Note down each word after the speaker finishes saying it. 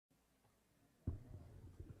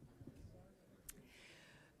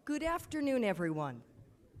Good afternoon, everyone.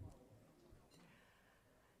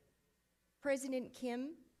 President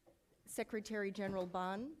Kim, Secretary General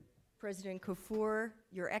Ban, President Kufuor,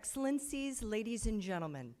 Your Excellencies, ladies and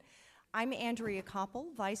gentlemen. I'm Andrea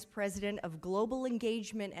Koppel, Vice President of Global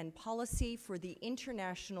Engagement and Policy for the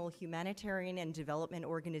International Humanitarian and Development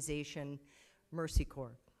Organization, Mercy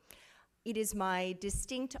Corps. It is my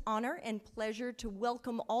distinct honor and pleasure to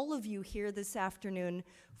welcome all of you here this afternoon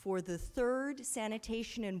for the third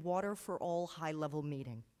Sanitation and Water for All high-level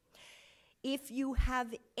meeting. If you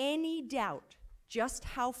have any doubt just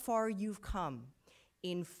how far you've come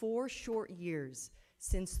in 4 short years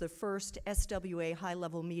since the first SWA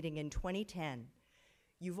high-level meeting in 2010,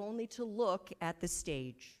 you've only to look at the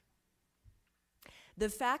stage. The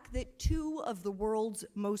fact that 2 of the world's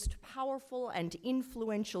most powerful and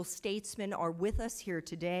influential statesmen are with us here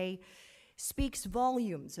today speaks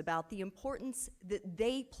volumes about the importance that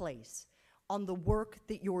they place on the work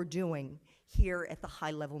that you're doing here at the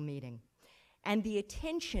high-level meeting, and the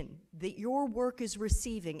attention that your work is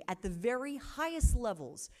receiving at the very highest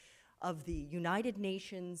levels of the United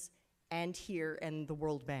Nations and here in the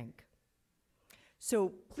World Bank.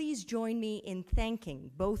 So please join me in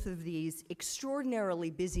thanking both of these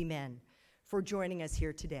extraordinarily busy men for joining us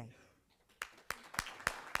here today.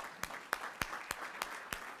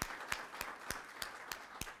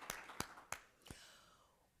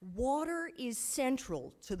 Water is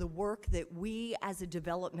central to the work that we as a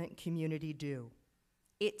development community do.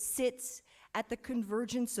 It sits at the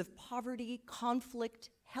convergence of poverty,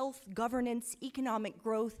 conflict, health, governance, economic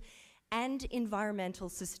growth, and environmental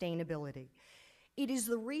sustainability. It is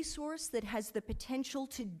the resource that has the potential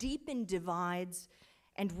to deepen divides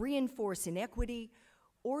and reinforce inequity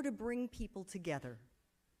or to bring people together.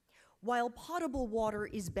 While potable water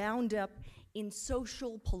is bound up in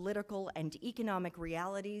social, political, and economic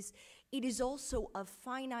realities, it is also a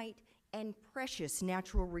finite and precious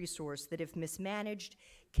natural resource that, if mismanaged,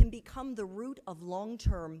 can become the root of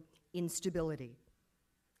long-term instability.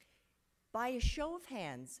 By a show of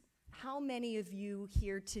hands, how many of you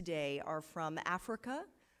here today are from Africa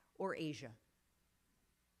or Asia?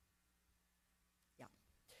 Yeah.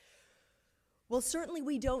 Well, certainly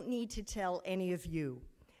we don't need to tell any of you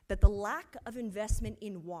that the lack of investment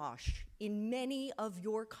in WASH in many of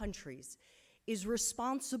your countries is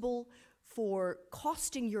responsible for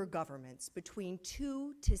costing your governments between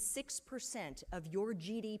 2 to 6% of your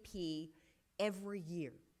GDP every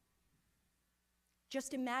year.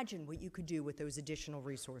 Just imagine what you could do with those additional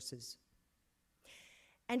resources.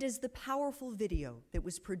 And as the powerful video that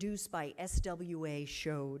was produced by SWA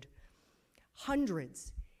showed,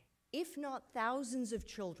 hundreds, if not thousands of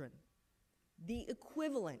children, the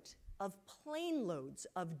equivalent of plane loads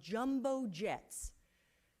of jumbo jets,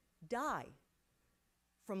 die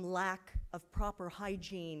from lack of proper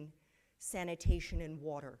hygiene, sanitation, and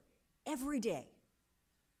water every day.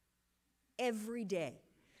 Every day.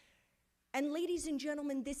 And ladies and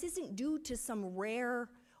gentlemen, this isn't due to some rare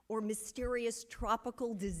or mysterious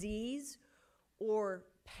tropical disease or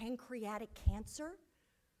pancreatic cancer.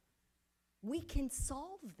 We can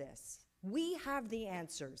solve this. We have the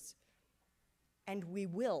answers, and we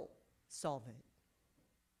will solve it.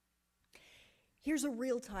 Here's a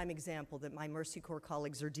real-time example that my Mercy Corps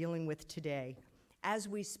colleagues are dealing with today as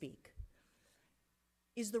we speak.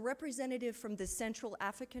 Is the representative from the Central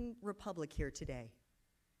African Republic here today?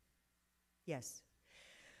 Yes.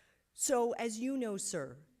 So, as you know,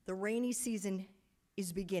 sir, the rainy season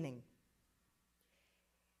is beginning,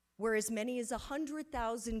 where as many as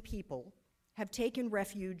 100,000 people have taken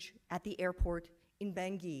refuge at the airport in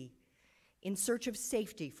Bangui in search of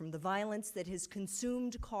safety from the violence that has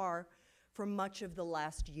consumed Kar for much of the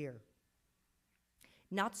last year.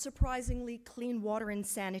 Not surprisingly, clean water and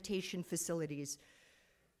sanitation facilities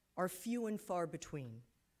are few and far between.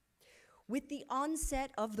 With the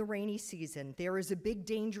onset of the rainy season, there is a big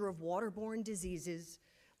danger of waterborne diseases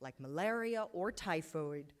like malaria or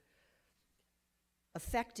typhoid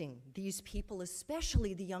affecting these people,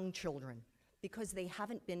 especially the young children, because they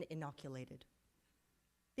haven't been inoculated.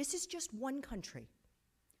 This is just one country,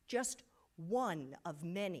 just one of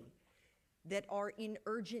many that are in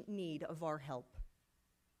urgent need of our help.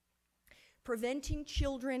 Preventing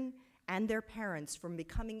children and their parents from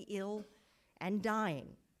becoming ill and dying,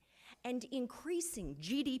 and increasing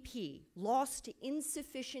GDP lost to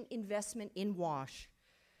insufficient investment in WASH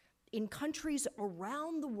in countries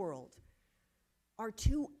around the world are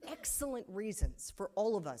 2 excellent reasons for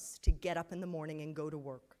all of us to get up in the morning and go to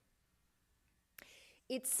work.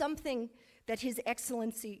 It's something that His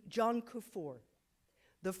Excellency John Kufuor,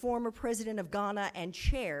 the former president of Ghana and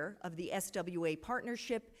chair of the SWA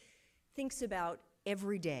partnership, thinks about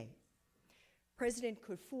every day. President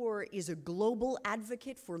Kufuor is a global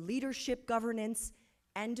advocate for leadership, governance,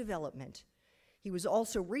 and development. He was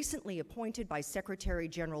also recently appointed by Secretary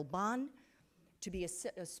General Ban to be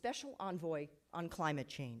a special envoy on climate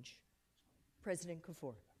change. President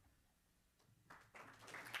Kufuor.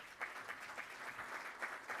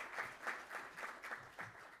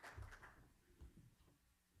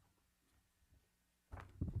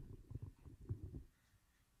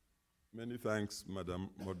 Many thanks, Madam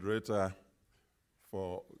Moderator,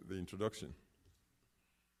 for the introduction.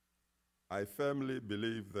 I firmly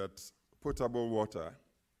believe that potable water,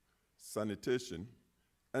 sanitation,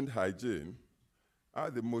 and hygiene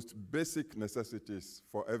are the most basic necessities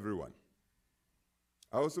for everyone.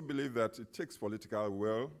 I also believe that it takes political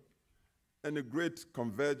will and a great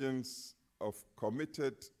convergence of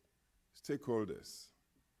committed stakeholders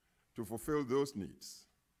to fulfill those needs.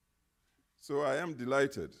 So I am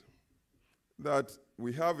delighted that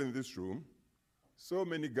we have in this room so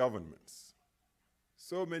many governments,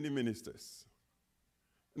 so many ministers,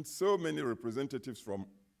 and so many representatives from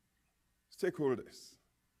stakeholders,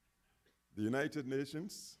 the United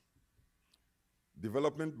Nations,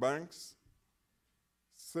 development banks,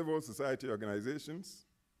 civil society organizations,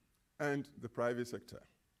 and the private sector.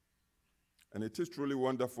 And it is truly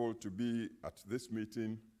wonderful to be at this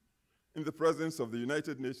meeting in the presence of the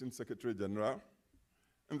United Nations Secretary General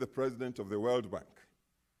and the President of the World Bank,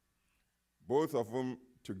 both of whom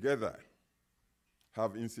together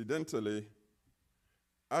have incidentally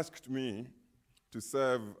asked me to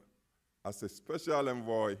serve as a special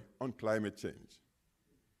envoy on climate change,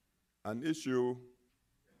 an issue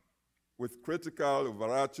with critical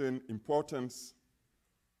overarching importance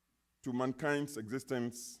to mankind's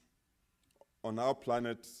existence on our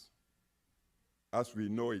planet as we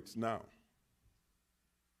know it now.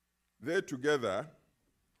 They together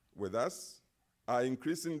with us are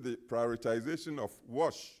increasing the prioritization of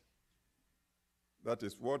WASH, that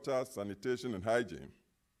is water, sanitation, and hygiene.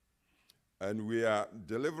 And we are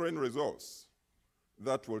delivering results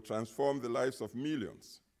that will transform the lives of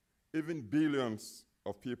millions, even billions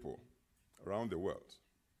of people around the world.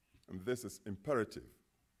 And this is imperative.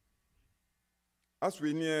 As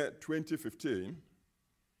we near 2015,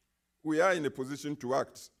 we are in a position to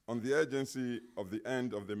act on the urgency of the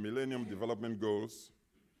end of the Millennium Development Goals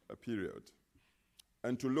period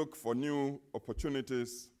and to look for new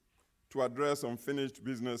opportunities to address unfinished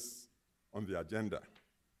business on the agenda.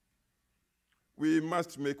 We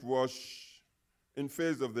must make WASH, in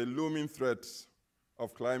face of the looming threat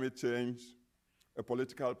of climate change, a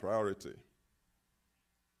political priority.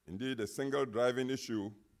 Indeed, a single driving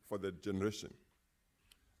issue for the generation.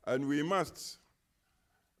 And we must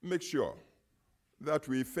make sure that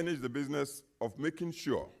we finish the business of making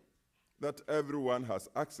sure that everyone has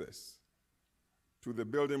access to the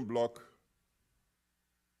building block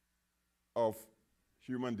of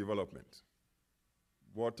human development: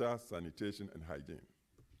 water, sanitation, and hygiene.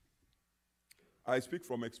 I speak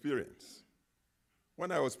from experience.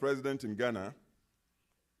 When I was president in Ghana,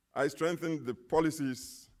 I strengthened the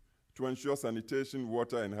policies to ensure sanitation,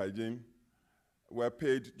 water, and hygiene were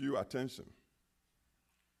paid due attention.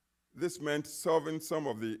 This meant solving some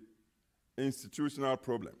of the institutional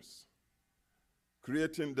problems,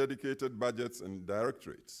 creating dedicated budgets and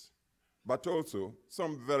directorates, but also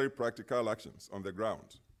some very practical actions on the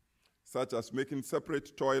ground, such as making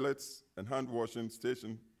separate toilets and hand washing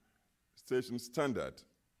stations standard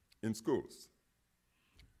in schools.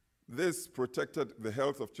 This protected the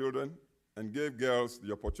health of children and gave girls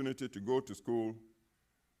the opportunity to go to school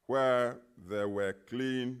where there were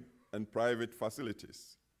clean and private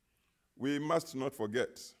facilities. We must not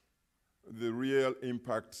forget the real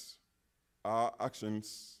impact our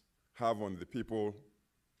actions have on the people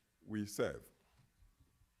we serve.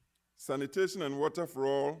 Sanitation and water for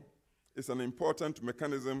all is an important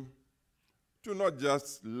mechanism to not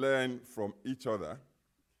just learn from each other,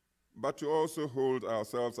 but to also hold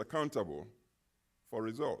ourselves accountable for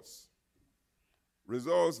results.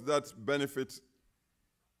 Results that benefit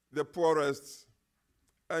the poorest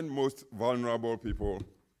and most vulnerable people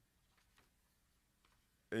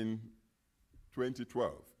in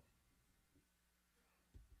 2012.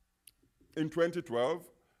 In 2012,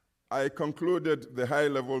 I concluded the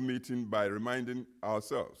high-level meeting by reminding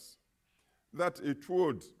ourselves that it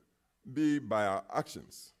would be by our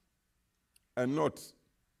actions and not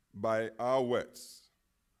by our words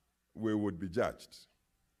we would be judged.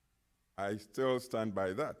 I still stand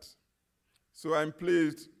by that. So I'm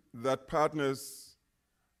pleased that partners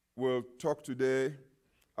will talk today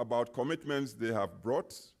about commitments they have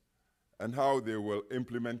brought and how they will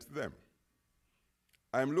implement them.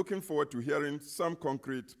 I'm looking forward to hearing some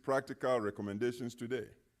concrete practical recommendations today,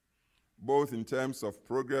 both in terms of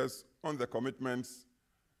progress on the commitments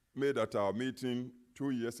made at our meeting 2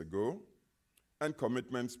 years ago and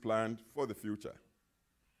commitments planned for the future.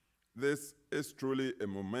 This is truly a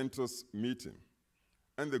momentous meeting,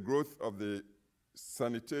 and the growth of the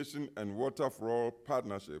Sanitation and Water for All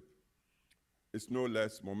partnership is no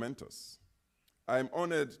less momentous. I am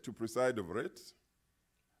honored to preside over it.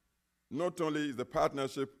 Not only is the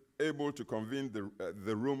partnership able to convene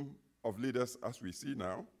the room of leaders as we see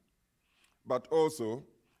now, but also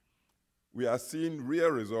we are seeing real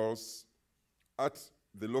results at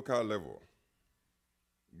the local level.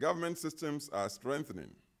 Government systems are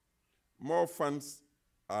strengthening. More funds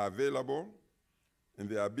are available, and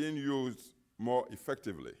they are being used more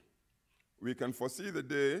effectively. We can foresee the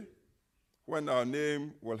day when our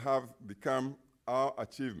name will have become our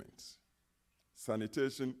achievements: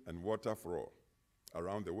 sanitation and water for all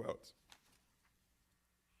around the world.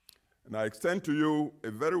 And I extend to you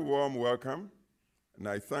a very warm welcome, and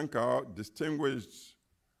I thank our distinguished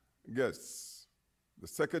guests, the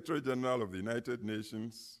Secretary General of the United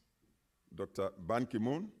Nations, Dr. Ban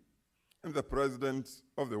Ki-moon, and the President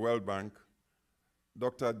of the World Bank,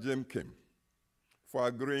 Dr. Jim Kim, for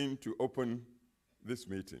agreeing to open this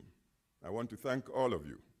meeting. I want to thank all of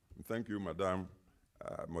you, and thank you, Madam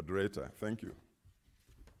Moderator. Thank you.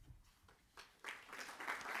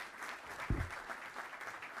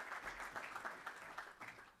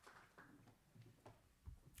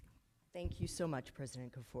 Thank you so much,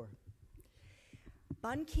 President Kufuor.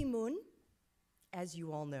 Ban Ki-moon, as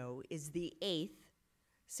you all know, is the 8th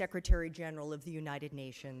Secretary General of the United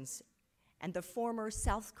Nations and the former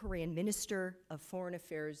South Korean Minister of Foreign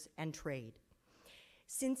Affairs and Trade.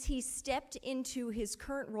 Since he stepped into his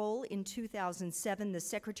current role in 2007, the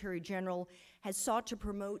Secretary General has sought to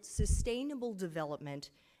promote sustainable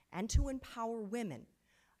development and to empower women,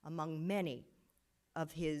 among many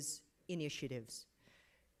of his initiatives.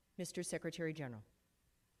 Mr. Secretary General.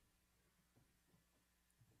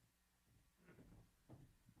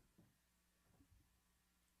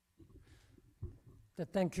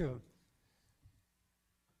 Thank you.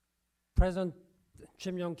 President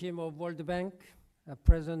Yong Kim of World Bank,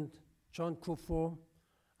 President John Kufuor,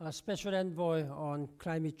 Special Envoy on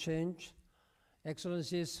Climate Change,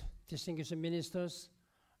 Excellencies, distinguished ministers,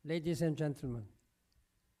 ladies and gentlemen.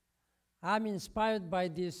 I'm inspired by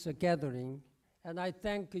this gathering, and I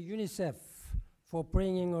thank UNICEF for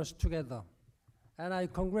bringing us together. And I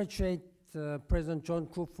congratulate President John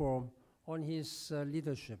Kufuor on his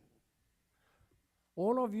leadership.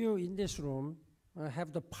 All of you in this room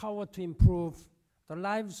have the power to improve the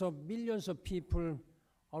lives of millions of people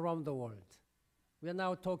around the world. We are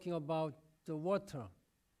now talking about the water.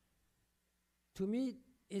 To me,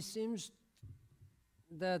 it seems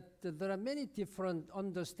that there are many different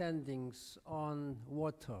understandings on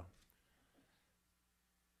water.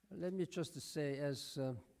 Let me just say as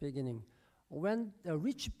beginning, when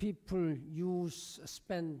rich people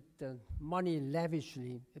spend money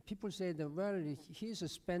lavishly, people say that, well, he's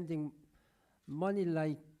spending money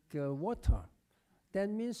like water. That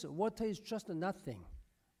means water is just nothing.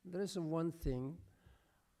 There is one thing.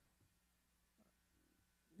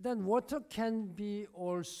 Then water can be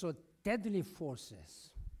also deadly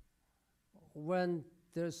forces. When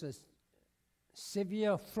there's a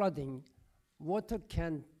severe flooding, water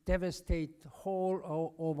can devastate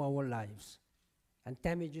whole of our lives and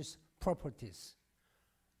damages properties.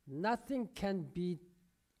 Nothing can beat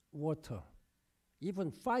water.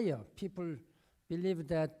 Even fire, people believe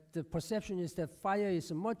that the perception is that fire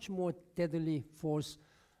is a much more deadly force,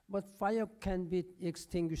 but fire can be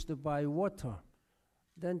extinguished by water.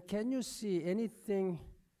 Then can you see anything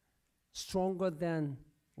stronger than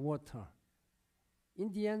water?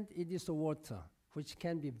 In the end, it is the water, which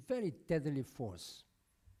can be very deadly force.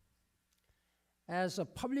 As a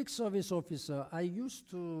public service officer, I used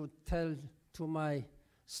to tell to my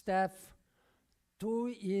staff, do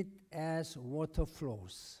it as water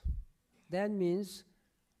flows. That means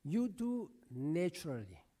you do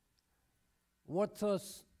naturally. Water,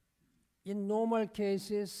 in normal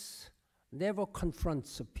cases, never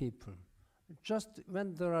confronts people. Just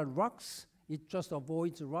when there are rocks, it just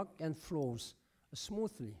avoids rock and flows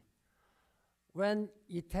smoothly. When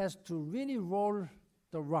it has to really roll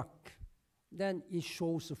the rock, then it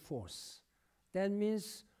shows a force. That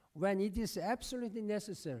means when it is absolutely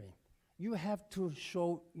necessary, you have to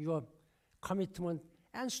show your commitment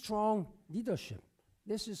and strong leadership.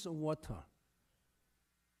 This is water.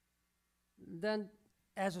 Then,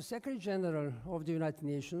 as a Secretary General of the United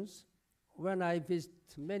Nations, when I visit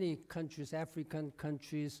many countries, African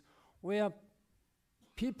countries, where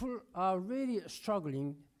people are really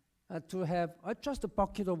struggling to have just a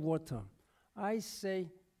bucket of water. I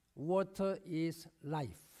say water is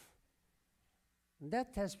life. That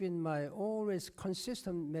has been my always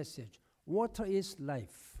consistent message. Water is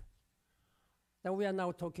life. Then we are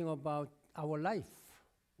now talking about our life,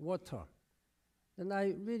 water. And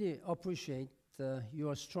I really appreciate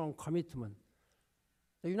your strong commitment.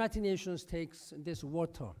 The United Nations takes this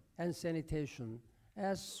water and sanitation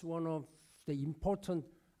as one of the important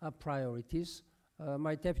priorities.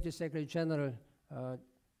 My Deputy Secretary General,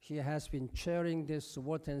 he has been chairing this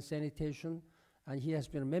water and sanitation, and he has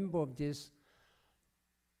been a member of this.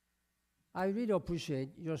 I really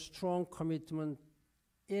appreciate your strong commitment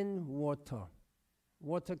in water.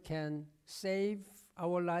 Water can save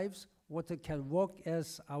our lives. Water can work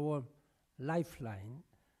as our lifeline.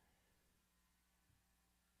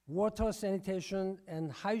 Water, sanitation,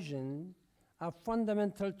 and hygiene are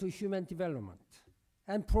fundamental to human development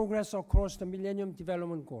and progress across the Millennium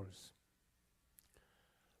Development Goals.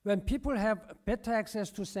 When people have better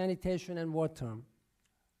access to sanitation and water,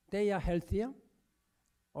 they are healthier,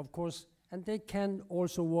 of course, and they can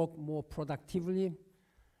also work more productively,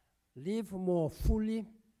 live more fully,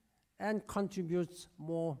 and contribute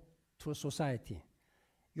more to society.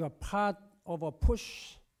 You are part of a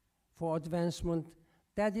push for advancement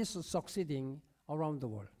that is succeeding around the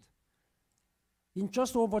world. In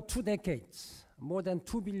just over 2 decades, more than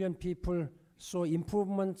 2 billion people saw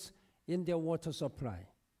improvements in their water supply.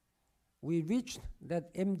 We reached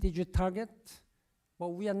that MDG target, but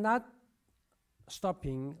we are not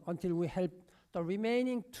stopping until we help the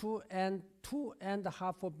remaining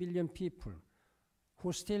 2.5 billion people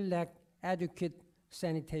who still lack adequate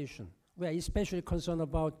sanitation. We are especially concerned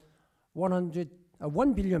about 1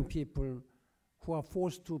 billion people who are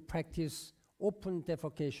forced to practice open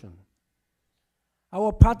defecation.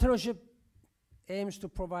 Our partnership aims to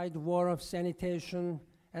provide water, sanitation,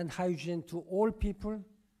 and hygiene to all people,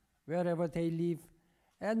 wherever they live,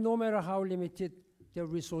 and no matter how limited their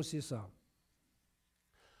resources are.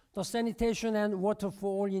 The Sanitation and Water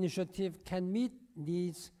for All initiative can meet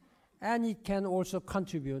needs, and it can also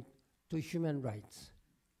contribute to human rights.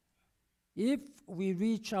 If we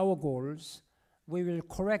reach our goals, we will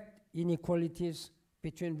correct inequalities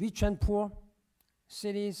between rich and poor,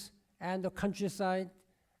 cities and the countryside,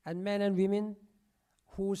 and men and women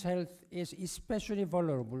whose health is especially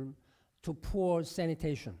vulnerable to poor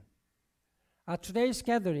sanitation. Today's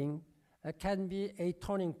gathering can be a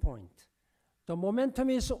turning point. The momentum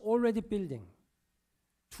is already building.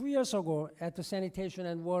 2 years ago, at the Sanitation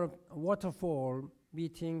and Water for All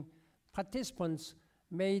meeting, participants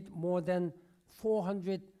made more than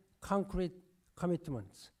 400 concrete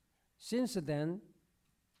commitments. Since then,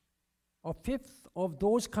 a fifth of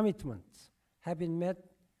those commitments have been met,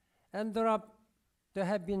 and there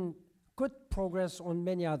have been good progress on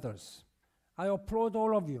many others. I applaud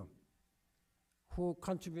all of you who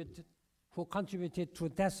contributed to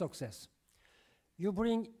that success. You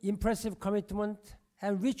bring impressive commitment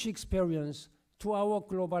and rich experience to our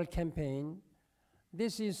global campaign.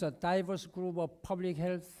 This is a diverse group of public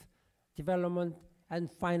health, development,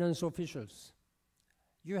 and finance officials.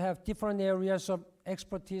 You have different areas of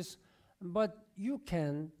expertise, but you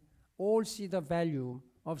can all see the value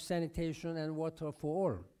of sanitation and water for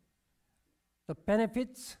all. The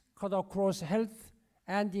benefits cut across health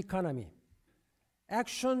and economy.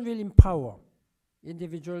 Action will empower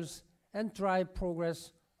individuals and drive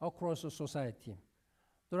progress across the society.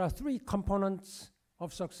 There are 3 components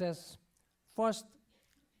of success. First,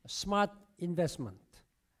 smart investment.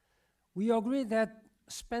 We agree that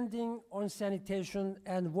spending on sanitation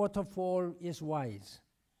and water for all is wise.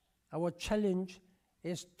 Our challenge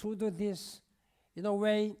is to do this in a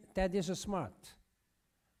way that is smart.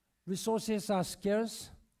 Resources are scarce.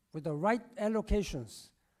 With the right allocations,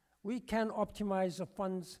 we can optimize the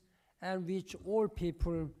funds and reach all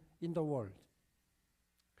people in the world.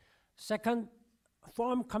 Second,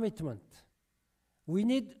 firm commitment. We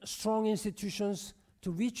need strong institutions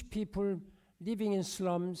to reach people living in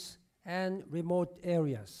slums and remote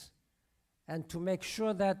areas, and to make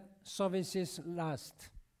sure that services last.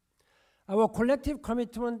 Our collective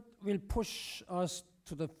commitment will push us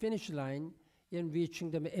to the finish line in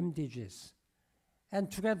reaching the MDGs. And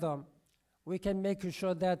together, we can make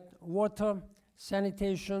sure that water,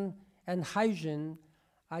 sanitation, and hygiene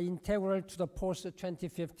are integral to the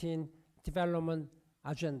post-2015 development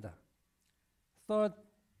agenda. Third,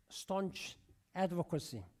 staunch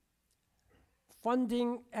advocacy.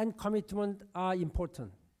 Funding and commitment are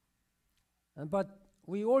important, but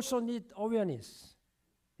we also need awareness.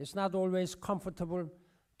 It's not always comfortable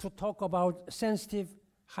to talk about sensitive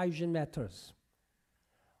hygiene matters.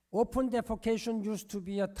 Open defecation used to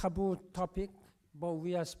be a taboo topic, but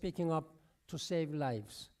we are speaking up to save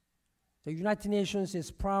lives. The United Nations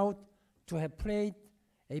is proud to have played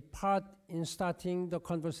a part in starting the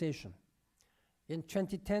conversation. In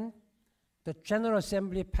 2010, the General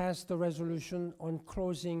Assembly passed a resolution on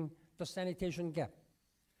closing the sanitation gap.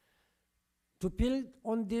 To build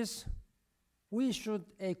on this, we issued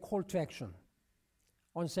a call to action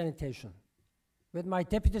on sanitation, with my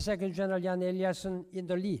Deputy Secretary General Jan Eliasson in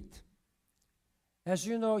the lead. As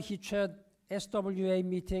you know, he chaired SWA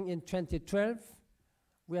meeting in 2012.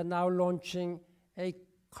 We are now launching a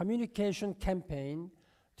communication campaign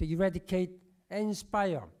to eradicate and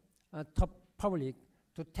inspire the public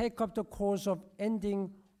to take up the cause of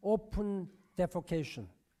ending open defecation.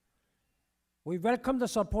 We welcome the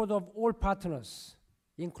support of all partners,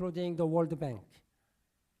 including the World Bank.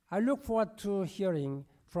 I look forward to hearing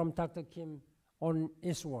from Dr. Kim on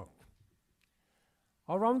his work.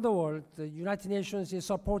 Around the world, the United Nations is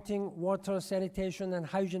supporting water, sanitation, and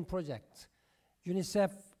hygiene projects.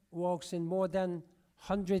 UNICEF works in more than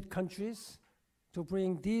 100 countries to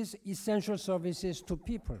bring these essential services to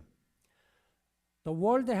people. The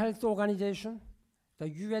World Health Organization, the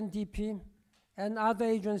UNDP, and other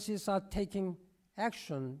agencies are taking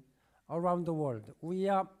action around the world. We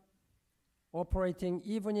are operating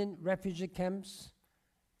even in refugee camps,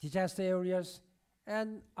 disaster areas,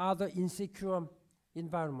 and other insecure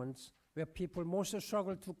environments where people most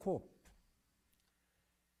struggle to cope.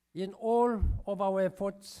 In all of our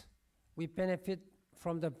efforts, we benefit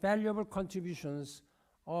from the valuable contributions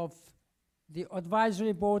of the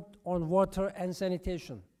Advisory Board on Water and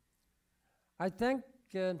Sanitation. I thank,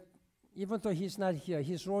 even though he's not here,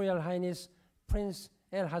 His Royal Highness Prince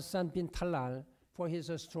El Hassan bin Talal for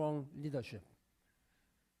his strong leadership.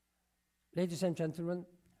 Ladies and gentlemen,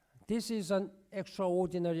 this is an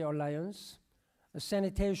extraordinary alliance.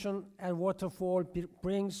 Sanitation and water for all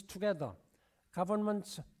brings together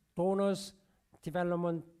governments, donors,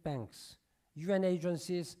 development banks, UN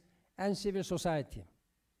agencies, and civil society.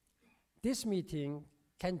 This meeting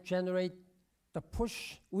can generate the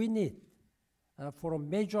push we need for a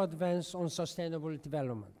major advance on sustainable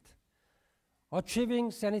development.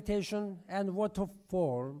 Achieving sanitation and water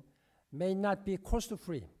for all may not be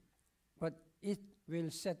cost-free, but it will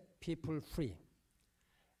set people free.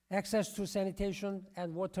 Access to sanitation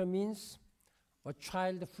and water means a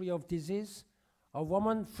child free of disease, a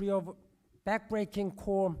woman free of backbreaking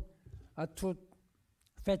chore to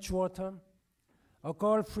fetch water, a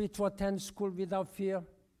girl free to attend school without fear,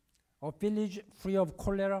 a village free of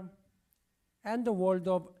cholera, and a world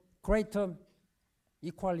of greater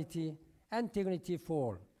equality and dignity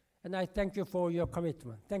for all. And I thank you for your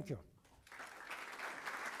commitment. Thank you.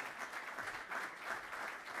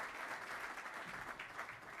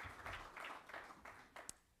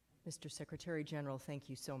 Mr. Secretary General, thank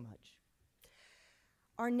you so much.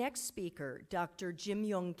 Our next speaker, Dr.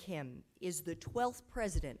 Jim-Yong Kim, is the 12th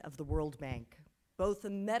president of the World Bank. Both a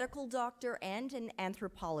medical doctor and an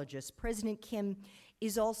anthropologist, President Kim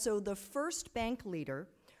is also the first bank leader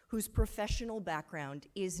whose professional background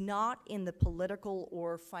is not in the political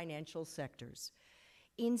or financial sectors.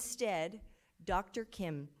 Instead, Dr.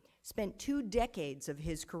 Kim spent 2 decades of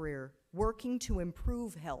his career working to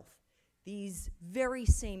improve health, these very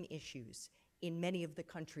same issues in many of the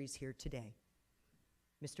countries here today.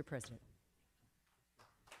 Mr. President.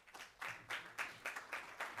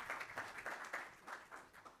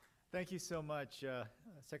 Thank you so much,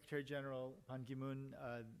 Secretary General Ban Ki-moon,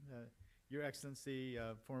 Your Excellency,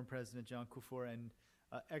 former President John Kufuor, and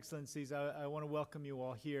Excellencies, I want to welcome you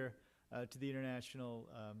all here to the International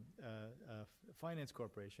Finance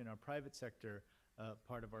Corporation, our private sector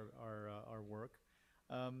part of our work.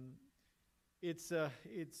 It's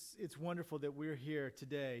wonderful that we're here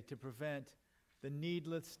today to prevent the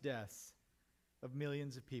needless deaths of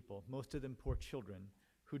millions of people, most of them poor children,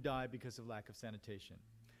 who die because of lack of sanitation.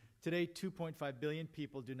 Today, 2.5 billion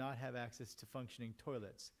people do not have access to functioning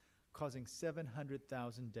toilets, causing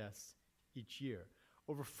 700,000 deaths each year.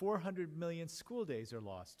 Over 400 million school days are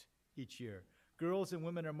lost each year. Girls and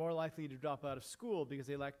women are more likely to drop out of school because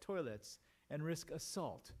they lack toilets and risk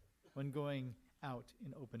assault when going out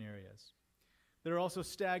in open areas. There are also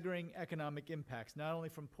staggering economic impacts, not only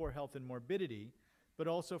from poor health and morbidity, but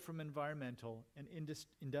also from environmental and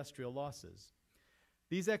industrial losses.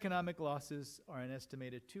 These economic losses are an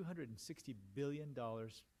estimated $260 billion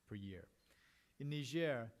per year. In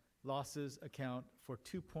Niger, losses account for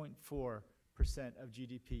 2.4% of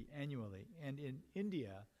GDP annually, and in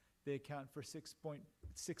India, they account for 6.4%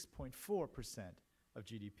 of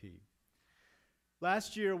GDP.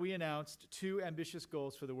 Last year, we announced 2 ambitious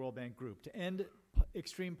goals for the World Bank Group: to end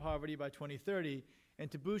extreme poverty by 2030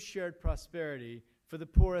 and to boost shared prosperity for the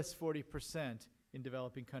poorest 40% in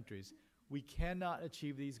developing countries. We cannot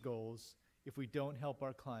achieve these goals if we don't help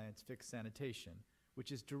our clients fix sanitation,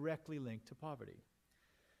 which is directly linked to poverty.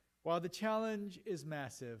 While the challenge is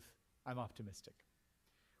massive, I'm optimistic.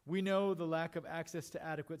 We know the lack of access to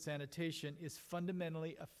adequate sanitation is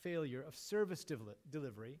fundamentally a failure of service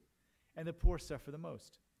delivery, and the poor suffer the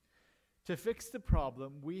most. To fix the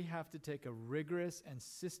problem, we have to take a rigorous and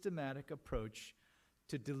systematic approach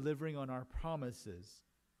to delivering on our promises,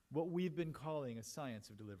 what we've been calling a science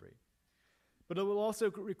of delivery. But it will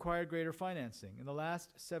also require greater financing. In the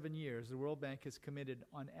last 7 years, the World Bank has committed,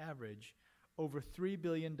 on average, over $3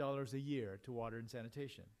 billion a year to water and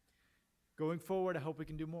sanitation. Going forward, I hope we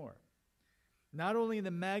can do more. Not only in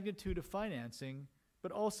the magnitude of financing,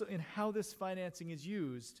 but also in how this financing is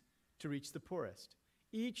used to reach the poorest.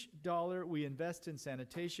 Each dollar we invest in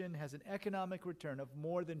sanitation has an economic return of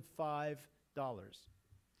more than $5.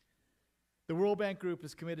 The World Bank Group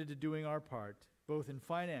is committed to doing our part, both in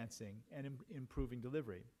financing and improving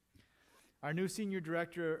delivery. Our new Senior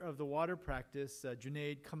Director of the Water Practice,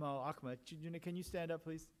 Junaid Kamal Ahmed. Junaid, can you stand up,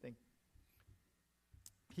 please? Thank you.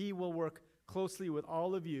 He will work closely with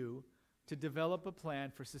all of you to develop a plan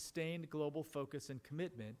for sustained global focus and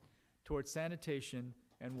commitment towards sanitation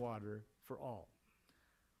and water for all.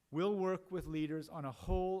 We'll work with leaders on a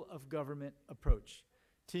whole-of-government approach,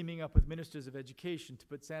 teaming up with ministers of education to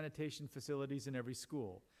put sanitation facilities in every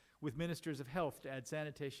school, with ministers of health to add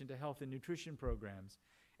sanitation to health and nutrition programs,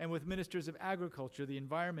 and with ministers of agriculture, the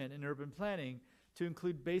environment, and urban planning to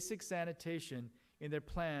include basic sanitation in their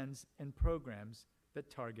plans and programs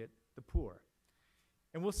that target the poor.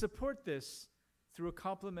 And we'll support this through a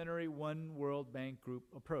complementary One World Bank Group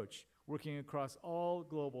approach, working across all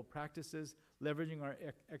global practices, leveraging our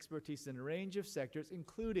expertise in a range of sectors,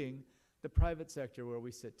 including the private sector where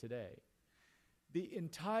we sit today. The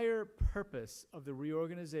entire purpose of the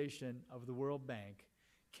reorganization of the World Bank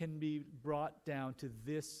can be brought down to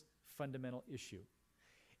this fundamental issue.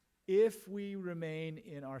 If we remain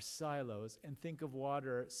in our silos and think of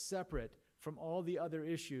water separate from all the other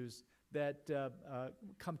issues that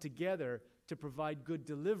come together to provide good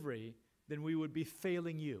delivery, then we would be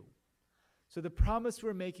failing you. So the promise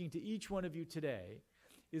we're making to each one of you today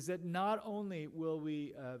is that not only will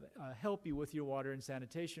we help you with your water and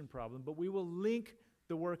sanitation problem, but we will link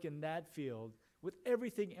the work in that field with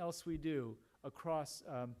everything else we do across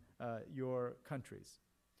your countries.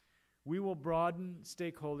 We will broaden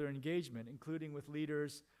stakeholder engagement, including with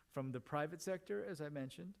leaders from the private sector, as I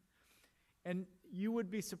mentioned. And you would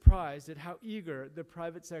be surprised at how eager the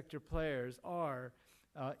private sector players are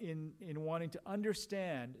in wanting to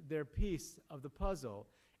understand their piece of the puzzle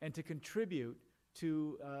and to contribute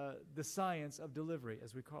to the science of delivery,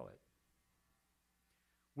 as we call it.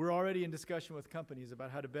 We're already in discussion with companies about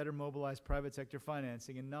how to better mobilize private sector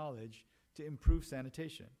financing and knowledge to improve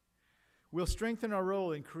sanitation. We'll strengthen our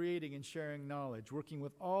role in creating and sharing knowledge, working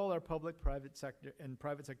with all our public, private sector, and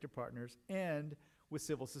private sector partners and with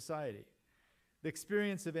civil society. The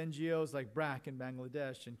experience of NGOs like BRAC in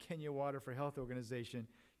Bangladesh and Kenya Water for Health Organization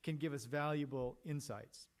can give us valuable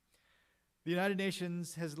insights. The United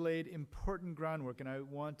Nations has laid important groundwork, and I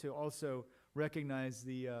want to also recognize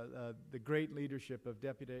the great leadership of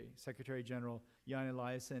Deputy Secretary General Jan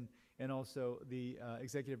Eliasson and also the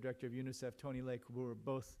Executive Director of UNICEF, Tony Lake, who are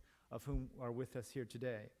both of whom are with us here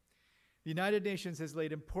today. The United Nations has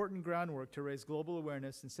laid important groundwork to raise global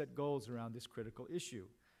awareness and set goals around this critical issue.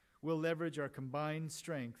 We'll leverage our combined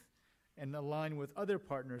strength and align with other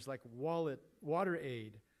partners like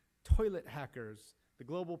WaterAid, Toilet Hackers, the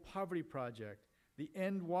Global Poverty Project, the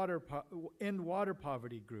End Water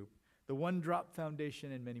Poverty Group, the One Drop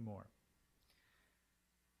Foundation, and many more.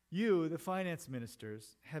 You, the finance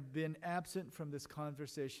ministers, have been absent from this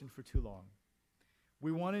conversation for too long.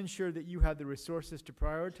 We want to ensure that you have the resources to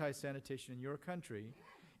prioritize sanitation in your country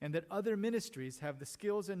and that other ministries have the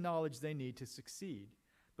skills and knowledge they need to succeed.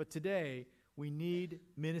 But today, we need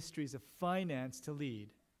ministries of finance to lead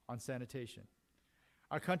on sanitation.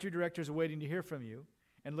 Our country directors are waiting to hear from you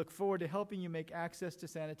and look forward to helping you make access to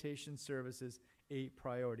sanitation services a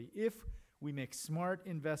priority. If we make smart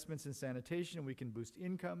investments in sanitation, we can boost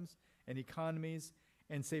incomes and economies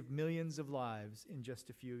and save millions of lives in just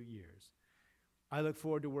a few years. I look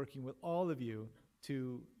forward to working with all of you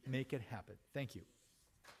to make it happen. Thank you.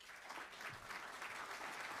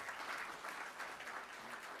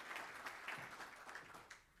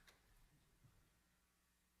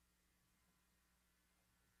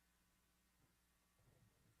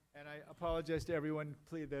 And I apologize to everyone.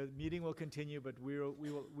 Please, the meeting will continue, but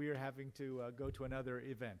we are having to go to another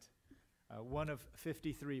event. One of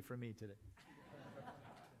 53 for me today.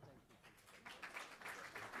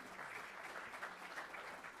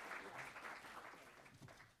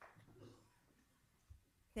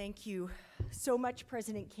 Thank you so much,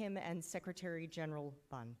 President Kim and Secretary General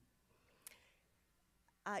Ban.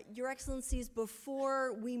 Your Excellencies,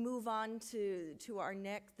 before we move on to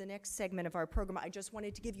the next segment of our program, I just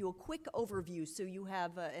wanted to give you a quick overview so you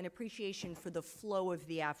have an appreciation for the flow of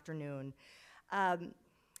the afternoon.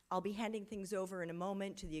 I'll be handing things over in a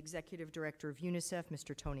moment to the Executive Director of UNICEF,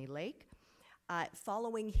 Mr. Tony Lake.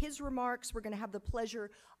 Following his remarks, we're going to have the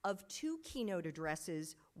pleasure of two keynote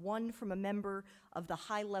addresses, one from a member of the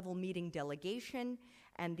high-level meeting delegation,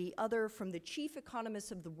 and the other from the chief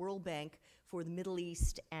economist of the World Bank for the Middle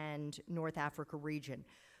East and North Africa region.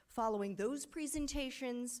 Following those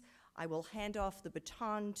presentations, I will hand off the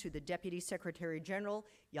baton to the Deputy Secretary General,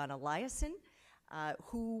 Jan Eliasson,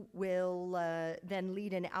 who will then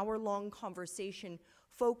lead an hour-long conversation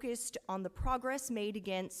focused on the progress made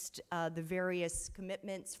against the various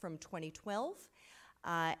commitments from 2012.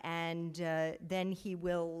 Then he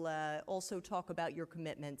will also talk about your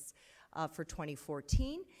commitments for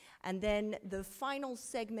 2014. And then the final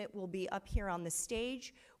segment will be up here on the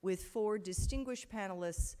stage with four distinguished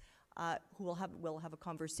panelists who will have a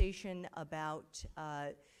conversation about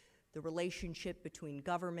the relationship between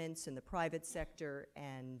governments and the private sector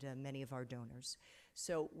and many of our donors.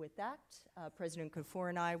 So with that, President Kufuor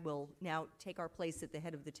and I will now take our place at the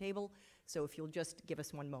head of the table. So if you'll just give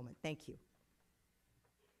us one moment. Thank you.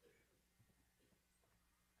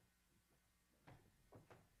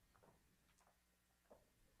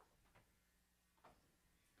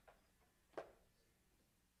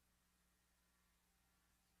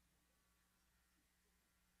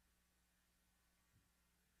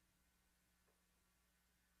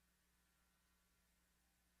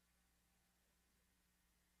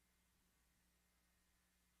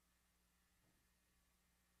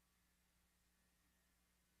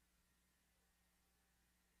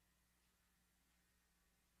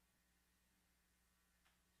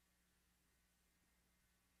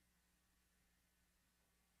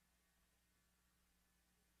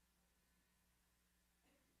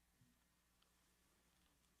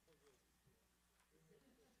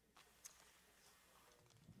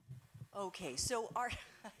 Okay, so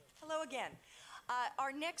hello again.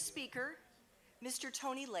 Our next speaker, Mr.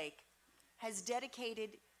 Tony Lake, has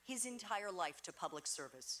dedicated his entire life to public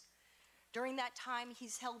service. During that time,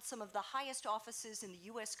 he's held some of the highest offices in the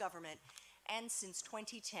US government and since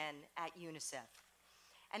 2010 at UNICEF.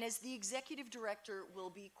 And as the executive director will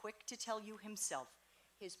be quick to tell you himself,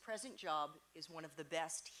 his present job is one of the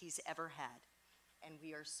best he's ever had. And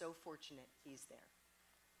we are so fortunate he's there.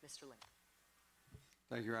 Mr. Lake.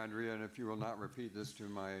 Thank you, Andrea, and if you will not repeat this to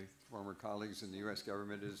my former colleagues in the U.S.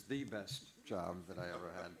 government, it is the best job that I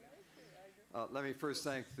ever had. Let me first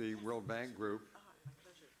thank the World Bank Group.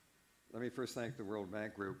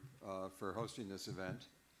 For hosting this event.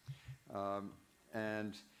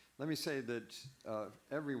 And let me say that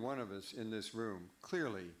every one of us in this room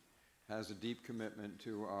clearly has a deep commitment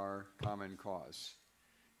to our common cause.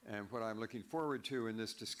 And what I'm looking forward to in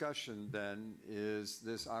this discussion then is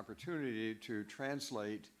this opportunity to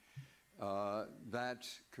translate that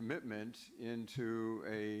commitment into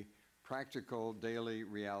a practical daily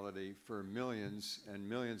reality for millions and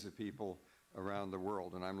millions of people around the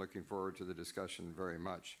world. And I'm looking forward to the discussion very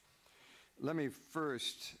much. Let me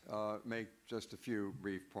first make just a few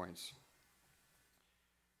brief points.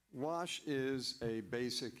 WASH is a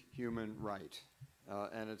basic human right,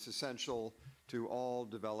 and it's essential to all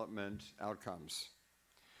development outcomes.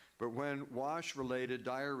 But when WASH-related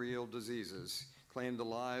diarrheal diseases claimed the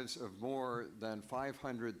lives of more than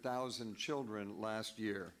 500,000 children last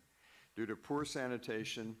year due to poor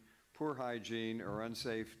sanitation, poor hygiene, or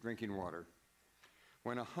unsafe drinking water,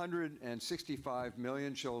 when 165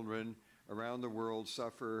 million children around the world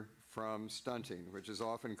suffer from stunting, which is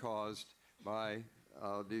often caused by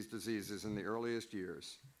these diseases in the earliest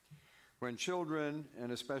years, when children,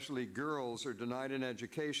 and especially girls, are denied an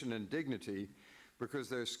education and dignity because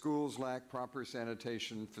their schools lack proper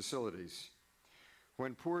sanitation facilities,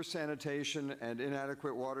 when poor sanitation and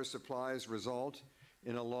inadequate water supplies result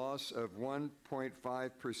in a loss of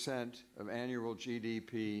 1.5% of annual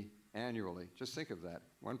GDP annually. Just think of that,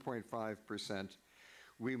 1.5%.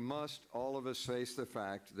 We must, all of us, face the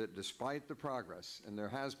fact that despite the progress, and there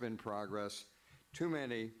has been progress, too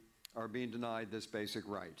many are being denied this basic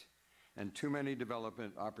right. And too many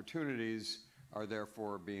development opportunities are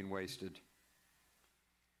therefore being wasted.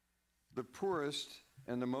 The poorest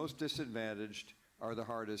and the most disadvantaged are the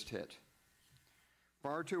hardest hit.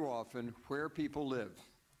 Far too often, where people live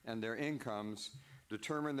and their incomes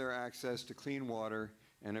determine their access to clean water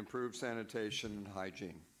and improved sanitation and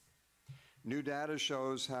hygiene. New data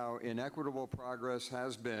shows how inequitable progress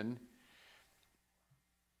has been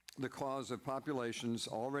the cause of populations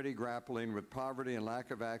already grappling with poverty and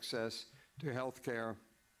lack of access to health care,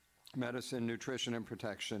 medicine, nutrition, and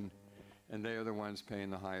protection, and they are the ones paying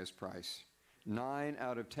the highest price. 9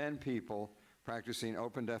 out of 10 people practicing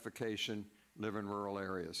open defecation live in rural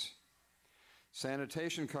areas.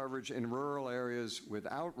 Sanitation coverage in rural areas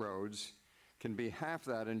without roads can be half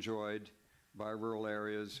that enjoyed by rural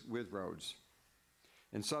areas with roads.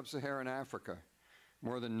 In sub-Saharan Africa,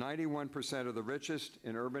 more than 91% of the richest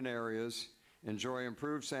in urban areas enjoy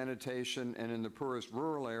improved sanitation, and in the poorest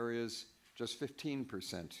rural areas, just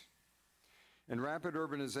 15%. And rapid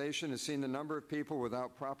urbanization has seen the number of people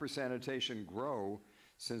without proper sanitation grow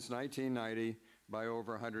since 1990 by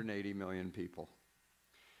over 180 million people.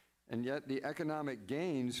 And yet the economic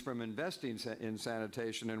gains from investing in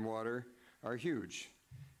sanitation and water are huge.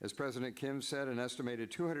 As President Kim said, an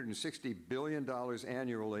estimated $260 billion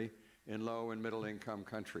annually in low and middle income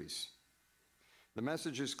countries. The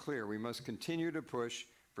message is clear. We must continue to push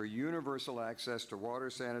for universal access to water,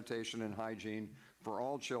 sanitation, and hygiene for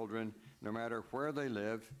all children, no matter where they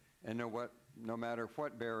live and no matter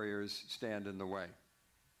what barriers stand in the way.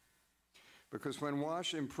 Because when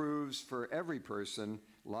WASH improves for every person,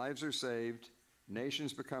 lives are saved,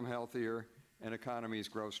 nations become healthier, and economies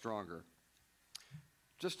grow stronger.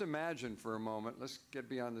 Just imagine for a moment, let's get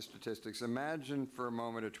beyond the statistics, imagine for a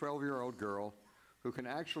moment a 12-year-old girl who can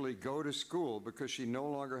actually go to school because she no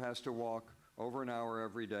longer has to walk over an hour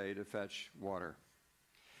every day to fetch water.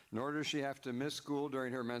 Nor does she have to miss school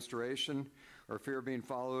during her menstruation or fear being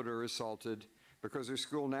followed or assaulted because her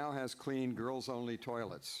school now has clean girls-only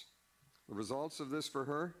toilets. The results of this for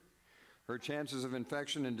her? Her chances of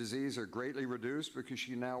infection and disease are greatly reduced because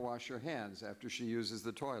she now washes her hands after she uses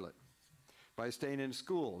the toilet. By staying in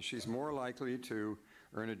school, she's more likely to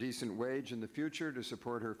earn a decent wage in the future to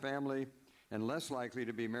support her family and less likely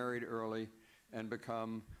to be married early and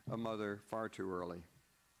become a mother far too early.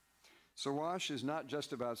 So WASH is not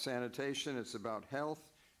just about sanitation, it's about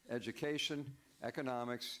health, education,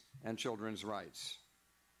 economics, and children's rights.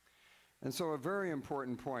 And so a very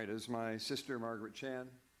important point, as my sister Margaret Chan,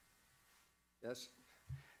 yes,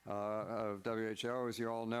 of WHO, as you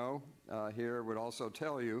all know, here would also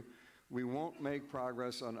tell you, we won't make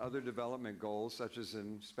progress on other development goals, such as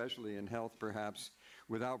especially in health perhaps,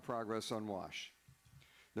 without progress on WASH.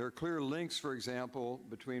 There are clear links, for example,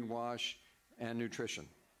 between WASH and nutrition.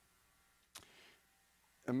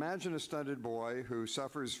 Imagine a stunted boy who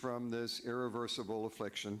suffers from this irreversible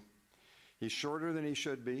affliction. He's shorter than he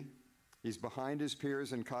should be. He's behind his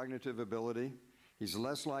peers in cognitive ability. He's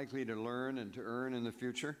less likely to learn and to earn in the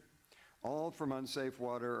future, all from unsafe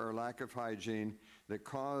water or lack of hygiene that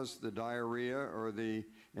cause the diarrhea or the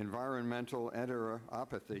environmental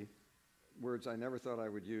enteropathy, words I never thought I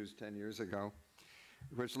would use 10 years ago,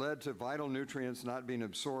 which led to vital nutrients not being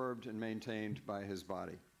absorbed and maintained by his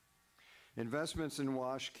body. Investments in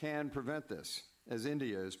WASH can prevent this, as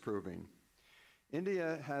India is proving.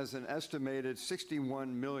 India has an estimated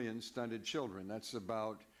 61 million stunted children. That's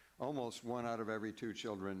about almost 1 out of every 2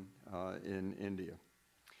 children in India.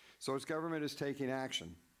 So its government is taking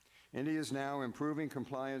action. India is now improving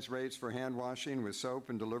compliance rates for hand washing with soap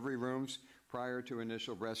in delivery rooms prior to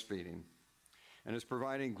initial breastfeeding, and is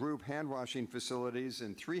providing group hand washing facilities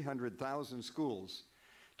in 300,000 schools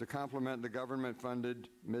to complement the government-funded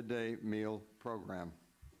midday meal program.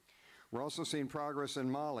 We're also seeing progress in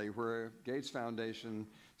Mali, where a Gates Foundation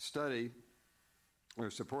study, or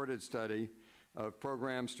supported study, of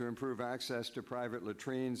programs to improve access to private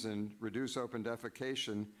latrines and reduce open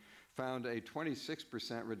defecation found a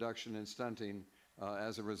 26% reduction in stunting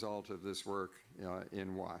as a result of this work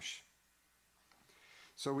in WASH.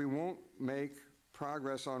 So we won't make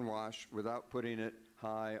progress on WASH without putting it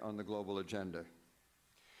high on the global agenda.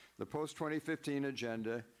 The post-2015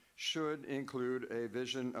 agenda should include a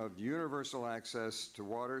vision of universal access to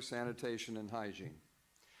water, sanitation, and hygiene.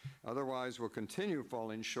 Otherwise, we'll continue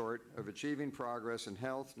falling short of achieving progress in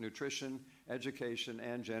health, nutrition, education,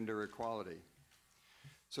 and gender equality.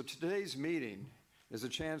 So today's meeting is a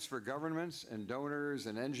chance for governments and donors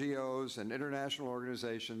and NGOs and international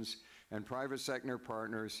organizations and private sector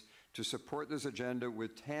partners to support this agenda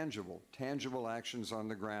with tangible actions on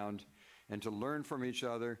the ground, and to learn from each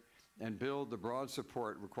other and build the broad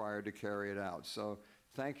support required to carry it out. So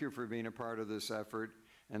thank you for being a part of this effort,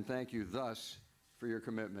 and thank you thus for your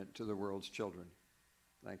commitment to the world's children.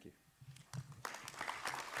 Thank you.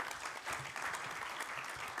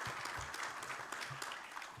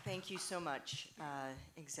 Thank you so much,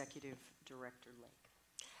 Executive Director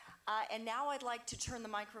Lake. And now I'd like to turn the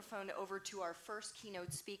microphone over to our first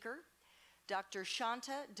keynote speaker, Dr.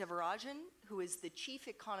 Shanta Devarajan, who is the Chief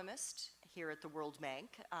Economist here at the World Bank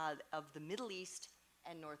of the Middle East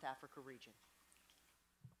and North Africa region.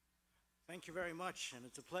 Thank you very much, and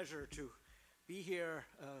it's a pleasure to be here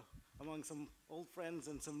among some old friends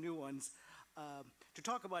and some new ones to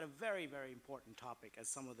talk about a very, very important topic, as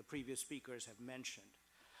some of the previous speakers have mentioned.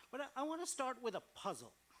 But I want to start with a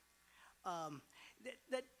puzzle.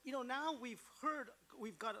 You know, now we've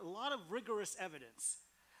got a lot of rigorous evidence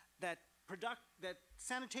that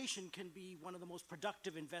sanitation can be one of the most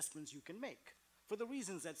productive investments you can make, for the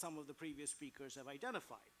reasons that some of the previous speakers have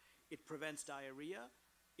identified. It prevents diarrhea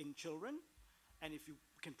in children, and if you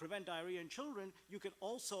can prevent diarrhea in children, you can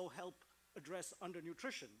also help address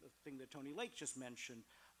undernutrition, the thing that Tony Lake just mentioned,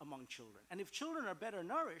 among children. And if children are better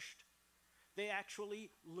nourished, they actually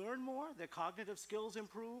learn more, their cognitive skills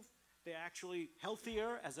improve, they're actually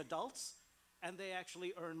healthier as adults, and they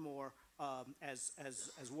actually earn more as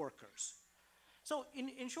workers. So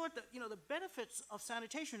in short, the benefits of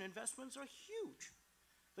sanitation investments are huge.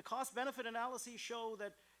 The cost-benefit analyses show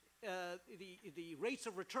that the rates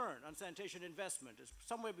of return on sanitation investment is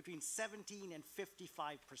somewhere between 17 and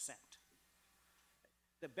 55%.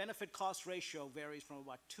 The benefit-cost ratio varies from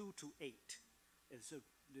about 2 to 8. So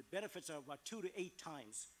the benefits are about 2 to 8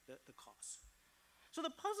 times the cost. So the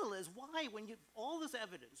puzzle is why, when you all this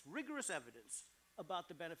evidence, rigorous evidence about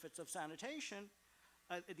the benefits of sanitation,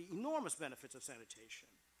 the enormous benefits of sanitation,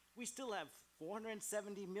 we still have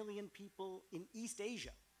 470 million people in East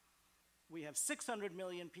Asia. We have 600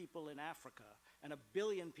 million people in Africa and 1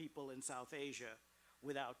 billion people in South Asia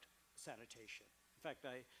without sanitation. In fact,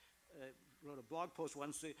 I wrote a blog post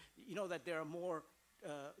once, you know that there are more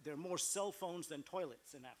cell phones than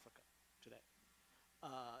toilets in Africa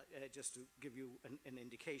today, just to give you an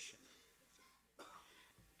indication.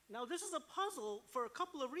 Now, this is a puzzle for a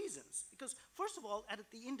couple of reasons, because first of all, at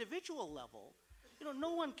the individual level,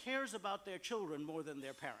 no one cares about their children more than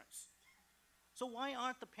their parents. So why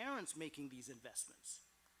aren't the parents making these investments?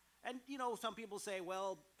 And some people say,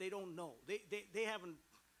 well, they don't know. They haven't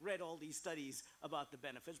read all these studies about the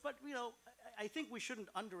benefits. But I think we shouldn't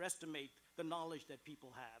underestimate the knowledge that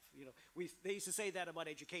people have. They used to say that about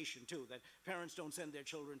education too, that parents don't send their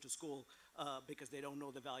children to school because they don't know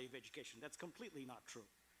the value of education. That's completely not true.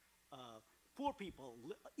 Poor people,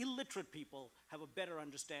 illiterate people, have a better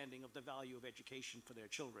understanding of the value of education for their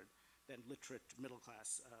children than literate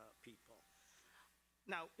middle-class people.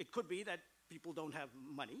 Now, it could be that people don't have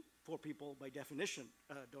money. Poor people, by definition,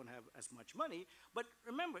 don't have as much money. But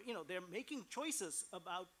remember, they're making choices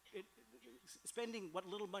about spending what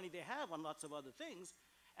little money they have on lots of other things.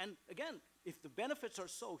 And again, if the benefits are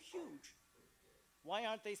so huge, why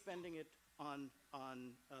aren't they spending it on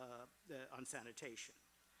sanitation?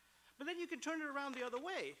 But then you can turn it around the other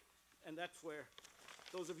way, and that's where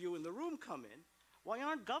those of you in the room come in. Why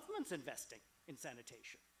aren't governments investing in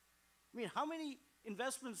sanitation? I mean, how many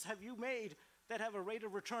investments have you made that have a rate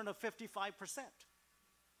of return of 55%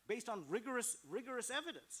 based on rigorous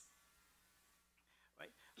evidence?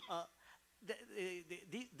 Right?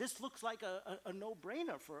 This looks like a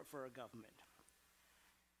no-brainer for a government.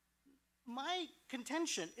 My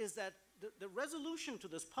contention is that the resolution to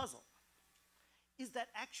this puzzle is that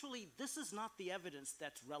actually this is not the evidence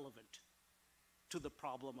that's relevant to the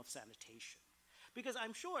problem of sanitation. Because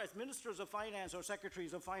I'm sure as ministers of finance or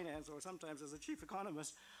secretaries of finance, or sometimes as a chief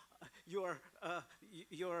economist, you're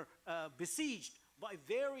besieged by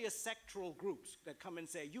various sectoral groups that come and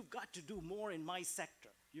say, you've got to do more in my sector.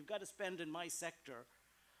 You've got to spend in my sector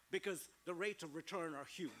because the rates of return are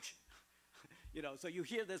huge. So you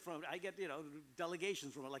hear this I get,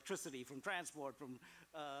 delegations from electricity, from transport, from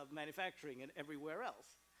manufacturing, and everywhere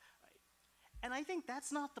else. Right? And I think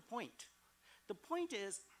that's not the point. The point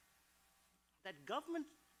is that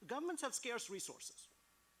governments have scarce resources.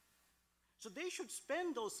 So they should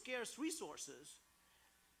spend those scarce resources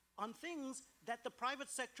on things that the private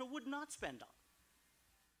sector would not spend on.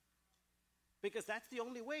 Because that's the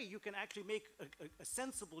only way you can actually make a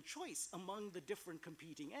sensible choice among the different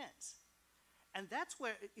competing ends. And that's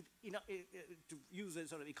where, to use a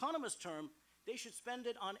sort of economist term, they should spend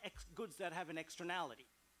it on goods that have an externality.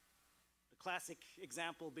 The classic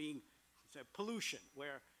example being pollution,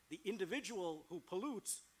 where the individual who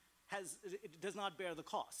pollutes does not bear the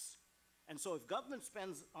costs. And so if government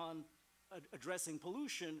spends on addressing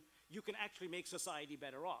pollution, you can actually make society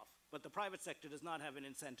better off. But the private sector does not have an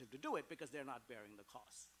incentive to do it because they're not bearing the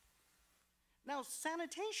costs. Now,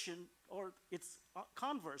 sanitation, or its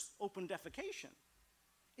converse, open defecation,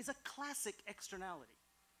 is a classic externality.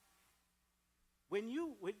 when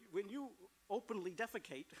you openly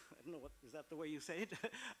defecate, I don't know, is that the way you say it?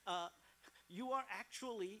 You are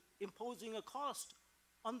actually imposing a cost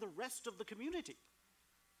on the rest of the community.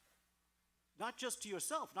 Not just to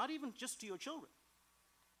yourself, not even just to your children,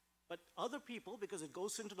 but other people, because it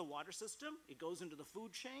goes into the water system, it goes into the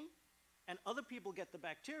food chain, and other people get the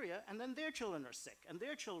bacteria, and then their children are sick, and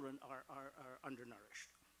their children are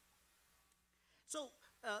undernourished. So,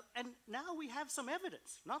 and now we have some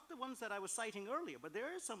evidence, not the ones that I was citing earlier, but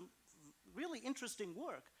there is some really interesting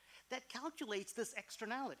work that calculates this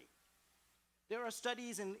externality. There are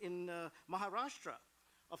studies in Maharashtra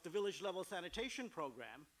of the village level sanitation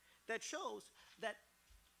program that shows that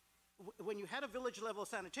when you had a village level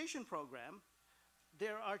sanitation program,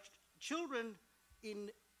 there are children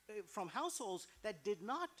from households that did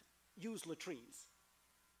not use latrines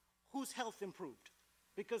whose health improved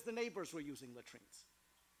because the neighbors were using latrines.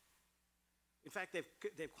 In fact,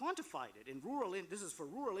 they've quantified it. In rural, this is for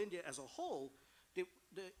rural India as a whole,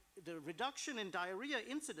 the reduction in diarrhea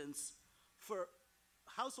incidence for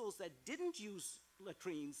households that didn't use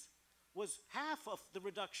latrines was half of the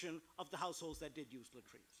reduction of the households that did use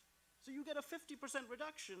latrines. So you get a 50%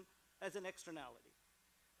 reduction as an externality,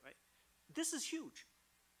 right? This is huge.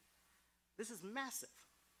 This is massive.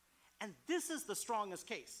 And this is the strongest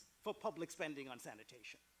case for public spending on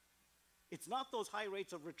sanitation. It's not those high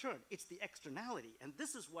rates of return, it's the externality, and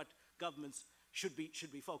this is what governments should be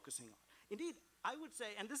focusing on. Indeed, I would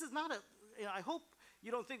say, and this is not I hope you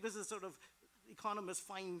don't think this is sort of economist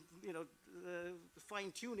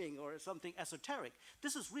fine-tuning or something esoteric.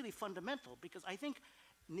 This is really fundamental, because I think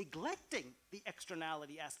neglecting the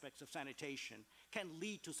externality aspects of sanitation can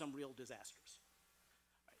lead to some real disasters.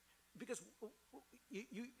 Right? Because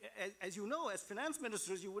as you know, as finance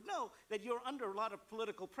ministers, you would know that you're under a lot of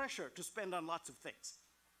political pressure to spend on lots of things.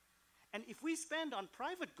 And if we spend on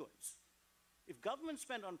private goods, if governments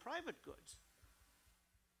spend on private goods,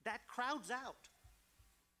 that crowds out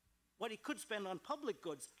what it could spend on public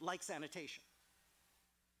goods like sanitation.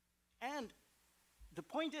 And the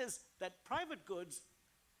point is that private goods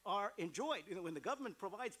are enjoyed. You know, when the government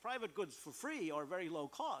provides private goods for free or very low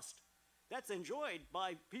cost, that's enjoyed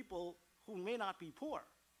by people who may not be poor.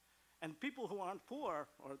 And people who aren't poor,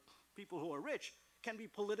 or people who are rich, can be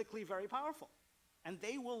politically very powerful. And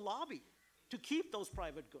they will lobby to keep those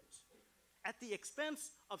private goods at the expense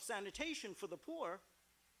of sanitation for the poor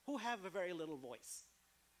who have a very little voice.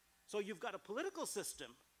 So you've got a political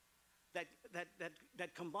system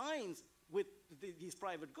that combines with these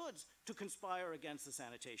private goods to conspire against the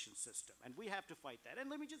sanitation system. And we have to fight that. And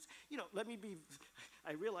let me just,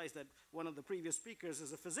 I realize that one of the previous speakers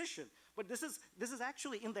is a physician, but this is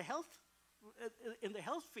actually in the health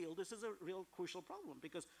field, this is a real crucial problem,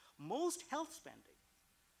 because most health spending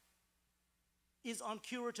is on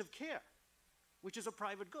curative care, which is a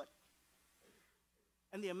private good.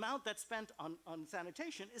 And the amount that's spent on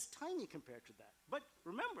sanitation is tiny compared to that. But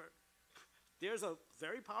remember, there's a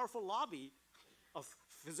very powerful lobby of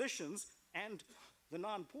physicians and the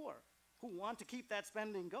non-poor who want to keep that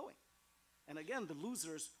spending going. And again, the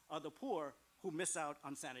losers are the poor who miss out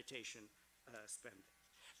on sanitation spending.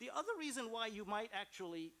 The other reason why you might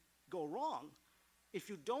actually go wrong if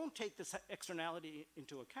you don't take this externality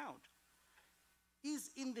into account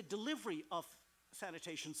is in the delivery of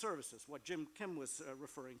sanitation services, what Jim Kim was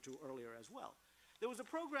referring to earlier as well. There was a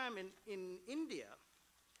program in India,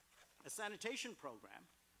 a sanitation program,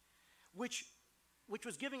 which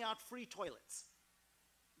was giving out free toilets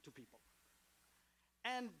to people.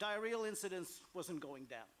 And diarrheal incidence wasn't going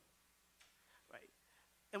down, right?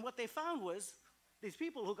 And what they found was these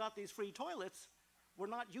people who got these free toilets were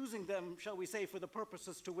not using them, shall we say, for the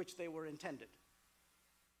purposes to which they were intended.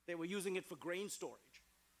 They were using it for grain storage.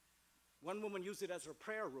 One woman used it as her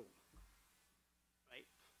prayer room, right?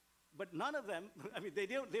 But none of them, I mean,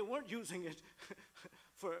 they weren't using it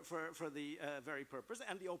for the very purpose,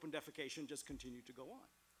 and the open defecation just continued to go on.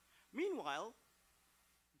 Meanwhile,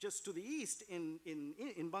 just to the east in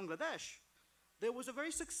Bangladesh, there was a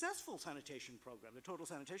very successful sanitation program, the Total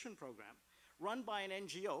Sanitation Program, run by an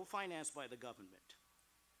NGO financed by the government.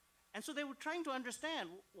 And so they were trying to understand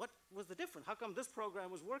what was the difference. How come this program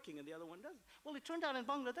was working and the other one doesn't? Well, it turned out in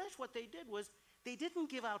Bangladesh what they did was they didn't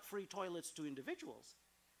give out free toilets to individuals.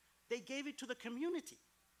 They gave it to the community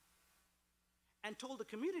and told the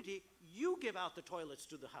community, you give out the toilets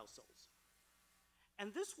to the households.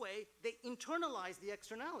 And this way, they internalize the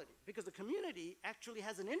externality, because the community actually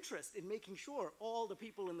has an interest in making sure all the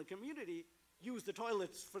people in the community use the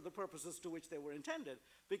toilets for the purposes to which they were intended,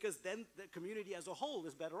 because then the community as a whole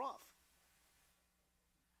is better off.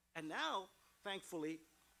 And now, thankfully,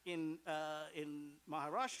 in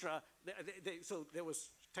Maharashtra, so there was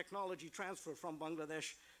technology transfer from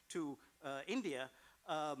Bangladesh to India,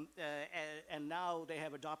 and now they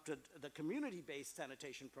have adopted the community-based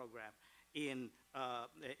sanitation program in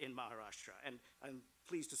Maharashtra. And I'm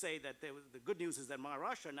pleased to say that the good news is that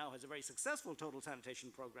Maharashtra now has a very successful total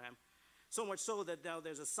sanitation program, so much so that now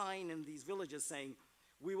there's a sign in these villages saying,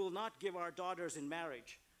 we will not give our daughters in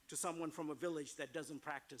marriage to someone from a village that doesn't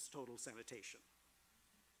practice total sanitation.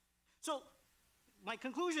 So my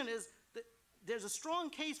conclusion is that there's a strong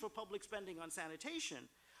case for public spending on sanitation,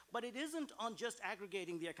 but it isn't on just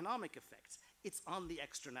aggregating the economic effects, it's on the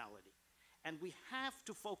externality. And we have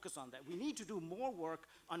to focus on that. We need to do more work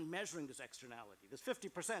on measuring this externality. This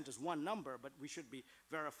 50% is one number, but we should be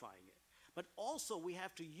verifying it. But also we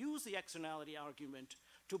have to use the externality argument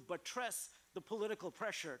to buttress the political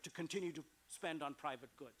pressure to continue to spend on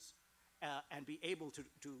private goods and be able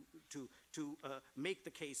to make the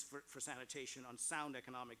case for sanitation on sound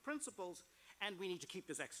economic principles. And we need to keep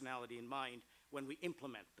this externality in mind when we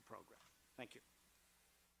implement the program. Thank you.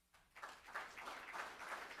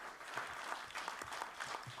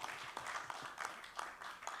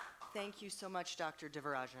 Thank you so much, Dr.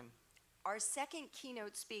 Devarajan. Our second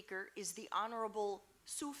keynote speaker is the Honorable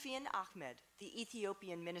Sufian Ahmed, the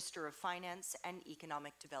Ethiopian Minister of Finance and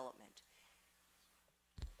Economic Development.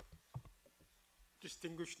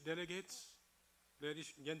 Distinguished delegates,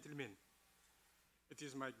 ladies and gentlemen, it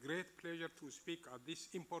is my great pleasure to speak at this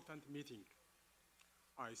important meeting.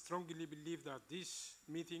 I strongly believe that this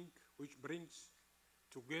meeting, which brings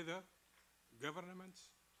together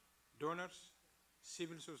governments, donors,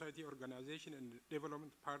 civil society organizations, and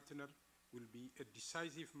development partners, will be a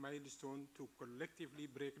decisive milestone to collectively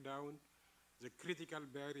break down the critical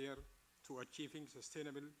barrier to achieving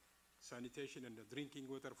sustainable sanitation and drinking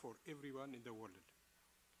water for everyone in the world.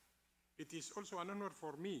 It is also an honor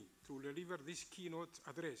for me to deliver this keynote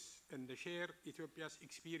address and share Ethiopia's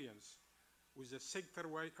experience with the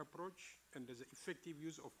sector-wide approach and the effective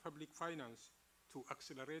use of public finance to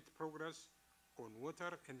accelerate progress on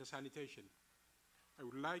water and sanitation. I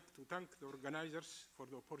would like to thank the organizers for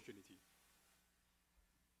the opportunity.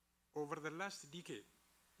 Over the last decade,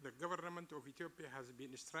 the government of Ethiopia has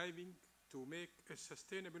been striving to make a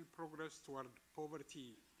sustainable progress toward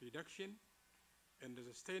poverty reduction and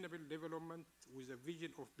sustainable development with a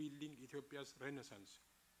vision of building Ethiopia's renaissance.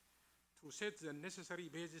 To set the necessary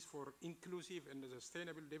basis for inclusive and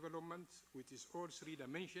sustainable development with its all three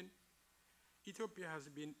dimensions, Ethiopia has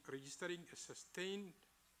been registering a sustained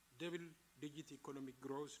double-digit economic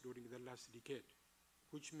growth during the last decade,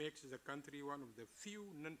 which makes the country one of the few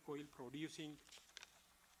non-oil producing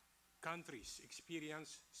countries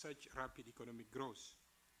experience such rapid economic growth.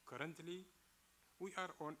 Currently, we are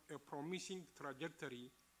on a promising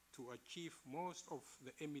trajectory to achieve most of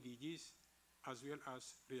the MDGs, as well as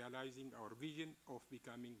realizing our vision of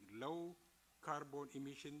becoming low carbon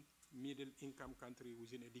emission middle income country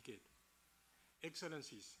within a decade.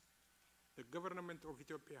 Excellencies, the government of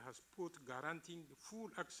Ethiopia has put guaranteeing full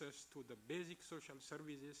access to the basic social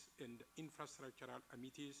services and infrastructural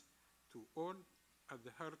amenities to all at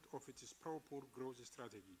the heart of its pro-poor growth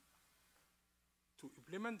strategy. To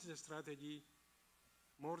implement the strategy,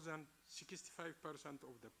 more than 65%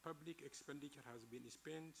 of the public expenditure has been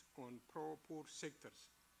spent on pro-poor sectors,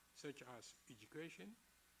 such as education,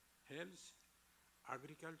 health,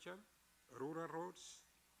 agriculture, rural roads,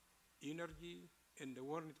 energy, and the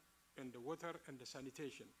water and the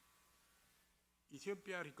sanitation.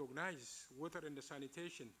 Ethiopia recognizes water and the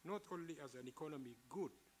sanitation not only as an economic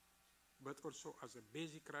good, but also as a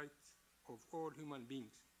basic right of all human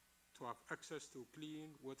beings to have access to clean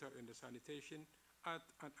water and the sanitation at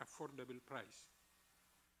an affordable price.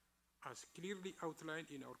 As clearly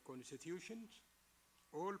outlined in our constitutions,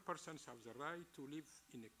 all persons have the right to live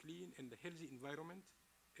in a clean and healthy environment,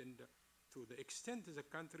 and to the extent the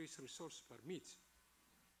country's resource permits,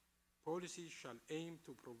 policies shall aim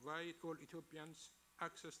to provide all Ethiopians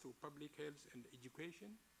access to public health and education,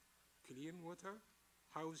 clean water,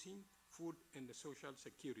 housing, food, and social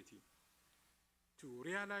security. To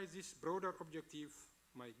realize this broader objective,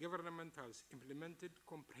 my government has implemented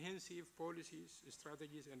comprehensive policies,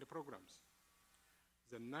 strategies, and programs.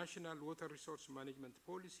 The National Water Resource Management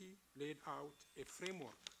Policy laid out a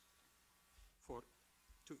framework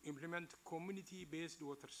to implement community-based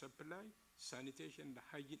water supply, sanitation, and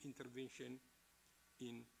hygiene intervention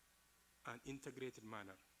in an integrated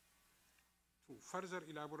manner. To further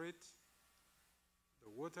elaborate, the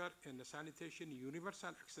Water and the Sanitation Universal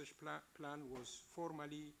Access Plan was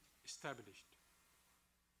formally established.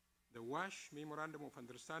 The WASH Memorandum of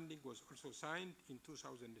Understanding was also signed in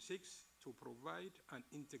 2006 to provide an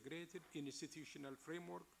integrated institutional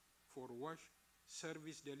framework for WASH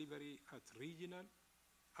service delivery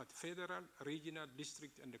at federal, regional,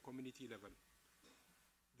 district, and the community level.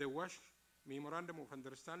 The WASH Memorandum of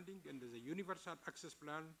Understanding and the Universal Access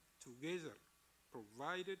Plan together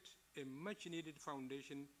provided a much-needed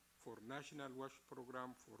foundation for national WASH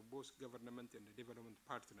program for both government and development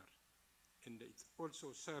partners, and it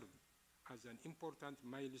also served as an important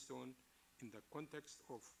milestone in the context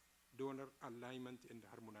of donor alignment and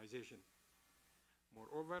harmonization.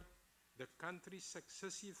 Moreover, the country's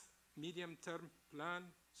successive medium-term plan,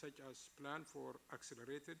 such as Plan for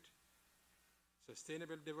Accelerated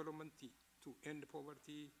Sustainable Development to End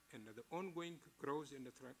Poverty and the ongoing Growth and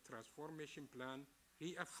Transformation Plan,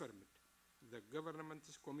 reaffirmed the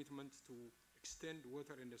government's commitment to extend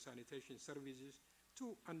water and sanitation services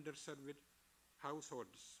to underserved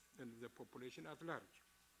households and the population at large.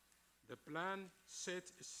 The plan set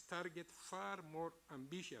its target far more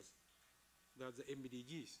ambitious than the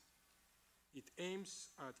MDGs. It aims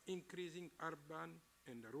at increasing urban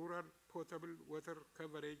and rural potable water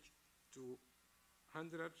coverage to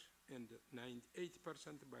 198%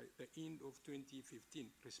 by the end of 2015,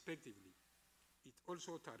 respectively. It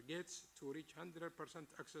also targets to reach 100%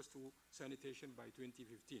 access to sanitation by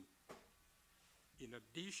 2015. In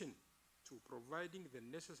addition to providing the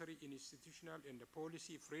necessary institutional and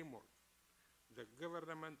policy framework, the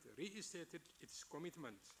government reinstated its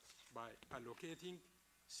commitment by allocating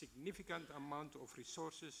significant amount of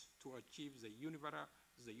resources to achieve the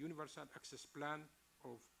Universal Access Plan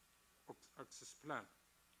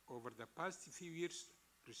Over the past few years,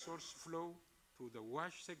 resource flow to the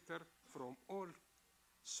WASH sector from all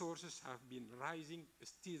sources have been rising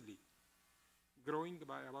steadily, growing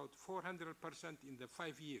by about 400% in the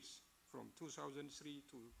 5 years from 2003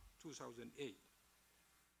 to 2008.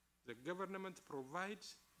 The government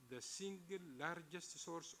provides the single largest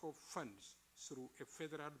source of funds through a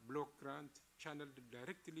federal block grant channeled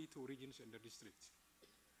directly to regions and districts.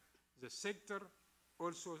 The sector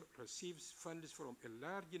also receives funds from a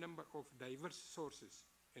large number of diverse sources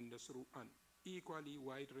and through an equally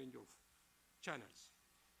wide range of channels.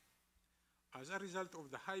 As a result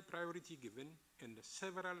of the high priority given and the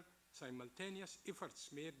several simultaneous efforts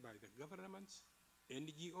made by the governments,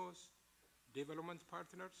 NGOs, development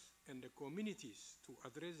partners, and the communities to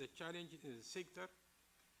address the challenges in the sector,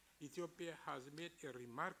 Ethiopia has made a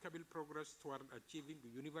remarkable progress toward achieving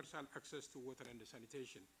universal access to water and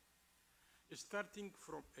sanitation. Starting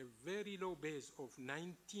from a very low base of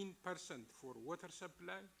 19% for water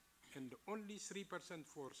supply and only 3%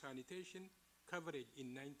 for sanitation coverage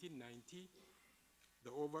in 1990,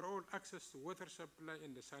 the overall access to water supply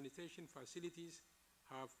and the sanitation facilities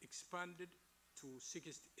have expanded to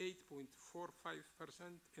 68.45%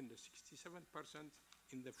 and 67%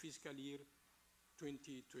 in the fiscal year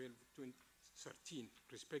 2012-2013,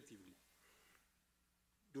 respectively.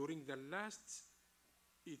 During the last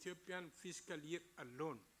Ethiopian fiscal year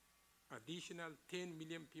alone, additional 10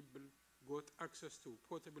 million people got access to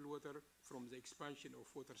potable water from the expansion of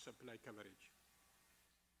water supply coverage.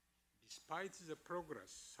 Despite the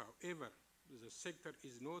progress, however, the sector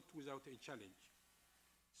is not without a challenge.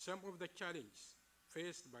 Some of the challenges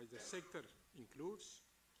faced by the sector includes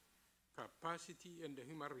capacity and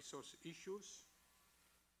human resource issues,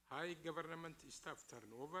 high government staff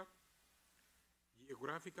turnover,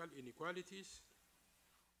 geographical inequalities,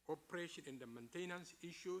 operation and maintenance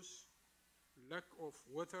issues, lack of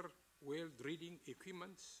water well drilling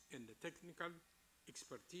equipment and technical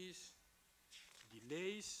expertise,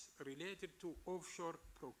 delays related to offshore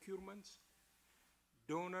procurements,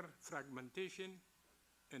 donor fragmentation,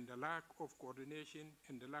 and the lack of coordination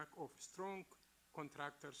and the lack of strong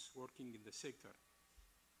contractors working in the sector.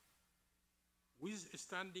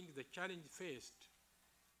 Withstanding the challenge faced,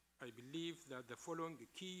 I believe that the following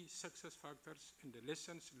key success factors and the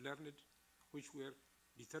lessons learned, which were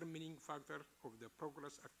determining factor of the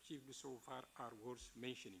progress achieved so far, are worth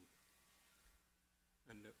mentioning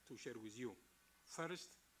and to share with you. First,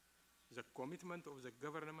 the commitment of the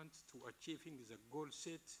government to achieving the goal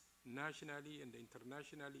set nationally and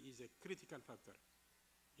internationally is a critical factor.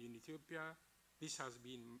 In Ethiopia, this has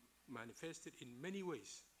been manifested in many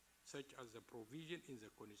ways, such as the provision in the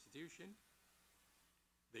Constitution,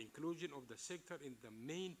 the inclusion of the sector in the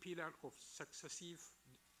main pillar of successive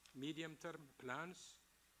medium-term plans,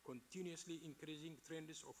 continuously increasing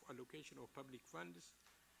trends of allocation of public funds,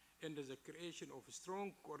 and the creation of a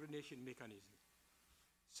strong coordination mechanism.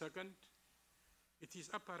 Second, it is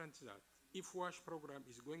apparent that if WASH program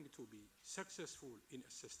is going to be successful in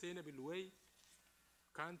a sustainable way,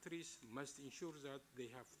 countries must ensure that they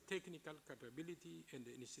have technical capability and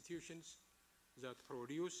institutions that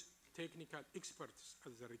produce technical experts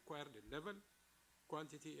at the required level,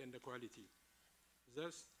 quantity, and quality.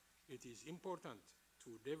 Thus, it is important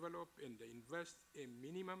to develop and invest a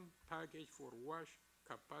minimum package for wash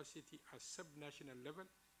capacity at sub-national level,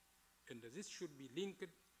 and this should be linked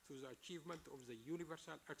to the achievement of the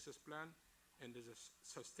Universal Access Plan and the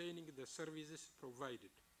sustaining the services provided.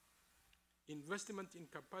 Investment in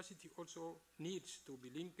capacity also needs to be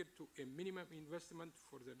linked to a minimum investment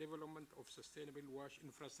for the development of sustainable wash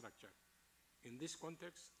infrastructure. In this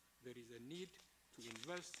context, there is a need to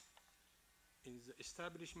invest in the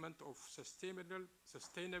establishment of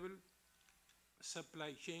sustainable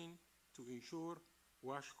supply chain to ensure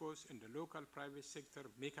wash costs and the local private sector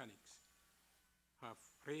mechanics have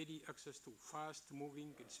ready access to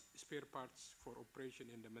fast-moving spare parts for operation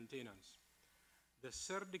and maintenance. The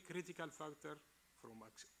third critical factor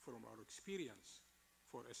from our experience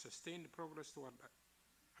for a sustained progress toward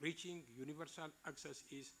reaching universal access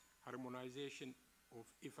is harmonization of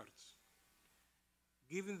efforts.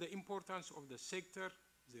 Given the importance of the sector,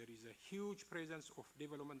 there is a huge presence of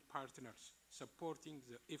development partners supporting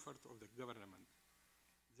the effort of the government.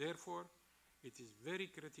 Therefore, it is very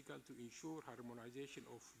critical to ensure harmonization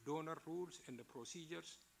of donor rules and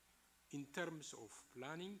procedures in terms of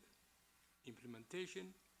planning, implementation,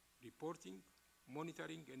 reporting,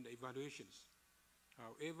 monitoring, and evaluations.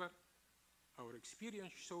 However, our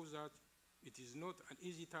experience shows that it is not an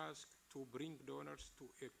easy task to bring donors to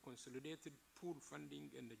a consolidated pool funding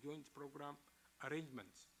and joint program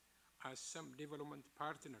arrangements, as some development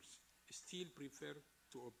partners still prefer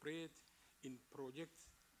to operate in project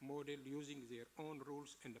model using their own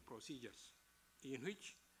rules and procedures, in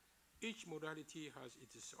which each modality has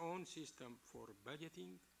its own system for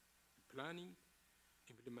budgeting, planning,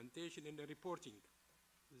 implementation, and reporting.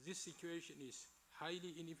 This situation is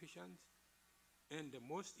highly inefficient and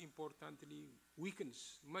most importantly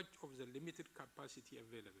weakens much of the limited capacity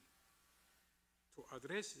available. To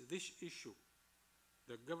address this issue,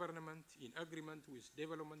 the government, in agreement with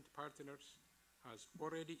development partners, has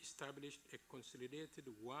already established a consolidated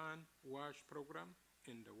one WASH program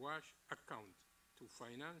and a WASH account to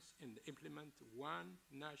finance and implement one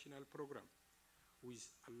national program with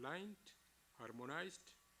aligned,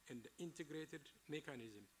 harmonized, and integrated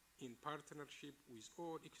mechanism in partnership with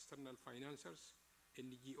all external financiers,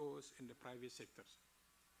 NGOs, and the private sectors.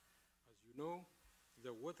 As you know,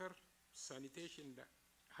 the water, sanitation, and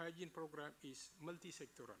hygiene program is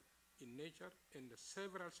multi-sectoral in nature, and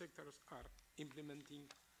several sectors are implementing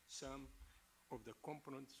some of the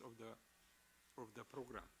components of the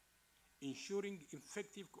program. Ensuring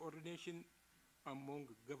effective coordination among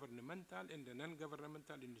governmental and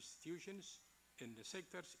non-governmental institutions and the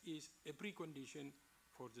sectors is a precondition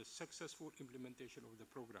for the successful implementation of the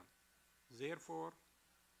program. Therefore,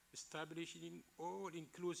 establishing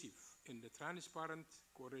all-inclusive and transparent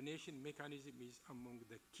coordination mechanism is among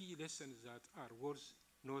the key lessons that are worth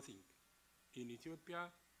noting. In Ethiopia,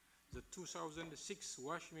 the 2006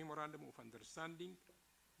 WASH Memorandum of Understanding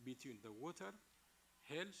between the water,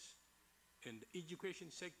 health, and education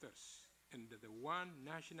sectors and the one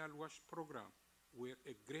national WASH program were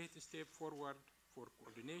a great step forward for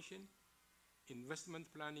coordination, investment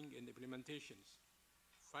planning, and implementations.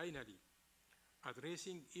 Finally,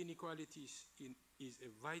 addressing inequalities is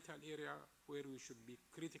a vital area where we should be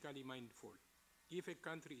critically mindful. If a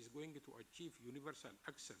country is going to achieve universal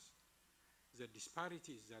access, the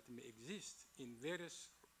disparities that may exist in various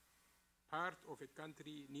parts of a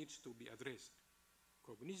country needs to be addressed.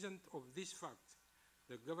 Cognizant of this fact,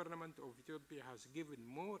 the government of Ethiopia has given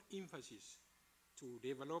more emphasis to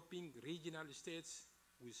developing regional states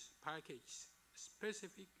with packages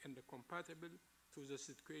specific and compatible to the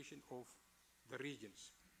situation of the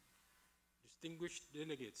regions. Distinguished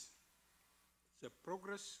delegates, the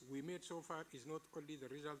progress we made so far is not only the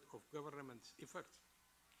result of government's effort,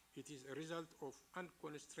 it is a result of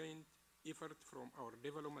unconstrained effort from our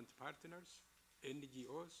development partners,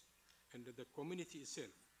 NGOs, and the community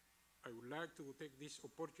itself. I would like to take this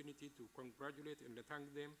opportunity to congratulate and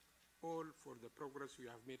thank them all for the progress we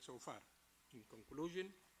have made so far. In conclusion,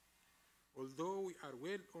 although we are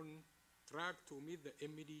well on track to meet the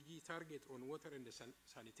MDG target on water and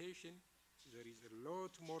sanitation, there is a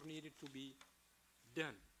lot more needed to be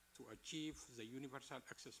done to achieve the universal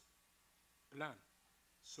access plan.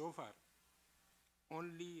 So far,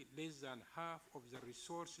 only less than half of the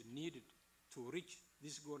resources needed to reach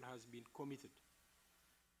this goal has been committed.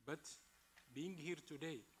 But being here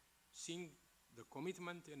today, seeing the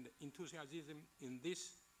commitment and enthusiasm in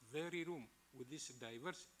this very room with this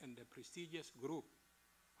diverse and prestigious group,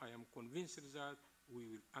 I am convinced that we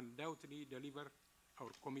will undoubtedly deliver our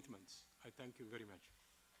commitments. I thank you very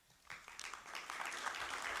much.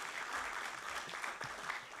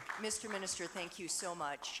 Mr. Minister, thank you so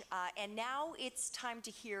much. And now it's time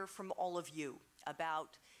to hear from all of you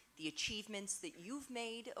about the achievements that you've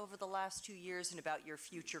made over the last 2 years and about your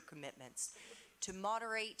future commitments. To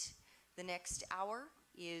moderate the next hour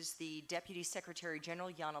is the Deputy Secretary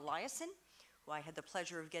General, Jan Eliasson, who I had the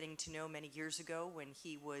pleasure of getting to know many years ago when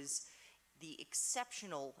he was the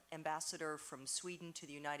exceptional ambassador from Sweden to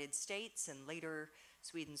the United States and later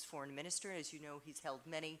Sweden's foreign minister. As you know, he's held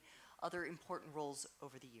many other important roles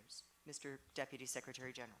over the years. Mr. Deputy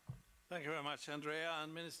Secretary General. Thank you very much, Andrea,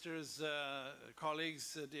 and ministers,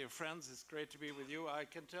 colleagues, dear friends. It's great to be with you. I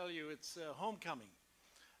can tell you it's homecoming.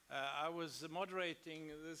 I was moderating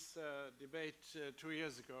this debate 2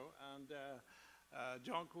 years ago, and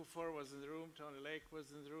John Kufuor was in the room, Tony Lake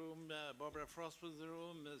was in the room, Barbara Frost was in the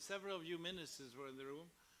room, several of you ministers were in the room,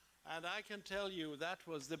 and I can tell you that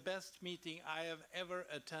was the best meeting I have ever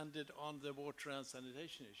attended on the water and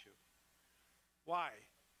sanitation issue. Why?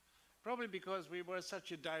 Probably because we were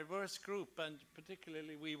such a diverse group, and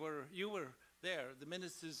particularly you were there, the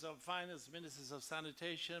ministers of finance, ministers of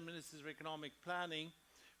sanitation, ministers of economic planning,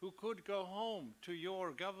 who could go home to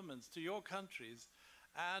your governments, to your countries,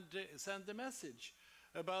 and send the message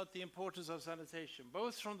about the importance of sanitation,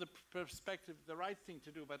 both from the perspective, the right thing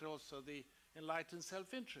to do, but also the enlightened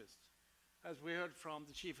self-interest, as we heard from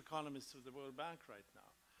the chief economist of the World Bank right now.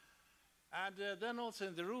 And then also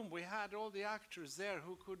in the room, we had all the actors there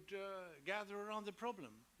who could gather around the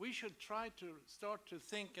problem. We should try to start to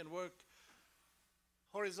think and work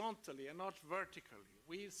horizontally and not vertically.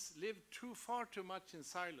 We live far too much in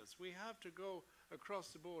silos. We have to go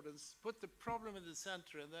across the board and put the problem in the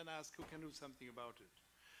center and then ask who can do something about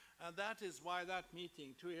it. And that is why that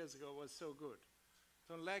meeting 2 years ago was so good.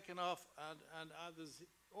 Tony Lekkenoff and others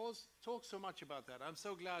all talk so much about that. I'm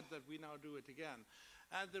so glad that we now do it again.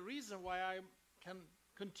 And the reason why I can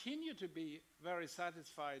continue to be very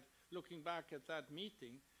satisfied looking back at that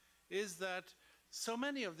meeting is that so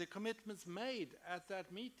many of the commitments made at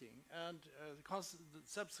that meeting, and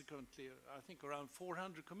subsequently, I think around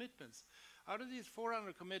 400 commitments. Out of these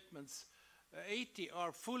 400 commitments, 80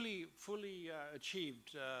 are fully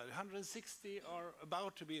achieved. 160 are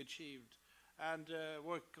about to be achieved, and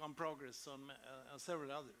work on progress on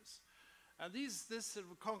several others. And this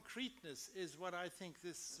concreteness is what I think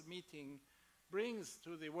this meeting brings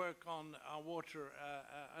to the work on our water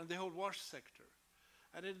and the whole wash sector.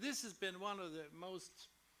 And this has been one of the most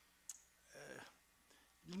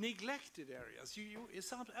neglected areas.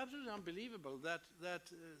 It's absolutely unbelievable that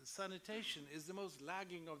sanitation is the most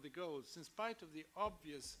lagging of the goals, in spite of the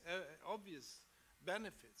obvious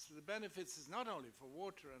benefits. The benefits is not only for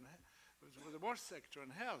water and for the wash sector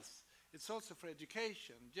and health, it's also for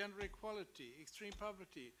education, gender equality, extreme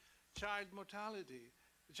poverty, child mortality,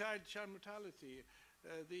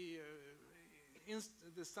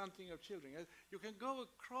 the stunting of children. You can go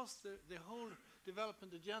across the whole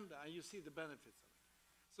development agenda and you see the benefits of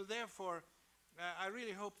it. So therefore, I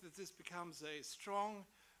really hope that this becomes a strong,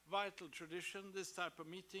 vital tradition, this type of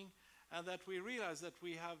meeting, and that we realize that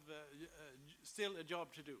we have still a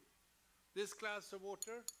job to do. This glass of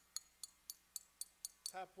water,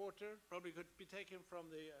 tap water, probably could be taken from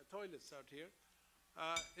the toilets out here,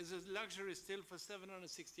 is a luxury still for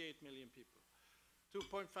 768 million people.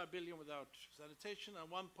 2.5 billion without sanitation and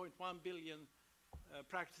 1.1 billion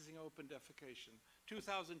practicing open defecation.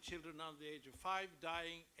 2,000 children under the age of 5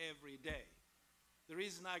 dying every day. The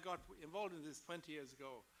reason I got involved in this 20 years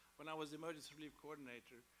ago, when I was emergency relief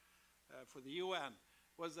coordinator for the UN,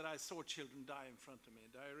 was that I saw children die in front of me,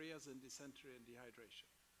 diarrheas and dysentery and dehydration.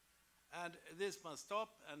 And this must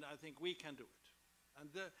stop, and I think we can do it.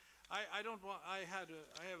 And I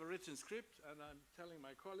have a written script, and I'm telling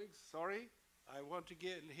my colleagues, sorry, I want to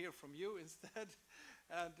hear from you instead.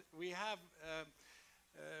 And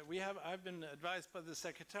I've been advised by the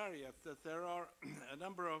Secretariat that there are a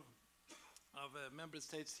number of member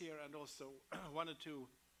states here, and also 1 or 2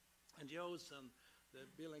 NGOs and the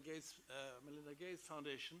Bill and Melinda Gates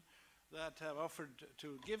Foundation that have offered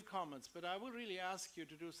to give comments. But I will really ask you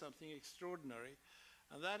to do something extraordinary,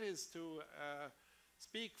 and that is to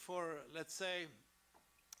speak for, let's say,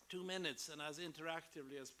 2 minutes and as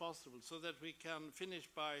interactively as possible, so that we can finish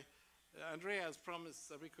by, Andrea's promised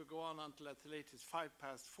that we could go on until at the latest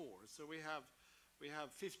 4:05. So we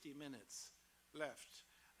have 50 minutes left.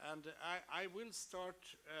 And I will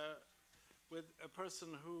start with a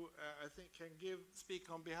person who I think can speak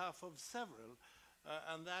on behalf of several,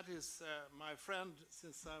 and that is my friend,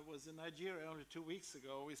 since I was in Nigeria only 2 weeks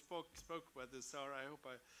ago. We spoke about this, Sarah.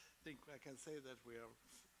 I think I can say that we are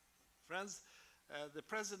friends. The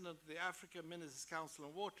president of the African Ministers' Council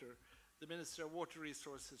on Water the Minister of Water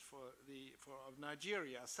Resources of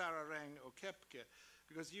Nigeria, Sarah Reng Ochekpe,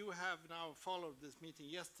 because you have now followed this meeting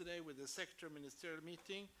yesterday with the sector ministerial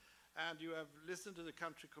meeting, and you have listened to the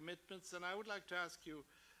country commitments, and I would like to ask you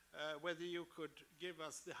whether you could give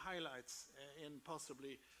us the highlights in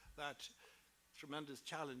possibly that tremendous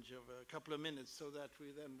challenge of a couple of minutes, so that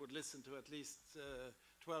we then would listen to at least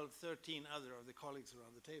 12, 13 other of the colleagues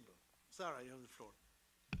around the table. Sarah, you have the floor.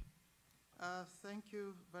 Thank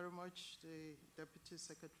you very much, the Deputy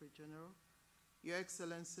Secretary General. Your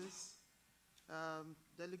Excellencies,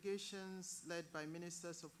 delegations led by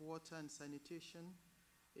Ministers of Water and Sanitation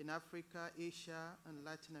in Africa, Asia, and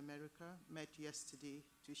Latin America met yesterday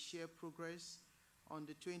to share progress on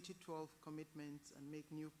the 2012 commitments and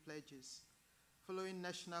make new pledges. Following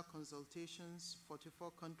national consultations, 44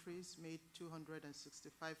 countries made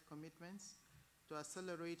 265 commitments to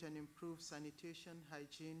accelerate and improve sanitation,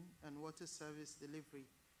 hygiene, and water service delivery.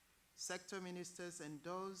 Sector ministers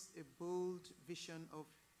endorsed a bold vision of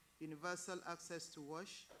universal access to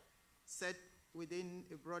wash, set within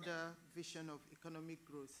a broader vision of economic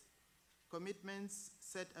growth. Commitments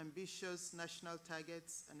set ambitious national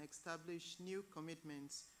targets and established new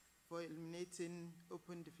commitments for eliminating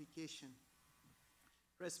open defecation.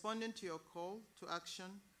 Responding to your call to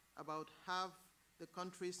action about half the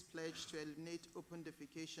country's pledge to eliminate open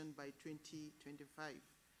defecation by 2025.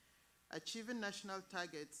 Achieving national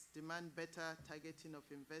targets demand better targeting of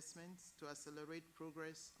investments to accelerate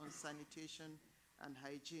progress on sanitation and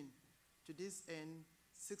hygiene. To this end,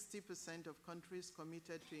 60% of countries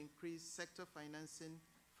committed to increase sector financing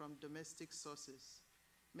from domestic sources.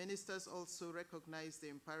 Ministers also recognize the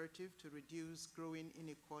imperative to reduce growing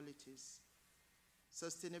inequalities.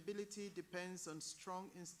 Sustainability depends on strong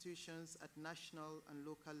institutions at national and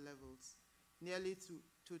local levels. Nearly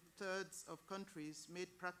two-thirds of countries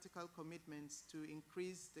made practical commitments to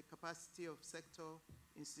increase the capacity of sector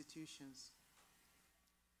institutions.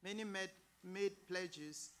 Many made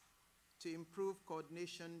pledges to improve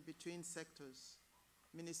coordination between sectors.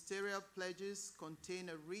 Ministerial pledges contain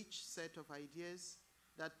a rich set of ideas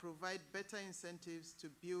that provide better incentives to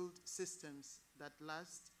build systems that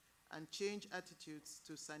last and change attitudes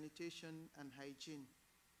to sanitation and hygiene.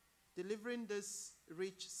 Delivering this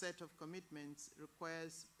rich set of commitments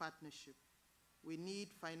requires partnership. We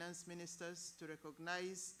need finance ministers to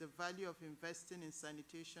recognize the value of investing in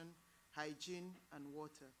sanitation, hygiene, and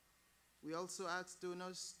water. We also ask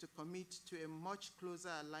donors to commit to a much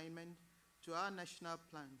closer alignment to our national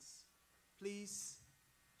plans. Please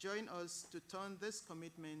join us to turn these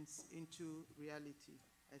commitments into reality.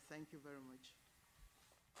 I thank you very much.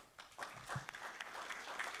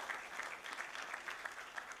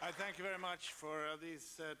 I thank you very much for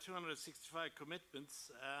these 265 commitments,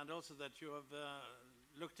 and also that you have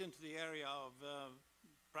looked into the area of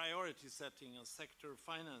priority setting and sector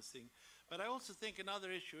financing. But I also think another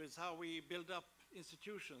issue is how we build up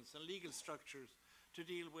institutions and legal structures to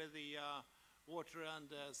deal with the water and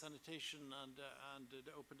sanitation and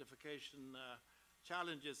the open defecation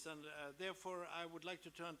challenges. And therefore, I would like to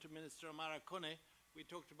turn to Minister Amara Konneh. We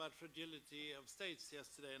talked about fragility of states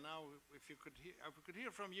yesterday, and now if we could hear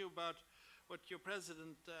from you about what your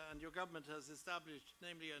president and your government has established,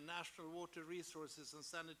 namely a National Water Resources and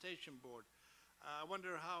Sanitation Board. I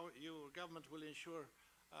wonder how your government will ensure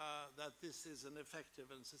that this is an effective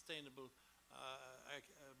and sustainable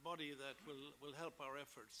body that will help our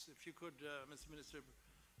efforts. If you could, Mr. Minister,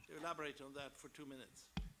 elaborate on that for 2 minutes.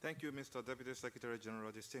 Thank you, Mr. Deputy Secretary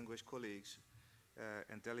General, distinguished colleagues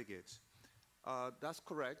and delegates. That's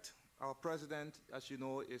correct. Our president, as you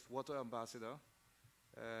know, is water ambassador.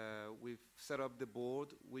 We've set up the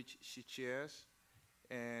board, which she chairs,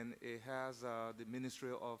 and it has the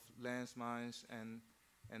Ministry of Lands, Mines, and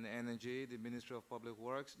Energy, the Ministry of Public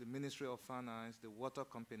Works, the Ministry of Finance, the water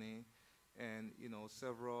company, and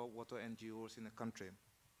several water NGOs in the country.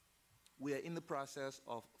 We are in the process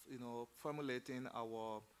of formulating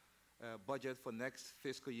our budget for next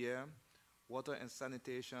fiscal year. Water and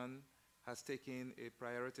sanitation has taken a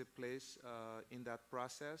priority place in that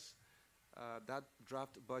process. That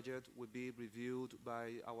draft budget will be reviewed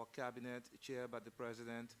by our cabinet, chaired by the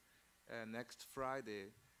president, next Friday,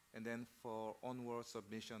 and then for onward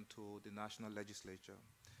submission to the national legislature.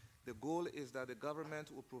 The goal is that the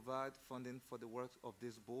government will provide funding for the work of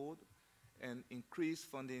this board and increase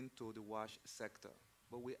funding to the WASH sector.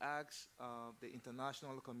 But we ask the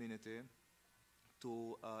international community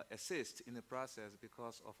to assist in the process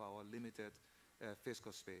because of our limited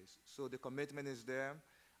fiscal space. So the commitment is there.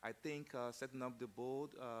 I think setting up the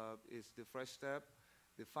board is the first step.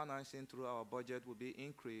 the financing through our budget will be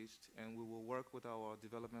increased, and we will work with our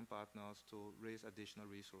development partners to raise additional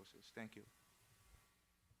resources. Thank you.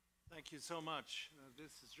 Thank you so much.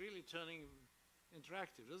 This is really turning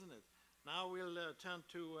interactive, isn't it? Now we'll turn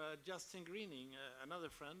to Justine Greening,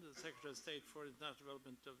 another friend, the Secretary of State for International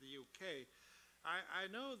Development of the UK. I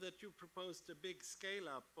know that you proposed a big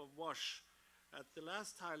scale-up of WASH at the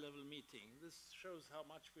last high-level meeting. This shows how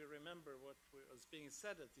much we remember what was being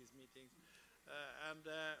said at these meetings.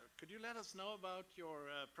 Could you let us know about your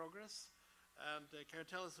progress? And can you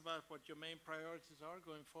tell us about what your main priorities are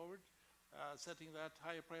going forward, setting that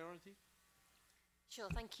higher priority? Sure,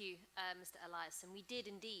 thank you, Mr. Eliasson. We did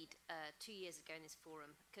indeed, 2 years ago in this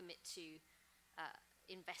forum, commit to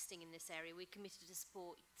investing in this area. We committed to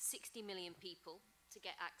support 60 million people to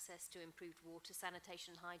get access to improved water,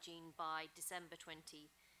 sanitation and hygiene by December 2015.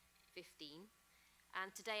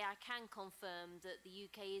 And today I can confirm that the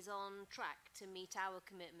UK is on track to meet our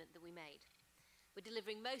commitment that we made. We're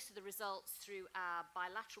delivering most of the results through our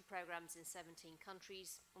bilateral programs in 17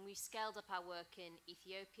 countries, and we've scaled up our work in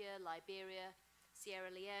Ethiopia, Liberia,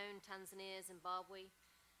 Sierra Leone, Tanzania, Zimbabwe,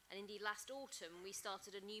 and indeed last autumn we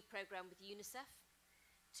started a new program with UNICEF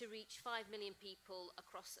to reach 5 million people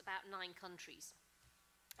across about 9 countries.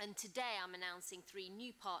 And today I'm announcing 3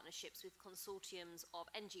 new partnerships with consortiums of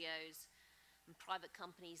NGOs and private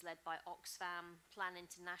companies led by Oxfam, Plan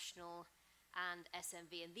International and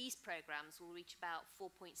SMV, and these programs will reach about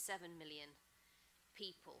 4.7 million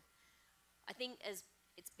people. I think, as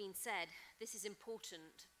it's been said, this is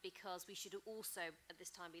important because we should also at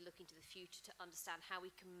this time be looking to the future to understand how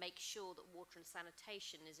we can make sure that water and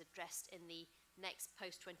sanitation is addressed in the next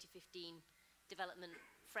post-2015 development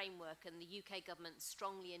framework, and the UK government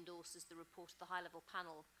strongly endorses the report of the high-level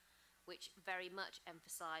panel, which very much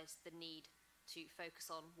emphasised the need to focus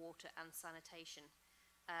on water and sanitation.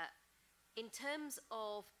 In terms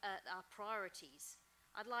of our priorities,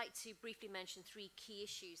 I'd like to briefly mention 3 key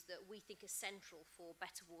issues that we think are central for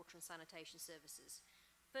better water and sanitation services.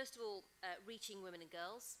 First of all, reaching women and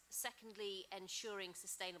girls. Secondly, ensuring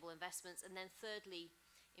sustainable investments. And then thirdly,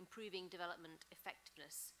 improving development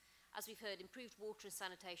effectiveness. As we've heard, improved water and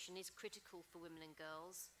sanitation is critical for women and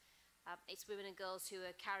girls. It's women and girls who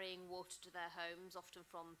are carrying water to their homes, often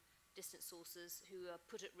from distant sources, who are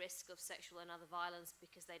put at risk of sexual and other violence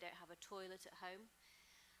because they don't have a toilet at home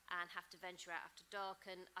and have to venture out after dark.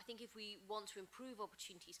 And I think if we want to improve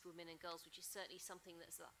opportunities for women and girls, which is certainly something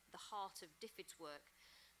that's at the heart of DFID's work,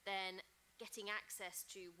 then getting access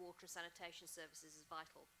to water and sanitation services is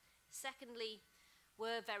vital. Secondly,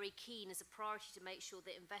 we're very keen as a priority to make sure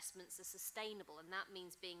that investments are sustainable, and that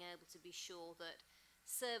means being able to be sure that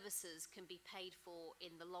services can be paid for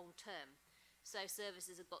in the long term. So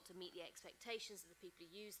services have got to meet the expectations of the people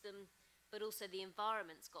who use them, but also the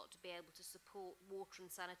environment's got to be able to support water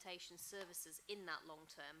and sanitation services in that long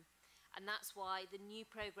term. And that's why the new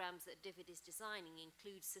programs that DFID is designing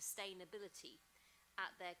include sustainability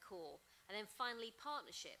at their core. And then finally,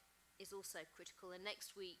 partnership is also critical. And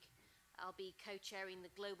next week, I'll be co-chairing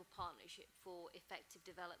the Global Partnership for Effective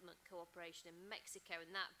Development Cooperation in Mexico,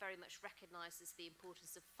 and that very much recognises the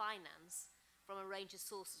importance of finance from a range of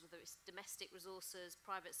sources, whether it's domestic resources,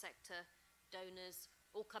 private sector, donors,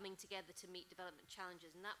 all coming together to meet development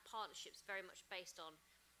challenges. And that partnership is very much based on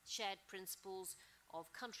shared principles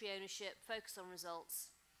of country ownership, focus on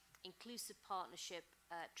results, inclusive partnership,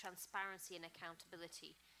 transparency and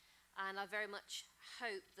accountability. And I very much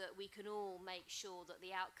hope that we can all make sure that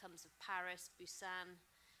the outcomes of Paris, Busan,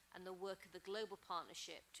 and the work of the Global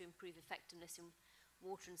Partnership to improve effectiveness in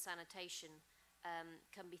water and sanitation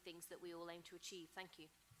can be things that we all aim to achieve. Thank you.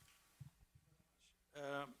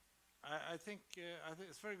 I think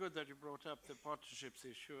it's very good that you brought up the partnerships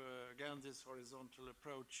issue, again, this horizontal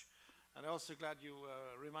approach. And I'm also glad you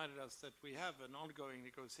reminded us that we have an ongoing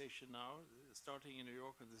negotiation now, starting in New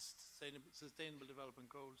York, on the Sustainable Development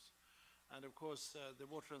Goals. And of course, the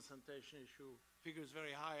water and sanitation issue figures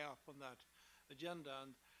very high up on that agenda.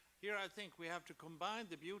 And here I think we have to combine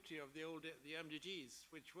the beauty of the MDGs,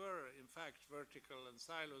 which were in fact vertical and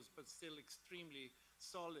silos, but still extremely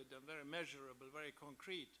solid and very measurable, very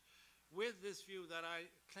concrete, with this view that I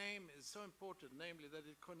claim is so important, namely that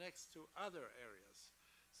it connects to other areas.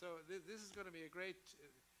 So this is going to be a great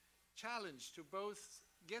challenge to both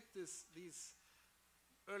get these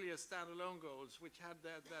earlier standalone goals, which had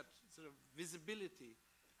that sort of visibility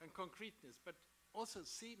and concreteness, but also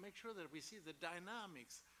make sure that we see the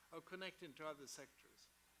dynamics of connecting to other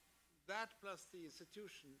sectors. That plus the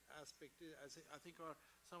institution aspect, I think, are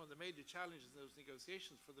some of the major challenges in those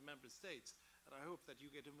negotiations for the member states, and I hope that you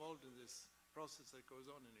get involved in this process that goes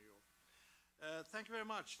on in New York. Thank you very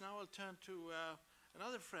much. Now I'll turn to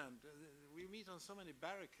another friend. We meet on so many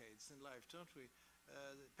barricades in life, don't we?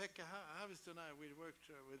 Pekka, Haavisto and I, we worked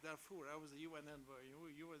with Darfur. I was the UN envoy.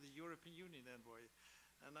 You were the European Union envoy.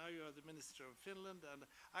 And now you are the Minister of Finland. And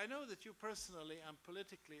I know that you personally and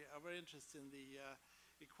politically are very interested in the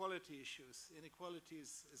equality issues. Inequality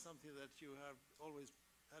is something that you have always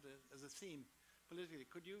had as a theme politically.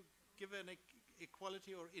 Could you give an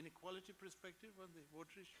equality or inequality perspective on the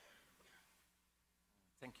water issue?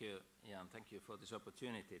 Thank you, Jan. Thank you for this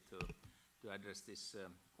opportunity to address this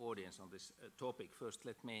audience on this topic. First,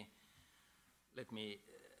 let me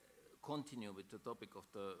continue with the topic of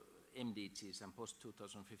the MDGs and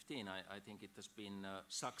post-2015. I think it has been a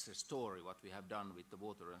success story what we have done with the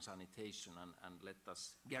water and sanitation, and let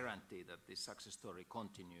us guarantee that this success story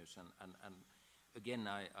continues. And again,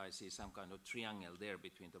 I see some kind of triangle there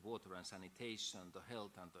between the water and sanitation, the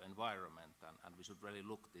health and the environment, and we should really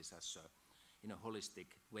look this as in a holistic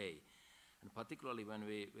way. And particularly when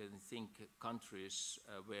we think countries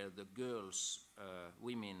where the girls,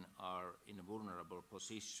 women are in a vulnerable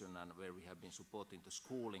position, and where we have been supporting the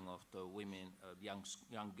schooling of the women, young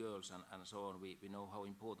girls and so on, we know how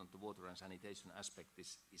important the water and sanitation aspect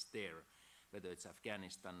is there, whether it's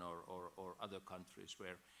Afghanistan or other countries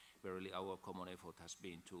where really our common effort has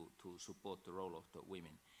been to support the role of the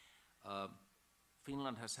women.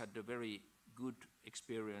 Finland has had a very good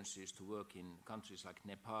experiences to work in countries like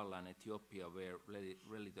Nepal and Ethiopia, where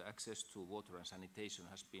really the access to water and sanitation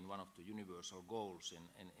has been one of the universal goals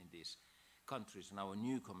in these countries. And our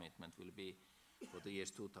new commitment will be for the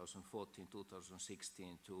years 2014,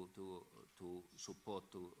 2016 to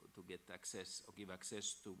support to get access or give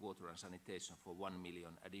access to water and sanitation for 1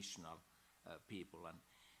 million additional people. And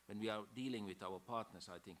when we are dealing with our partners,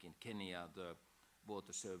 I think in Kenya, the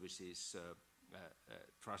Water Services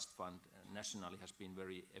Trust Fund nationally has been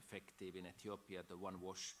very effective. In Ethiopia, the One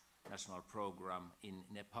Wash national program. In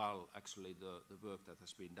Nepal, actually the work that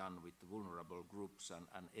has been done with the vulnerable groups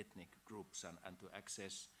and ethnic groups and to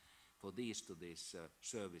access for these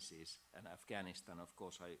services. And Afghanistan, of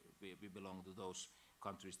course, we belong to those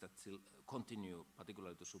countries that still continue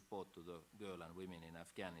particularly to support to the girl and women in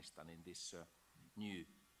Afghanistan in this new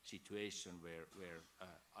situation where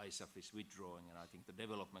ISAF is withdrawing, and I think the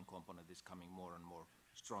development component is coming more and more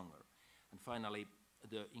stronger. And finally,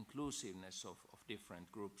 the inclusiveness of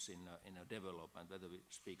different groups in a development, whether we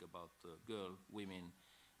speak about girl, women,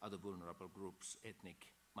 other vulnerable groups, ethnic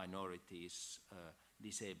minorities,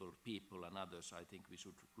 disabled people and others, I think we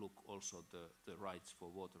should look also the rights for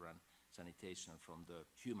water and sanitation from the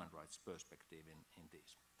human rights perspective in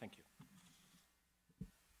this. Thank you.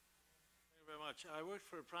 Very much. I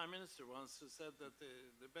worked for a prime minister once who said that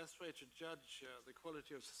the best way to judge the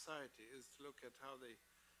quality of society is to look at how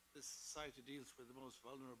this society deals with the most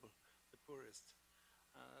vulnerable, the poorest.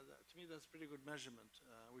 To me, that's a pretty good measurement.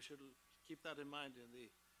 We should keep that in mind in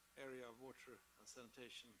the area of water and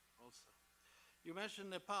sanitation also. You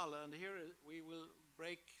mentioned Nepal, and here we will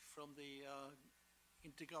break from the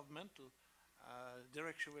intergovernmental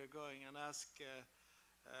direction we're going and ask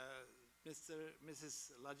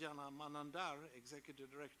Mrs. Lajana Manandar, Executive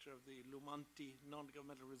Director of the Lumanti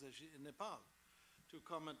Non-Governmental Organization in Nepal, to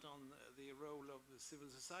comment on the role of the civil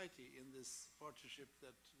society in this partnership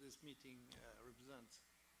that this meeting represents.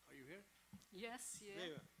 Are you here? Yes, yeah. There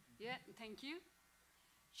you are. Yeah, thank you.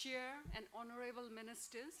 Chair and honorable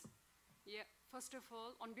ministers, yeah, first of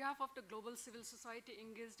all, on behalf of the global civil society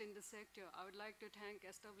engaged in the sector, I would like to thank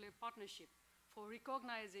SWA Partnership for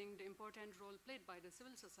recognizing the important role played by the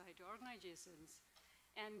civil society organizations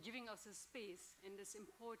and giving us a space in this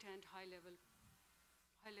important high-level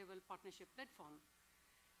partnership platform.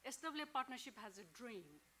 SWA Partnership has a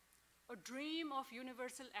dream of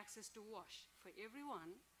universal access to wash for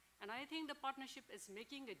everyone, and I think the partnership is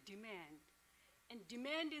making a demand, and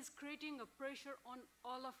demand is creating a pressure on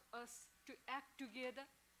all of us to act together,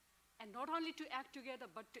 and not only to act together,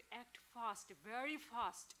 but to act fast, very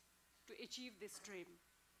fast, to achieve this dream.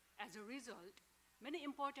 As a result, many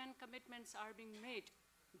important commitments are being made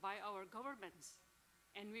by our governments,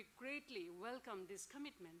 and we greatly welcome these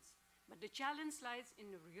commitments. But the challenge lies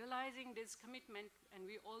in realizing this commitment, and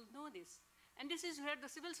we all know this. And this is where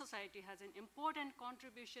the civil society has an important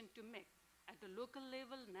contribution to make at the local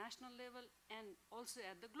level, national level, and also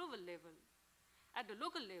at the global level. At the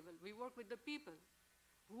local level, we work with the people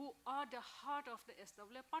who are the heart of the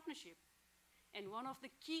SWA Partnership. And one of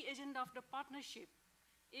the key agenda of the partnership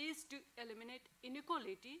is to eliminate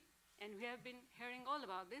inequality, and we have been hearing all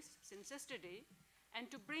about this since yesterday, and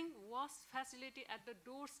to bring wash facility at the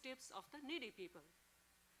doorsteps of the needy people.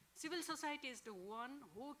 Civil society is the one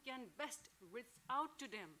who can best reach out to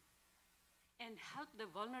them and help the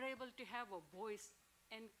vulnerable to have a voice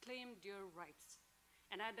and claim their rights.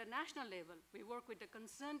 And at the national level, we work with the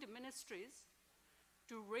concerned ministries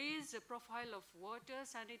to raise the profile of water,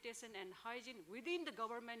 sanitation, and hygiene within the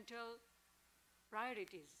governmental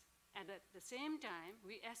priorities. And at the same time,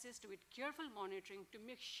 we assist with careful monitoring to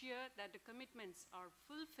make sure that the commitments are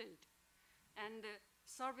fulfilled and the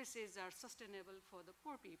services are sustainable for the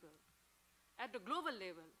poor people. At the global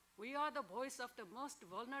level, we are the voice of the most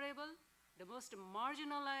vulnerable, the most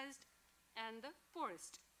marginalized, and the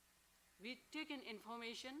poorest. We take in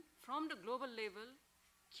information from the global level,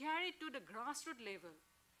 carry it to the grassroots level,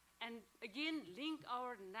 and again link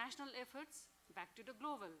our national efforts back to the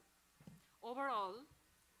global. Overall,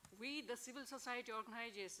 we, the civil society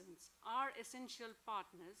organizations, are essential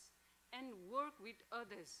partners and work with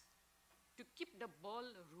others to keep the ball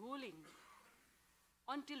rolling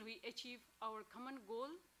until we achieve our common goal,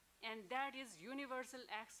 and that is universal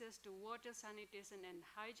access to water, sanitation, and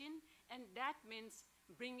hygiene, and that means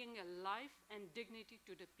bringing a life and dignity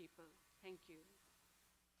to the people. Thank you.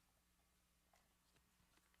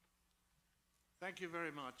 Thank you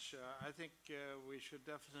very much. I think we should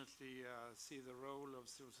definitely see the role of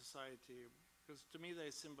civil society, because to me they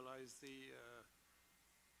symbolize the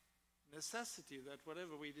necessity that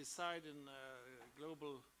whatever we decide in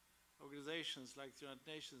global organizations like the United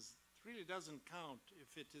Nations, it really doesn't count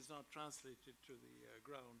if it is not translated to the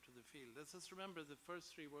ground, to the field. Let's just remember the first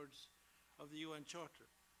three words of the UN Charter.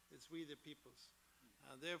 It's we the peoples.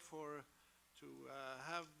 Therefore, to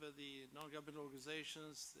have the non-government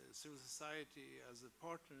organizations, the civil society as a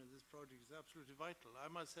partner in this project is absolutely vital. I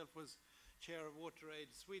myself was chair of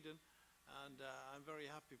WaterAid Sweden, and I'm very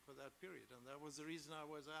happy for that period. And that was the reason I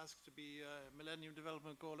was asked to be a Millennium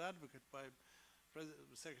Development Goal advocate by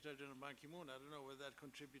Secretary General Ban Ki-moon. I don't know whether that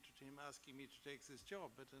contributed to him asking me to take this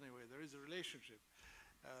job, but anyway, there is a relationship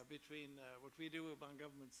between what we do among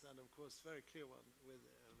governments and, of course, very clear one with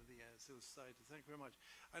the civil society. Thank you very much.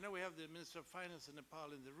 I know we have the Minister of Finance in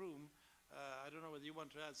Nepal in the room. I don't know whether you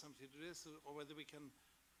want to add something to this or whether we can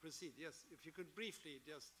proceed. Yes, if you could briefly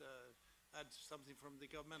just add something from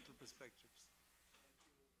the governmental perspectives.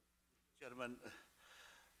 Chairman,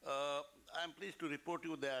 I'm pleased to report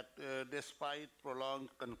you that despite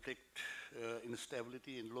prolonged conflict,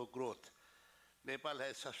 instability, and low growth, Nepal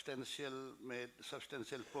has made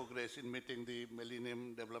substantial progress in meeting the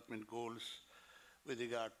Millennium Development Goals with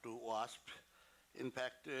regard to WASP. In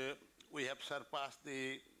fact, we have surpassed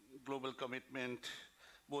the global commitment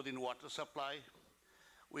both in water supply.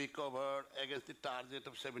 We covered against the target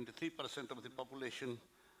of 73% of the population.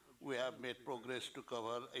 We have made progress to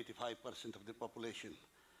cover 85% of the population.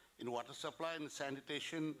 In water supply and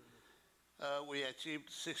sanitation, we achieved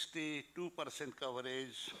 62%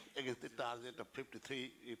 coverage against the target of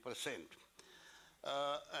 53%.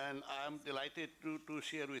 And I'm delighted to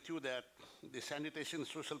share with you that the sanitation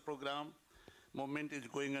social program movement is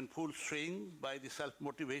going in full swing by the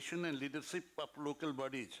self-motivation and leadership of local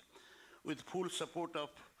bodies with full support of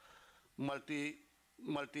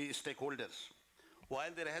multi-stakeholders.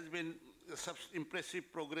 While there has been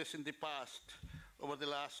impressive progress in the past, over the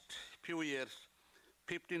last few years,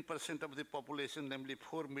 15% of the population, namely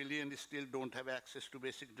 4 million, still don't have access to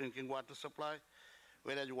basic drinking water supply,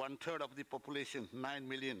 whereas 1/3 of the population, 9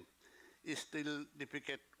 million, is still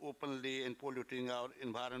defecate openly and polluting our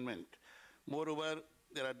environment. Moreover,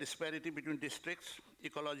 there are disparity between districts,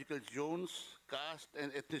 ecological zones, caste,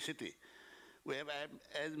 and ethnicity. We have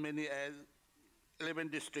as many as 11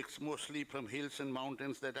 districts, mostly from hills and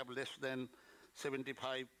mountains, that have less than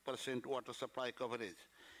 75% water supply coverage.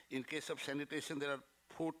 In case of sanitation, there are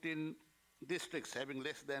 14 districts having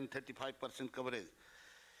less than 35% coverage.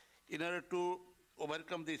 In order to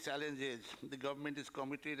overcome these challenges, the government is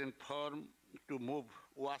committed and firm to move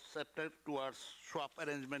WASP sector towards swap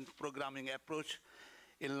arrangement programming approach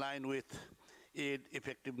in line with aid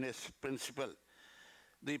effectiveness principle.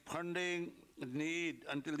 The funding need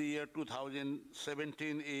until the year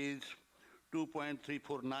 2017 is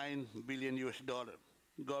 $2.349 billion.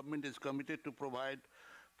 Government is committed to provide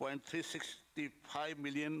 $0.365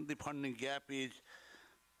 million. The funding gap is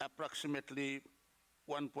approximately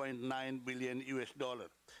 $1.9 billion.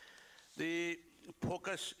 The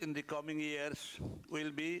focus in the coming years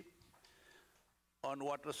will be on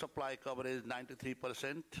water supply coverage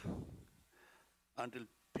 93% until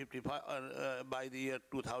 55. By the year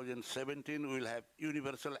 2017, we will have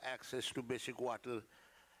universal access to basic water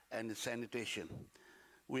and sanitation.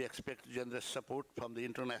 We expect generous support from the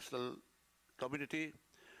international community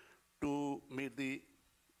to meet the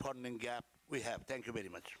funding gap we have. Thank you very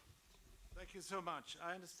much. Thank you so much.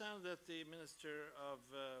 I understand that the Minister of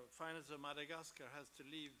Finance of Madagascar has to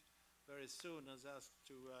leave very soon, has asked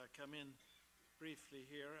to come in briefly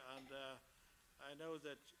here, and I know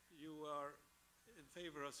that you are in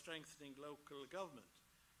favor of strengthening local government.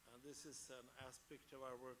 And this is an aspect of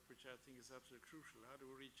our work which I think is absolutely crucial. How do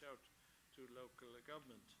we reach out to local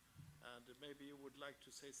government? And maybe you would like to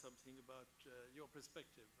say something about your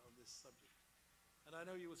perspective on this subject. And I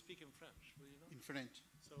know you will speak in French, will you not? In French.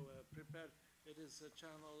 So prepare. It is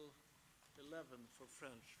channel 11 for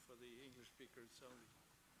French, for the English speakers only.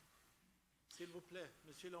 S'il vous plaît,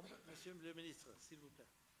 Monsieur le Ministre, s'il vous plaît.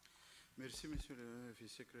 Merci, Monsieur le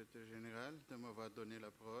Vice-secrétaire général, de m'avoir donné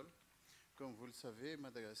la parole. Comme vous le savez,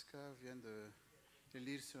 Madagascar vient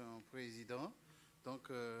d'élire son président.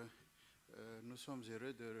 Donc, nous sommes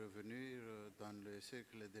heureux de revenir dans le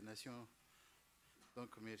cercle des nations.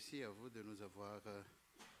 Donc, merci à vous de nous avoir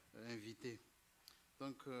invités.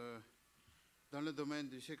 Donc, dans le domaine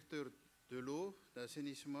du secteur de l'eau,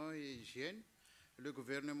 d'assainissement et hygiène, le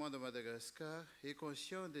gouvernement de Madagascar est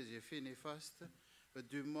conscient des effets néfastes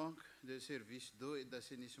du manque de services d'eau et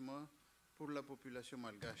d'assainissement pour la population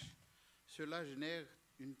malgache. Cela génère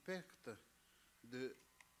une perte de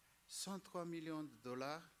 103 millions de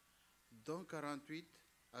dollars, dont 48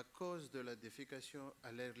 à cause de la défécation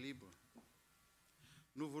à l'air libre.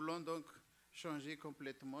 Nous voulons donc changer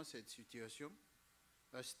complètement cette situation.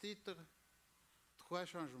 À ce titre, 3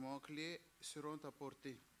 changements clés seront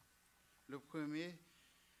apportés. Le premier,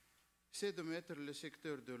 c'est de mettre le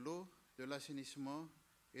secteur de l'eau, de l'assainissement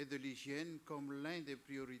et de l'hygiène comme l'une des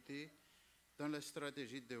priorités dans la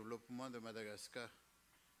stratégie de développement de Madagascar.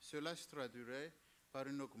 Cela se traduirait par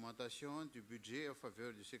une augmentation du budget en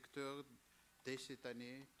faveur du secteur dès cette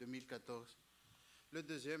année 2014. Le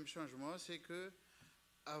deuxième changement, c'est que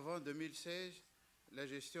avant 2016, la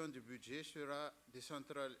gestion du budget sera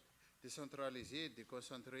décentralisée et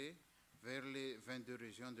déconcentrée vers les 22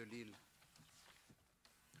 régions de l'île.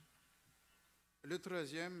 Le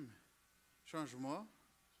troisième changement,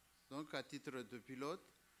 donc à titre de pilote,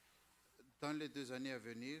 dans les 2 années à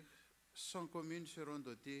venir, 100 communes seront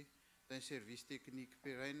dotées d'un service technique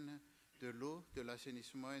pérenne de l'eau, de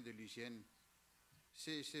l'assainissement et de l'hygiène.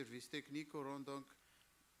 Ces services techniques auront donc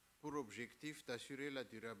pour objectif d'assurer la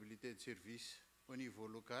durabilité de services au niveau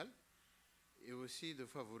local et aussi de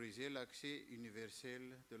favoriser l'accès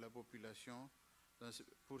universel de la population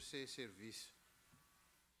pour ces services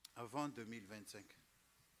avant 2025.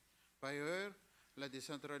 Par ailleurs, la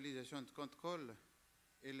décentralisation de contrôle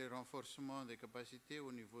et le renforcement des capacités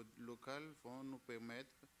au niveau local vont nous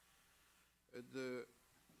permettre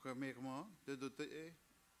premièrement, de doter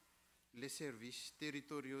les services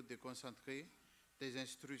territoriaux déconcentrés des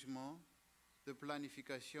instruments de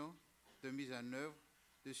planification, de mise en œuvre,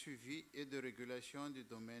 de suivi et de régulation du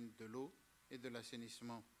domaine de l'eau et de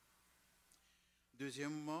l'assainissement.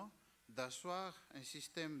 Deuxièmement, d'asseoir un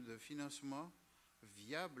système de financement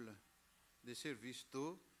viable des services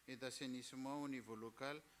d'eau et d'assainissement au niveau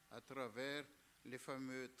local à travers les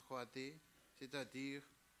fameux 3D, c'est-à-dire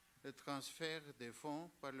le transfert des fonds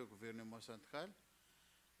par le gouvernement central,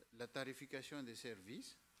 la tarification des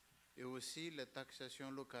services et aussi la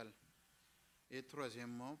taxation locale. Et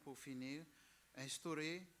troisièmement, pour finir,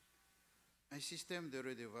 instaurer un système de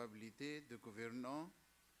redevabilité de gouvernants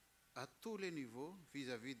à tous les niveaux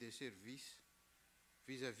vis-à-vis des services,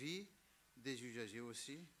 vis-à-vis des usagers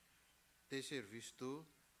aussi, des services d'eau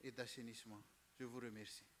et d'assainissement. Je vous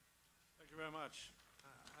remercie. Thank you very much.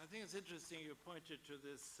 I think it's interesting you pointed to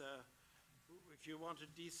this, if you want to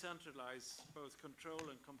decentralize both control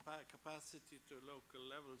and capacity to local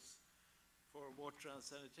levels for water and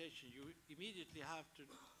sanitation, you immediately have to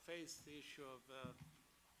face the issue of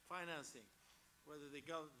financing, whether the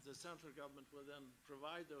central government will then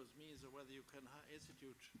provide those means or whether you can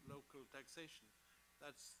institute local taxation.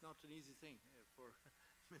 That's not an easy thing for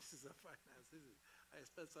ministers of finance, is it? I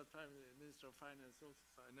spent some time as Minister of Finance also,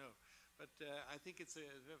 so I know. But I think it's a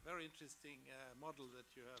very interesting model that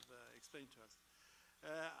you have explained to us.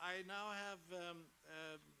 I now have,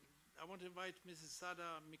 I want to invite Mrs.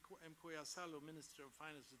 Sada Mkoyasalo, Minister of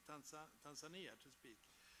Finance of Tanzania, to speak.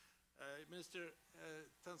 Minister,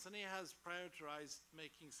 Tanzania has prioritized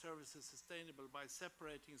making services sustainable by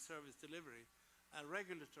separating service delivery and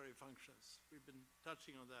regulatory functions. We've been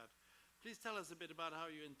touching on that. Please tell us a bit about how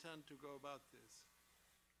you intend to go about this.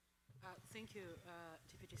 Thank you,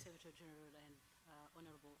 Deputy Secretary General and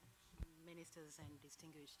honorable ministers and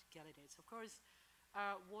distinguished delegates. Of course,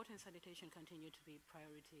 water and sanitation continue to be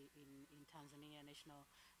priority in Tanzania National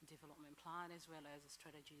Development Plan, as well as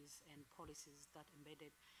strategies and policies that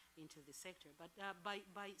embedded into the sector. But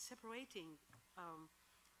by separating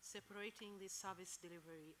the service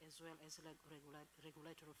delivery as well as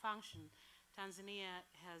regulatory function, Tanzania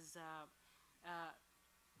has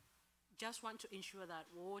just want to ensure that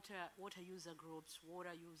water user groups,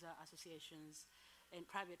 water user associations, and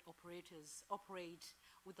private operators operate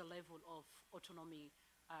with the level of autonomy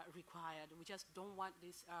required. We just don't want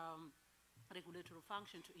this regulatory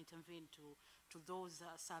function to intervene to those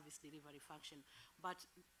service delivery function. But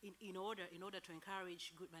in order to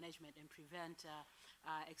encourage good management and prevent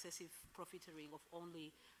excessive profiteering of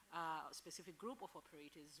only a specific group of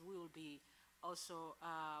operators, we will be also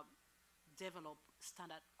develop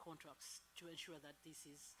standard contracts to ensure that this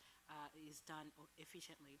is done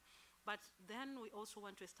efficiently. But then we also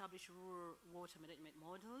want to establish rural water management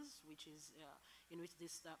models, which is in which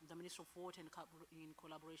the Minister of Water, in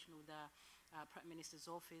collaboration with the Prime Minister's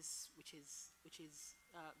office, which is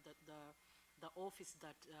the office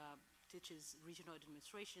that teaches regional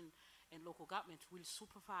administration and local government, will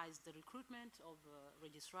supervise the recruitment of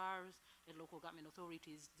registrars and local government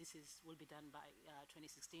authorities. This will be done by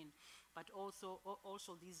 2016. But also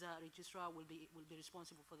these registrars will be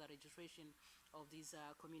responsible for the registration of these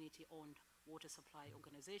community-owned water supply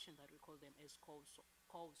organizations that we call them as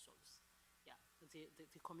COSOs. Yeah, the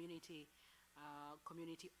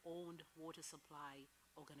community-owned water supply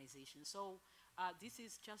organization. So this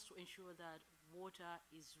is just to ensure that water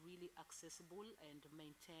is really accessible and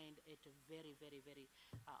maintained at a very, very, very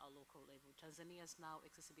local level. Tanzania's now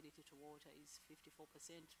accessibility to water is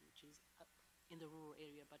 54%, which is in the rural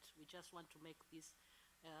area, but we just want to make this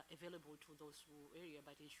available to those rural areas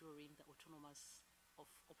by ensuring the autonomous of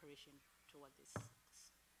operation toward this.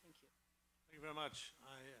 Thank you. Thank you very much.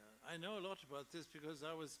 I know a lot about this because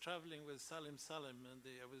I was traveling with Salim and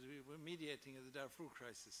we were mediating the Darfur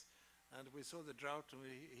crisis. And we saw the drought, and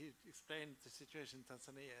he explained the situation in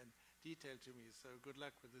Tanzania in detail to me, so good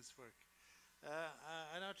luck with this work.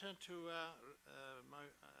 I now turn to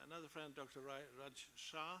another friend, Dr. Raj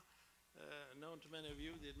Shah, known to many of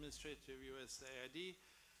you, the administrator of USAID.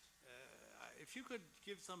 If you could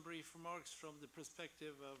give some brief remarks from the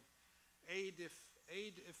perspective of aid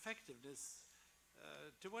effectiveness,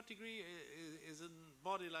 to what degree is a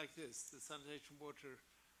body like this, the Sanitation Water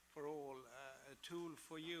for All, a tool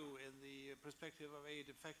for you in the perspective of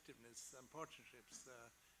aid effectiveness and partnerships?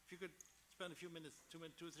 If you could spend a few minutes, 2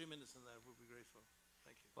 or 3 minutes on that, we'd be grateful.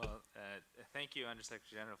 Thank you. Well, thank you,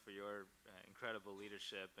 Undersecretary General, for your incredible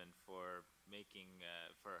leadership and for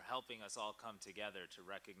helping us all come together to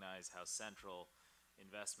recognize how central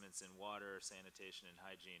investments in water, sanitation, and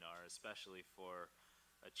hygiene are, especially for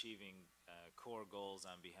achieving core goals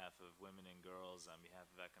on behalf of women and girls, on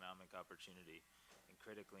behalf of economic opportunity, and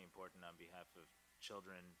critically important on behalf of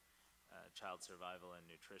children, child survival, and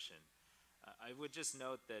nutrition. I would just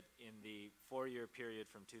note that in the 4-year period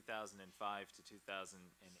from 2005 to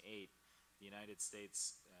 2008, the United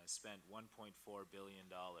States spent $1.4 billion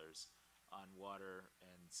on water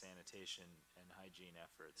and sanitation and hygiene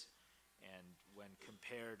efforts. And when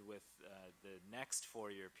compared with the next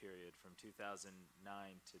 4-year period from 2009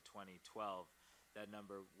 to 2012, that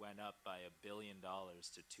number went up by $1 billion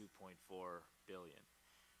to $2.4 billion.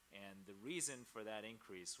 And the reason for that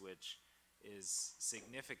increase, which is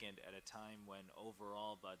significant at a time when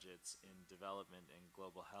overall budgets in development and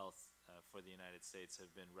global health for the United States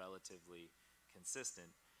have been relatively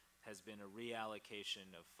consistent, has been a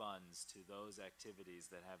reallocation of funds to those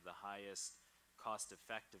activities that have the highest cost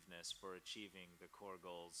effectiveness for achieving the core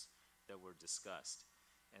goals that were discussed.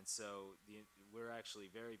 And so we're actually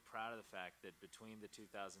very proud of the fact that between the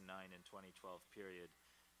 2009 and 2012 period,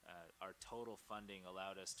 our total funding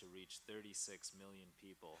allowed us to reach 36 million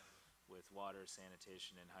people with water,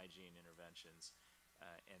 sanitation, and hygiene interventions.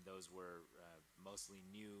 And those were mostly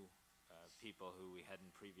new people who we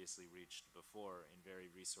hadn't previously reached before in very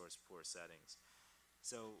resource-poor settings.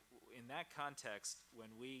 So in that context,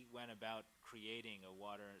 when we went about creating a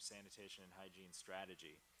water, sanitation, and hygiene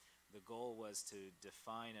strategy, the goal was to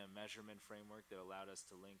define a measurement framework that allowed us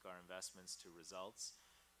to link our investments to results,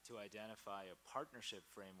 to identify a partnership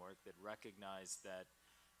framework that recognized that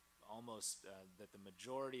that the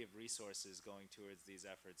majority of resources going towards these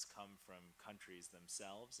efforts come from countries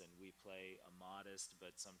themselves, and we play a modest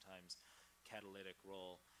but sometimes catalytic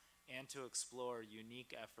role, and to explore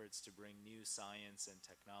unique efforts to bring new science and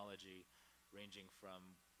technology ranging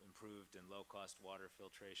from improved and low-cost water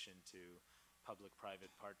filtration to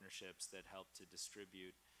public-private partnerships that help to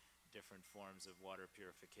distribute different forms of water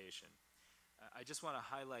purification. I just want to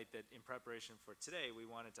highlight that in preparation for today, we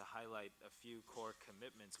wanted to highlight a few core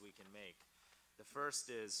commitments we can make. The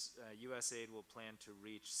first is USAID will plan to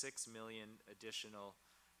reach 6 million additional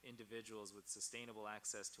individuals with sustainable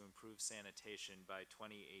access to improved sanitation by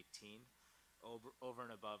 2018, over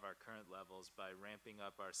and above our current levels, by ramping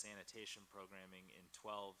up our sanitation programming in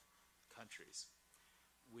 12 countries.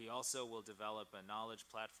 We also will develop a knowledge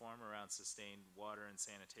platform around sustained water and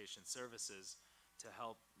sanitation services to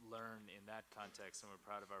help learn in that context, and we're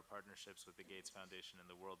proud of our partnerships with the Gates Foundation and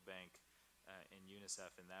the World Bank and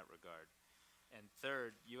UNICEF in that regard. And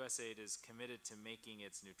third, USAID is committed to making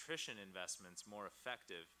its nutrition investments more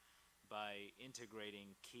effective by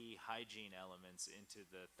integrating key hygiene elements into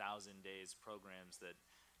the 1,000 Days programs that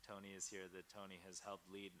Tony is here, that Tony has helped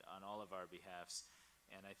lead on all of our behalfs.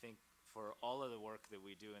 And I think for all of the work that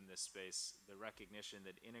we do in this space, the recognition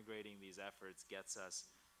that integrating these efforts gets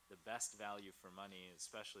us the best value for money,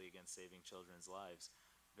 especially against saving children's lives,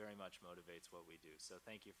 very much motivates what we do. So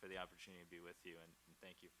thank you for the opportunity to be with you, and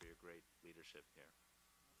thank you for your great leadership here.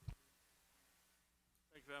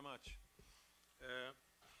 Thank you very much.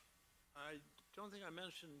 I don't think I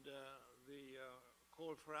mentioned the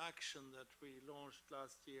call for action that we launched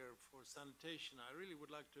last year for sanitation. I really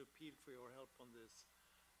would like to appeal for your help on this.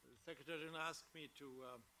 The Secretary asked me to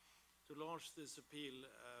launch this appeal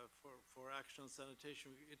for action on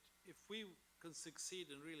sanitation. If we can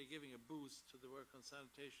succeed in really giving a boost to the work on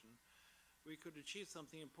sanitation, we could achieve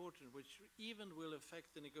something important, which even will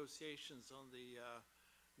affect the negotiations on the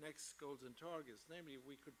next goals and targets. Namely,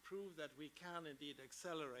 we could prove that we can indeed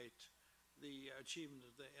accelerate the achievement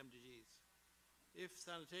of the MDGs. If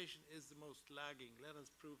sanitation is the most lagging, let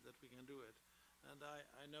us prove that we can do it. And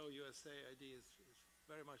I know USAID is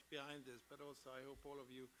very much behind this, but also I hope all of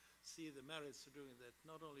you see the merits of doing that,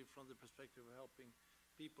 not only from the perspective of helping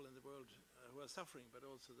people in the world who are suffering, but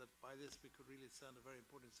also that by this we could really send a very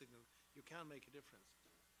important signal. You can make a difference.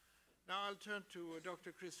 Now I'll turn to Dr.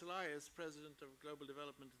 Chris Elias, President of Global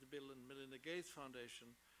Development at the Bill and Melinda Gates Foundation.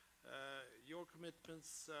 Your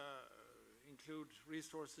commitments include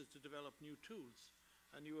resources to develop new tools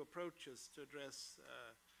and new approaches to address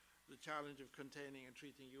the challenge of containing and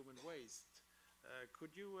treating human waste.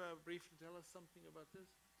 Could you briefly tell us something about this?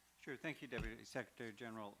 Sure. Thank you, Deputy Secretary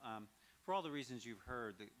General. For all the reasons you've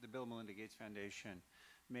heard, the Bill and Melinda Gates Foundation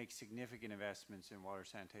makes significant investments in water,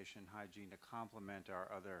 sanitation, and hygiene to complement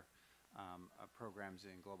our other programs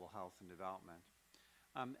in global health and development.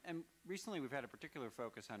 And recently we've had a particular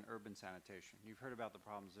focus on urban sanitation. You've heard about the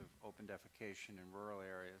problems of open defecation in rural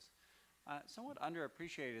areas. Somewhat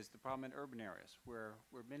underappreciated is the problem in urban areas where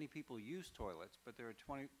many people use toilets, but there are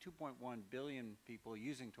 2.1 billion people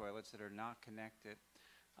using toilets that are not connected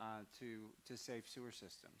to safe sewer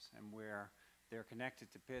systems, and where they're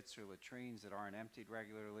connected to pits or latrines that aren't emptied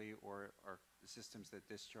regularly, or systems that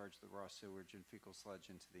discharge the raw sewage and fecal sludge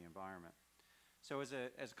into the environment. So as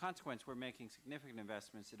a consequence, we're making significant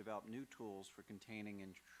investments to develop new tools for containing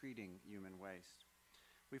and treating human waste.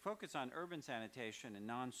 We focus on urban sanitation and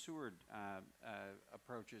non-sewered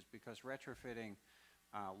approaches because retrofitting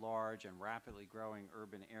large and rapidly growing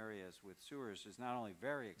urban areas with sewers is not only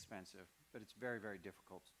very expensive, but it's very, very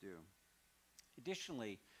difficult to do.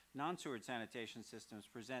 Additionally, non-sewered sanitation systems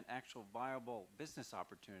present actual viable business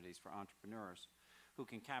opportunities for entrepreneurs who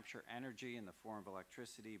can capture energy in the form of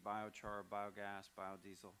electricity, biochar, biogas,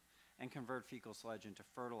 biodiesel, and convert fecal sludge into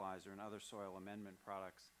fertilizer and other soil amendment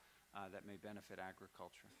products that may benefit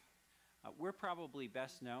agriculture. We're probably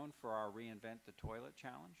best known for our Reinvent the Toilet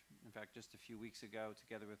challenge. In fact, just a few weeks ago,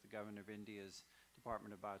 together with the Governor of India's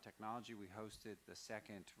Department of Biotechnology, we hosted the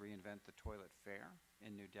second Reinvent the Toilet Fair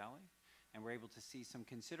in New Delhi, and we're able to see some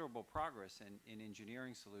considerable progress in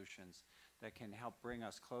engineering solutions that can help bring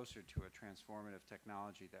us closer to a transformative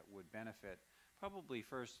technology that would benefit probably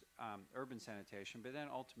first urban sanitation, but then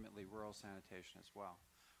ultimately rural sanitation as well.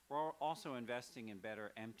 We're also investing in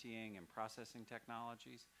better emptying and processing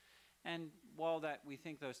technologies. And while we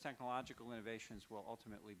think those technological innovations will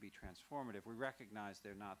ultimately be transformative, we recognize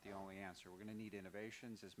they're not the only answer. We're going to need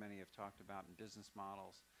innovations, as many have talked about, in business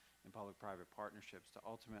models, in public-private partnerships, to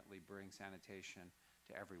ultimately bring sanitation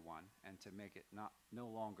to everyone and to make it no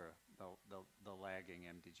longer the lagging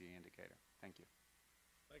MDG indicator. Thank you.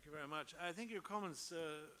 Thank you very much. I think your comments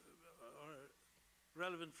are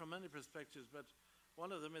relevant from many perspectives, but one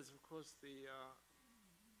of them is, of course, the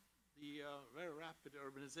very rapid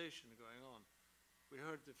urbanization going on. We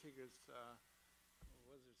heard the figures,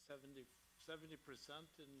 was it 70%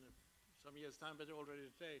 in some years' time, but already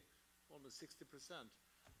today, almost 60%,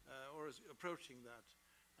 or is approaching that.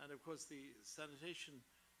 And of course, the sanitation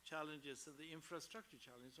challenges and the infrastructure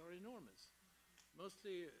challenges are enormous.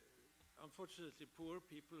 Mostly, unfortunately, poor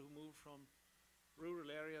people who move from rural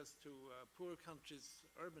areas to poor countries'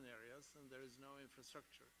 urban areas, and there is no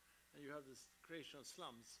infrastructure. And you have this creation of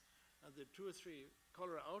slums. And the 2 or 3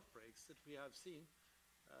 cholera outbreaks that we have seen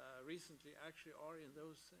recently actually are in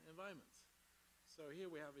those environments. So here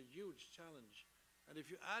we have a huge challenge. And if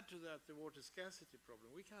you add to that the water scarcity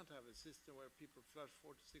problem, we can't have a system where people flush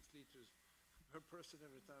 4 to 6 liters per person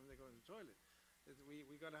every time they go in the toilet.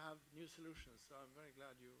 We got to have new solutions, so I'm very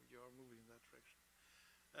glad you are moving in that direction.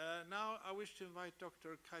 Now I wish to invite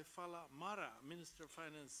Dr. Kaifala Amara, Minister of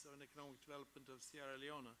Finance and Economic Development of Sierra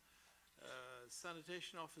Leone.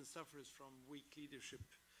 Sanitation often suffers from weak leadership.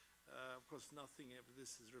 Of course, nothing of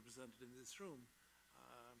this is represented in this room,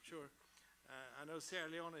 I'm sure. I know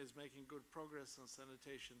Sierra Leone is making good progress on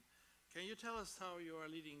sanitation. Can you tell us how you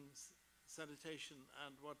are leading sanitation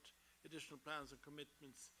and what additional plans and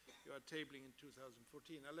commitments you are tabling in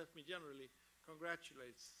 2014? Now, let me generally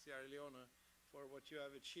congratulate Sierra Leone for what you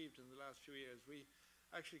have achieved in the last few years. We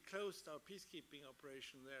actually closed our peacekeeping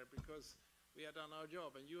operation there because we had done our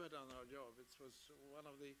job and you had done our job. It was one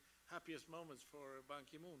of the happiest moments for Ban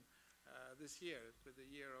Ki-moon this year, with the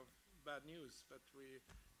year of bad news, but we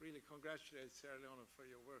really congratulate Sierra Leone for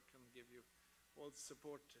your work and give you all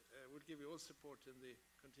support, would give you all support in the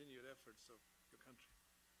continued efforts of your country.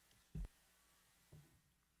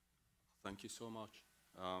 Thank you so much,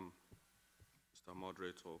 Mr.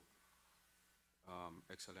 Moderator,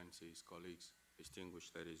 Excellencies, colleagues,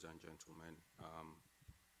 distinguished ladies and gentlemen,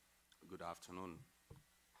 good afternoon.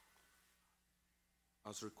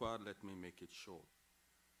 As required, let me make it short.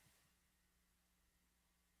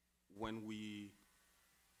 When we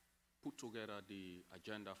put together the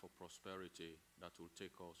agenda for prosperity that will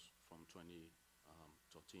take us from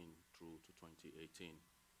 2013 through to 2018,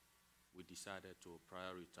 we decided to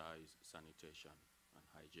prioritize sanitation and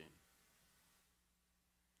hygiene.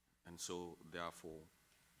 And so, therefore,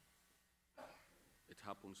 it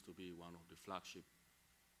happens to be one of the flagship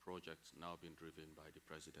projects now being driven by the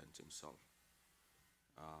President himself.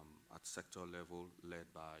 At sector level, led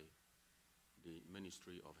by the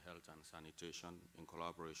Ministry of Health and Sanitation in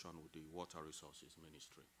collaboration with the Water Resources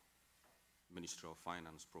Ministry. Ministry of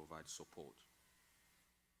Finance provides support.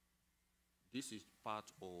 This is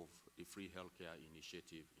part of the free healthcare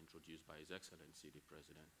initiative introduced by His Excellency the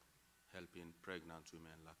President, helping pregnant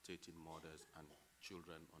women, lactating mothers, and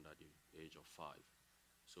children under the age of 5.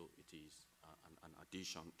 So it is an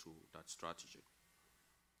addition to that strategy.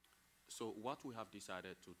 So what we have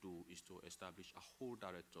decided to do is to establish a whole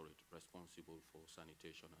directorate responsible for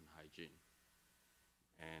sanitation and hygiene.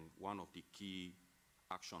 And one of the key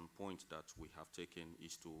action points that we have taken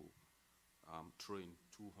is to train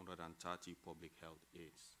 230 public health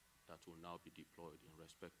aides that will now be deployed in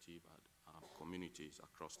respective communities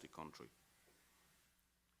across the country.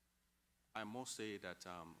 I must say that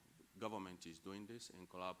government is doing this in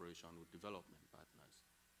collaboration with development partners,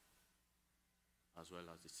 as well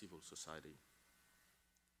as the civil society.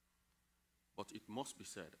 But it must be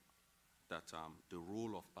said that the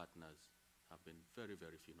role of partners have been very,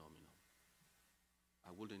 very phenomenal.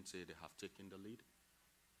 I wouldn't say they have taken the lead,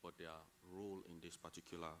 but their role in this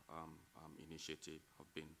particular initiative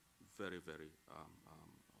have been very, very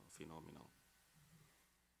phenomenal.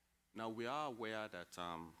 Now, we are aware that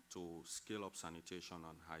to scale up sanitation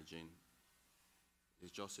and hygiene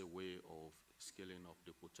is just a way of scaling up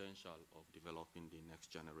the potential of developing the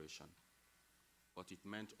next generation. But it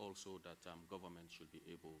meant also that government should be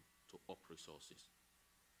able to up resources.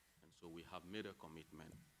 And so we have made a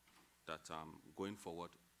commitment that going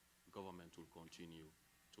forward, government will continue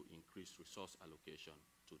to increase resource allocation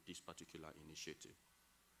to this particular initiative.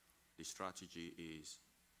 The strategy is,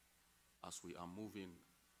 as we are moving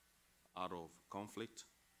out of conflict,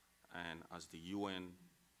 and as the UN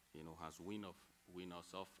has weaned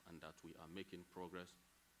us off and that we are making progress,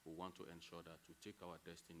 we want to ensure that we take our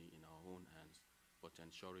destiny in our own hands, but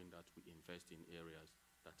ensuring that we invest in areas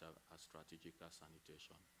that are as strategic as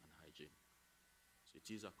sanitation and hygiene. So it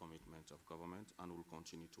is a commitment of government, and we'll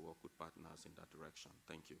continue to work with partners in that direction.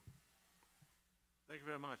 Thank you. Thank you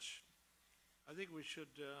very much. I think we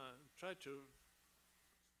should try to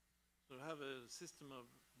have a system of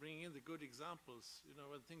bringing in the good examples.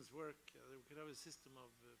 When things work, we could have a system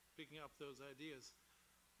of picking up those ideas.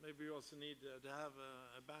 Maybe we also need to have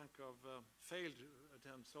a bank of failed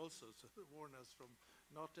attempts also, so warn us from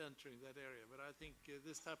not entering that area. But I think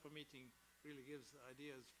this type of meeting really gives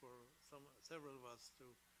ideas for several of us to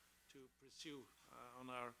pursue on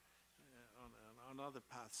other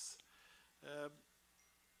paths.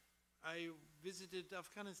 I visited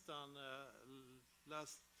Afghanistan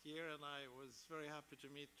last year, and I was very happy to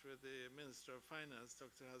meet with the Minister of Finance,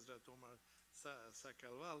 Dr. Hazrat Omar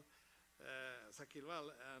Sakilwal.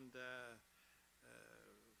 And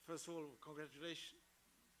first of all, congratulations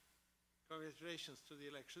to the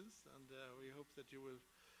elections, and we hope that you will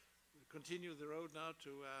continue the road now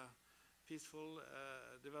to peaceful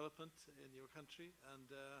development in your country. And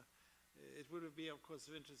it would be, of course,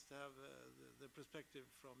 of interest to have the perspective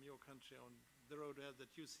from your country on the road ahead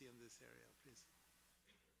that you see in this area, please.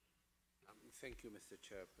 Thank you, Mr.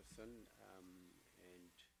 Chairperson,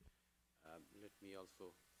 and let me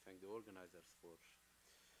also thank the organizers for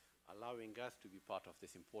allowing us to be part of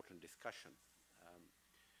this important discussion.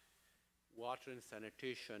 Water and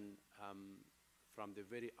sanitation, from the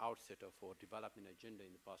very outset of our development agenda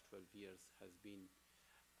in the past 12 years, has been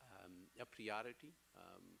a priority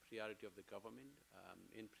of the government,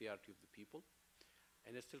 and priority of the people,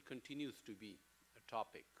 and it still continues to be a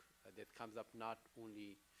topic that comes up not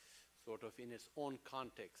only sort of in its own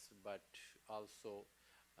context, but also,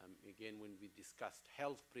 again, when we discussed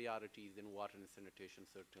health priorities, then water and sanitation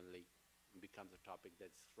certainly becomes a topic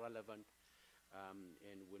that's relevant.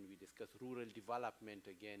 And when we discuss rural development,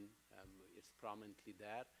 again, it's prominently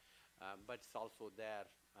there, but it's also there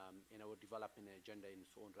in our development agenda in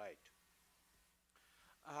its own right.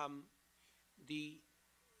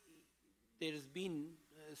 There has been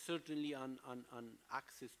certainly on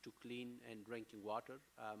access to clean and drinking water,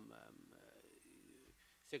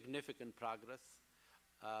 significant progress,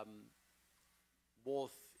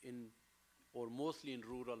 both in, or mostly in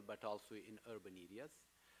rural, but also in urban areas.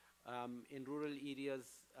 In rural areas,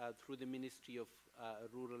 through the Ministry of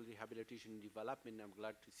Rural Rehabilitation and Development, I'm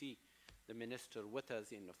glad to see the Minister with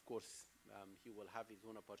us, and of course, he will have his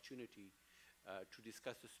own opportunity to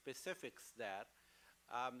discuss the specifics there.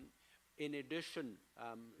 In addition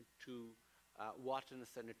to water and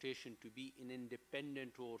sanitation to be an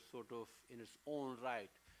independent or sort of in its own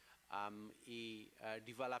right, a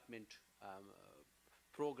development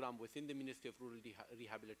program within the Ministry of Rural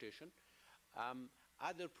Rehabilitation,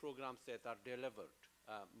 other programs that are delivered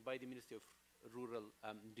by the Ministry of Rural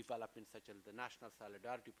Development, such as the National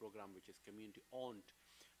Solidarity Program, which is community-owned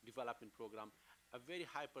development program, a very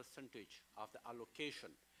high percentage of the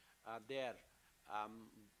allocation there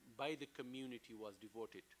by the community was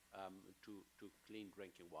devoted to clean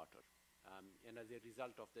drinking water. And as a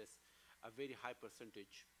result of this, a very high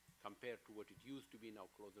percentage compared to what it used to be, now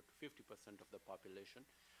closer to 50% of the population,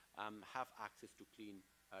 have access to clean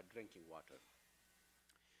drinking water.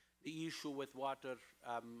 The issue with water,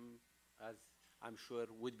 as I'm sure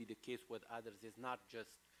would be the case with others, is not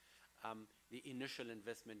just the initial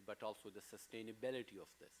investment, but also the sustainability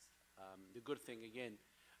of this. The good thing, again,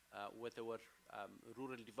 with our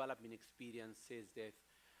rural development experience is that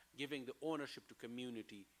giving the ownership to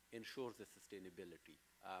community ensures the sustainability.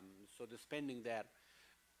 So the spending there,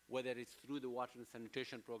 whether it's through the water and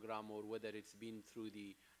sanitation program or whether it's been through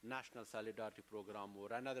the National Solidarity Program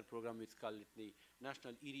or another program which is called the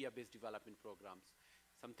National Area-Based Development Programs,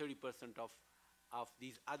 some 30% of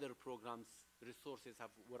these other programs resources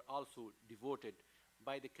were also devoted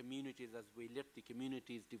by the communities as we let the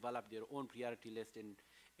communities develop their own priority list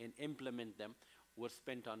and implement them, were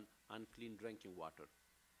spent on clean drinking water.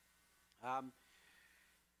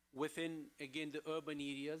 Within, again, the urban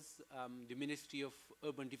areas, the Ministry of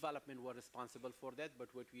Urban Development were responsible for that, but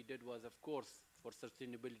what we did was, of course, for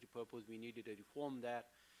sustainability purpose, we needed a reform there,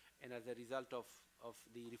 and as a result of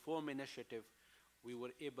the reform initiative, we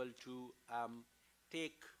were able to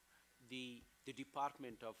take the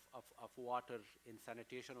Department of Water and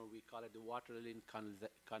Sanitation, or we call it the Water and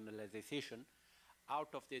Canalization,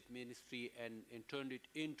 out of that ministry and turned it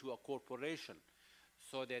into a corporation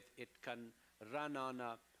so that it can run on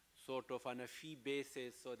a sort of on a fee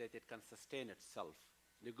basis so that it can sustain itself.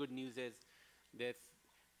 The good news is that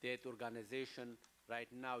that organization right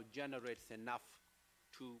now generates enough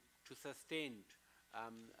to sustain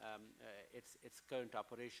its current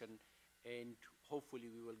operation, and hopefully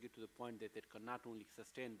we will get to the point that it can not only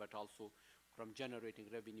sustain but also from generating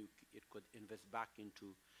revenue it could invest back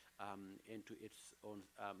into its own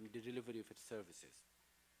the delivery of its services.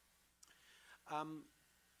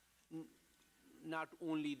 Not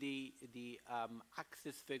only the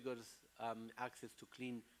access figures, access to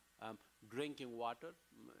clean drinking water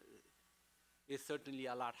is certainly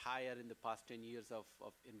a lot higher in the past 10 years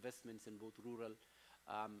of investments in both rural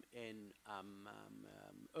and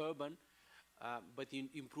urban, but the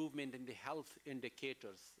improvement in the health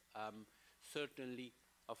indicators certainly,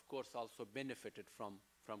 of course, also benefited from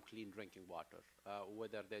clean drinking water,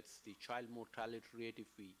 whether that's the child mortality rate, if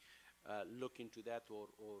we look into that, or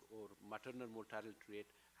maternal mortality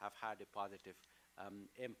rate, have had a positive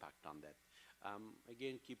impact on that.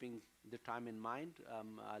 Again, keeping the time in mind,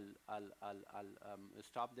 I'll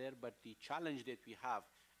stop there, but the challenge that we have,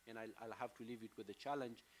 and I'll have to leave it with the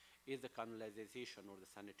challenge, is the canalization or the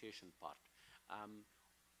sanitation part.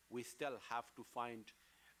 We still have to find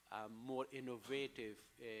more innovative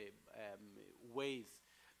ways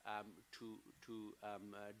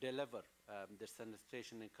deliver the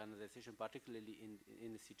sanitation and canalization, particularly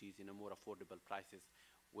in the cities, in a more affordable prices,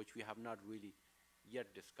 which we have not really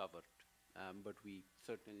yet discovered. But we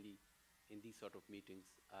certainly, in these sort of meetings,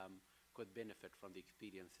 could benefit from the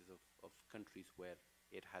experiences of countries where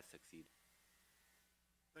it has succeeded.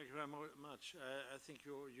 Thank you very much. I think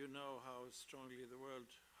you know how strongly the world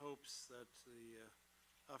hopes that the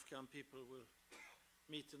Afghan people will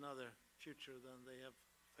meet another future than they have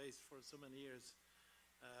faced for so many years.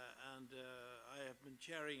 I have been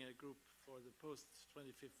chairing a group for the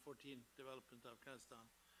post-2014 development of Afghanistan.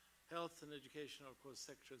 Health and education are, of course,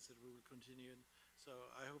 sectors that we will continue in. So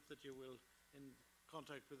I hope that you will, in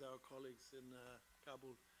contact with our colleagues in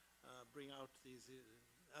Kabul, bring out these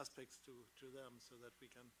aspects to them so that we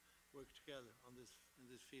can work together on this in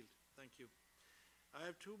this field. Thank you. I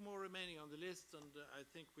have two more remaining on the list, and I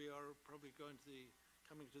think we are probably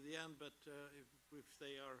coming to the end, but if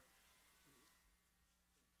they are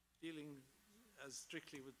dealing as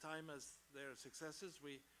strictly with time as their successors,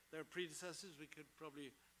 their predecessors, we could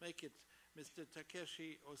probably make it. Mr.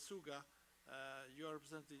 Takeshi Osuga, you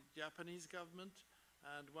represent the Japanese government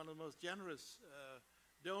and one of the most generous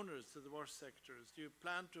donors to the WASH sectors. Do you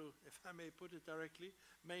plan to, if I may put it directly,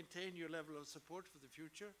 maintain your level of support for the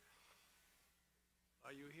future?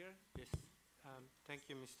 Are you here? Yes. Thank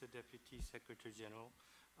you, Mr. Deputy Secretary General.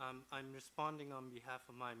 I'm responding on behalf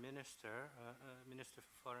of my minister, Minister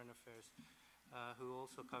for Foreign Affairs, who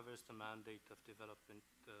also covers the mandate of development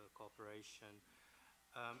cooperation.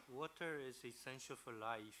 Water is essential for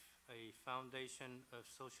life, a foundation of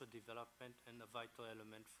social development and a vital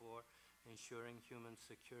element for ensuring human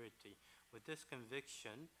security. With this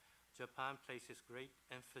conviction, Japan places great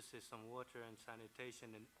emphasis on water and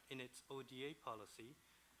sanitation in its ODA policy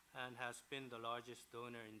and has been the largest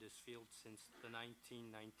donor in this field since the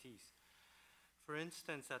 1990s. For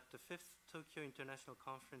instance, at the 5th Tokyo International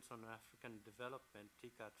Conference on African Development,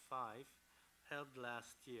 TICAD 5, held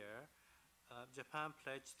last year, Japan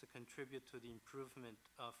pledged to contribute to the improvement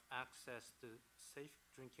of access to safe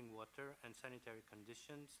drinking water and sanitary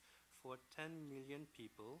conditions for 10 million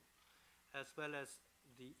people, as well as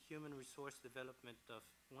the human resource development of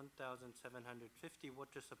 1,750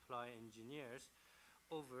 water supply engineers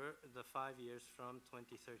over the 5 years from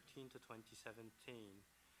 2013 to 2017.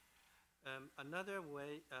 Another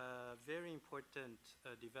very important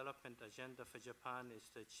development agenda for Japan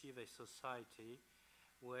is to achieve a society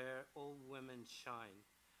where all women shine.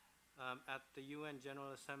 At the UN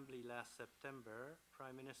General Assembly last September,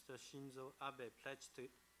 Prime Minister Shinzo Abe pledged to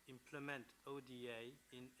implement ODA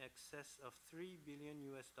in excess of $3 billion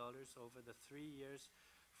over the 3 years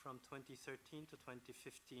from 2013 to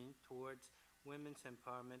 2015 towards women's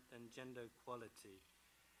empowerment and gender equality.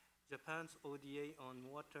 Japan's ODA on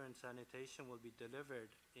water and sanitation will be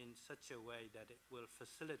delivered in such a way that it will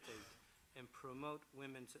facilitate and promote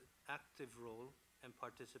women's active role and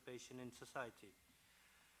participation in society.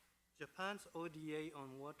 Japan's ODA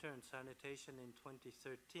on water and sanitation in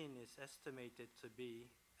 2013 is estimated to be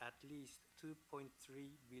at least $2.3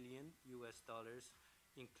 billion,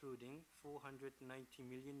 including $490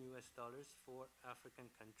 million for African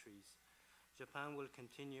countries. Japan will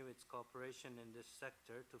continue its cooperation in this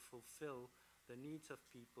sector to fulfill the needs of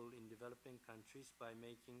people in developing countries by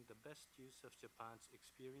making the best use of Japan's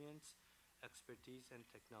experience, expertise, and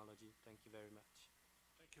technology. Thank you very much.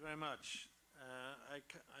 Thank you very much.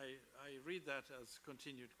 I read that as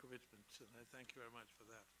continued commitment, and I thank you very much for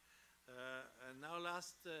that. And now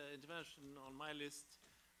last intervention on my list,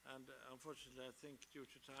 and unfortunately I think due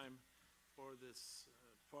to time for this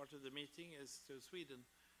part of the meeting, is to Sweden.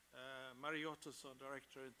 Mari Ottosson,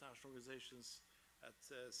 Director of International Organizations at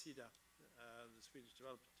SIDA, the Swedish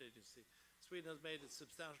Development Agency. Sweden has made a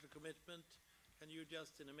substantial commitment. Can you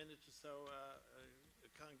just in a minute or so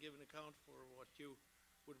give an account for what you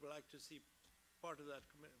would like to see part of that,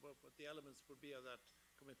 what the elements would be of that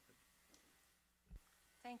commitment?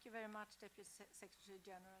 Thank you very much, Deputy Secretary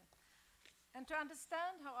General. And to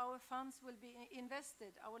understand how our funds will be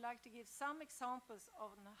invested, I would like to give some examples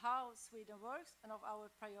of how Sweden works and of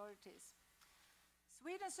our priorities.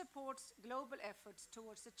 Sweden supports global efforts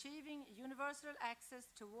towards achieving universal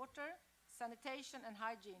access to water, sanitation and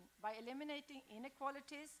hygiene by eliminating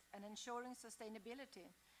inequalities and ensuring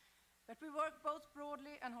sustainability. But we work both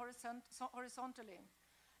broadly and horizontally.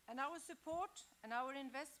 And our support and our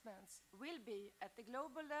investments will be at the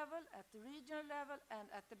global level, at the regional level, and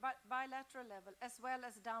at the bilateral level, as well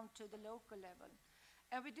as down to the local level.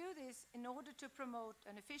 And we do this in order to promote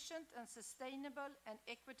an efficient and sustainable and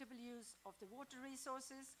equitable use of the water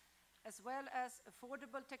resources, as well as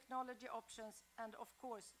affordable technology options and, of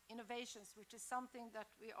course, innovations, which is something that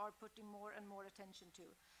we are putting more and more attention to.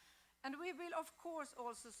 And we will, of course,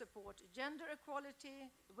 also support gender equality,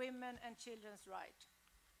 women and children's rights.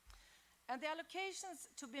 And the allocations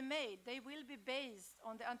to be made, they will be based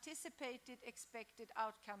on the anticipated expected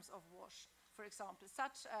outcomes of WASH, for example,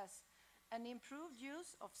 such as an improved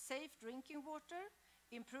use of safe drinking water,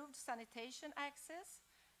 improved sanitation access,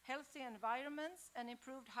 healthy environments, and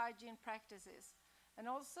improved hygiene practices, and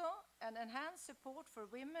also an enhanced support for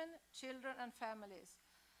women, children, and families.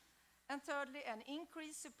 And thirdly, an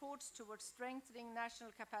increased support towards strengthening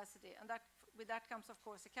national capacity, and with that comes, of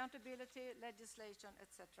course, accountability, legislation,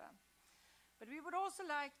 etc. But we would also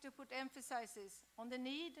like to put emphasis on the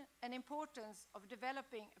need and importance of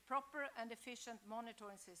developing a proper and efficient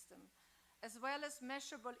monitoring system, as well as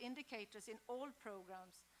measurable indicators in all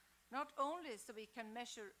programs, not only so we can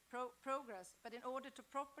measure progress, but in order to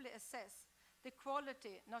properly assess the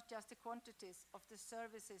quality, not just the quantities, of the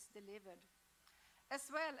services delivered, as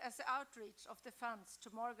well as the outreach of the funds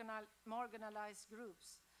to marginalized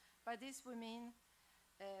groups. By this we mean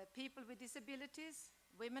people with disabilities,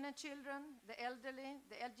 women and children, the elderly,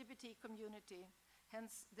 the LGBT community,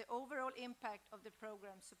 hence the overall impact of the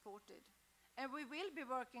program supported. And we will be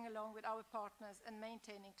working along with our partners and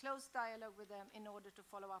maintaining close dialogue with them in order to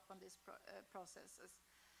follow up on these processes.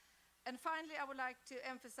 And finally, I would like to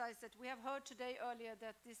emphasize that we have heard today earlier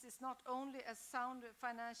that this is not only a sound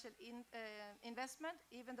financial investment,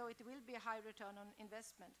 even though it will be a high return on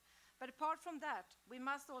investment. But apart from that, we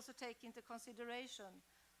must also take into consideration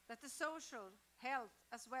that the social, health,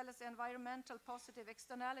 as well as environmental positive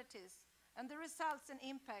externalities and the results and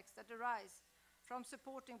impacts that arise from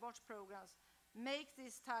supporting WASH programs make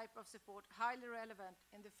this type of support highly relevant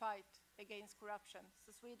in the fight against corruption.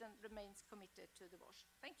 So Sweden remains committed to the WASH.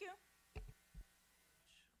 Thank you.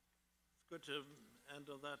 It's good to end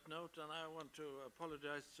on that note, and I want to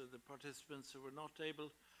apologize to the participants who were not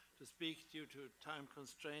able to speak due to time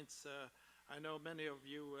constraints. I know many of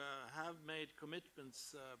you have made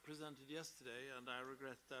commitments presented yesterday, and I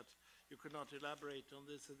regret that you could not elaborate on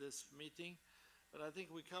this at this meeting. But I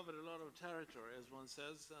think we covered a lot of territory, as one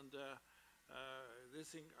says, and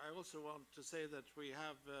I also want to say that we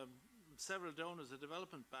have several donors and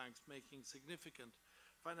development banks making significant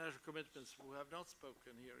financial commitments who have not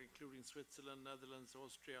spoken here, including Switzerland, Netherlands,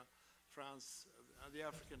 Austria, France, and the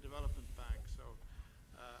African Development Bank. So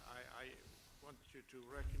I want you to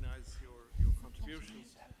recognize your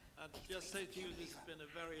contributions. And just say to you, this has been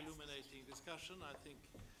a very illuminating discussion. I think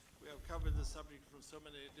we have covered the subject from so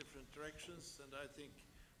many different directions, and I think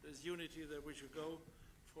there's unity that we should go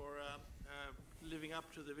for living up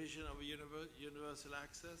to the vision of a universal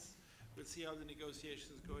access. We'll see how the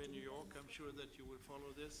negotiations go in New York. I'm sure that you will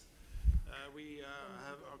follow this. We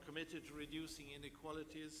are committed to reducing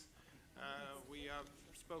inequalities. We have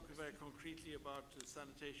spoken very concretely about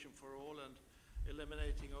sanitation for all and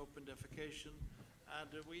eliminating open defecation. And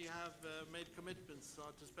we have made commitments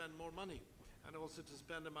to spend more money, and also to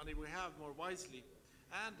spend the money we have more wisely.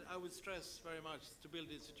 And I would stress very much to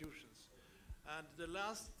build institutions. And the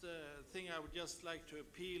last thing I would just like to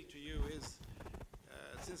appeal to you is,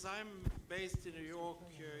 since I'm based in New York,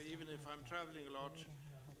 even if I'm traveling a lot,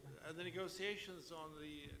 the negotiations on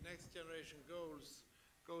the next generation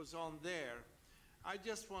goes on there. I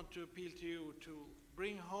just want to appeal to you to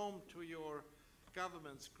bring home to your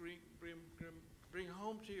governments, bring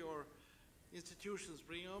home to your institutions,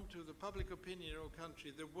 bring home to the public opinion in our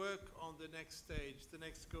country the work on the next stage, the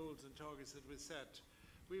next goals and targets that we set.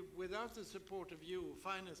 Without the support of you,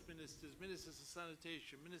 finance ministers, ministers of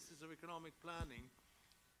sanitation, ministers of economic planning,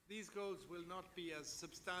 these goals will not be as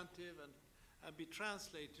substantive and be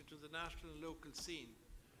translated to the national and local scene.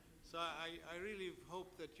 So I really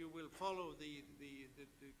hope that you will follow the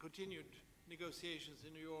continued negotiations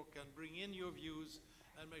in New York and bring in your views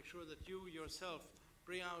and make sure that you yourself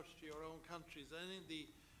bring out to your own countries and in the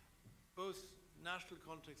both national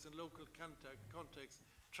context and local context,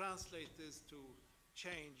 translate this to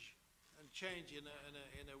change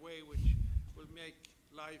in a way which will make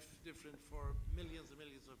life different for millions and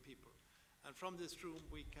millions of people. And from this room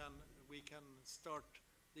we can start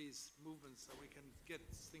these movements and we can get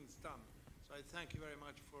things done. So I thank you very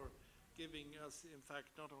much for giving us, in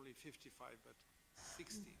fact, not only 55 but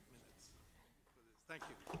 60 minutes for this. Thank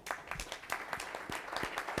you.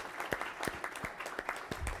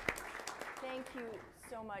 Thank you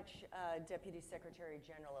so much, Deputy Secretary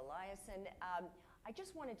General Eliasson. I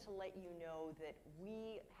just wanted to let you know that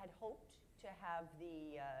we had hoped to have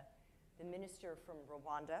the minister from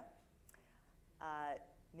Rwanda,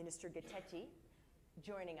 Minister Gatete,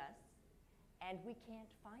 joining us. and we can't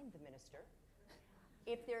find the minister.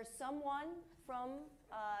 If there's someone from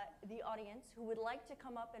the audience who would like to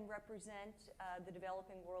come up and represent the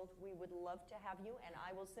developing world, we would love to have you, and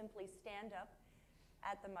I will simply stand up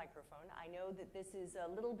at the microphone. I know that this is a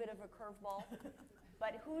little bit of a curveball,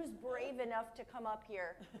 but who's brave enough to come up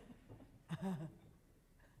here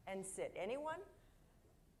and sit? Anyone?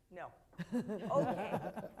 No. Okay.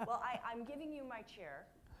 Well, I'm giving you my chair.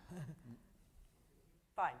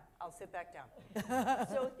 Fine, I'll sit back down.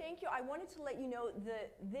 So thank you. I wanted to let you know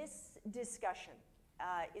that this discussion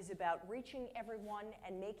is about reaching everyone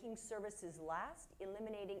and making services last,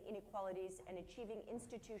 eliminating inequalities, and achieving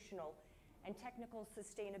institutional and technical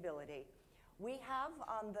sustainability. We have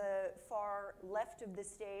on the far left of the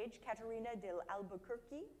stage Katerina del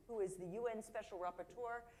Albuquerque, who is the UN Special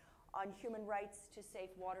Rapporteur on Human Rights to Safe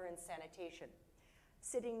Water and Sanitation.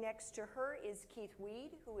 Sitting next to her is Keith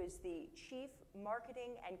Weed, who is the Chief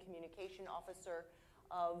Marketing and Communication Officer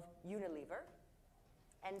of Unilever.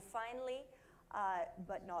 And finally,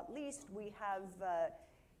 but not least, we have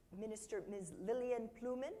Ms. Lilian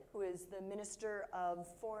Ploumen, who is the Minister of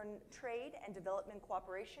Foreign Trade and Development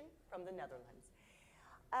Cooperation from the Netherlands.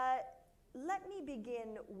 Let me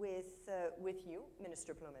begin with you,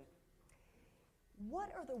 Minister Ploumen.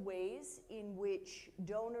 What are the ways in which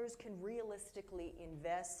donors can realistically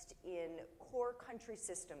invest in core country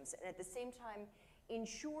systems and at the same time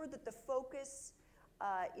ensure that the focus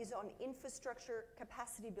is on infrastructure,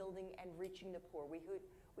 capacity building, and reaching the poor?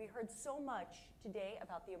 We heard so much today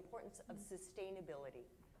about the importance of sustainability.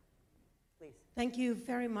 Please. Thank you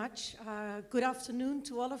very much. Good afternoon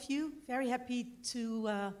to all of you. Very happy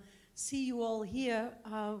to see you all here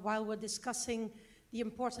while we're discussing the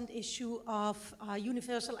important issue of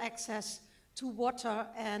universal access to water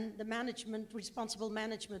and the responsible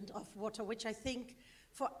management of water, which I think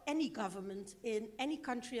for any government in any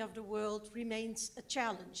country of the world remains a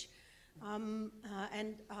challenge. And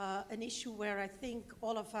an issue where I think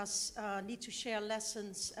all of us need to share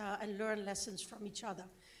lessons and learn lessons from each other.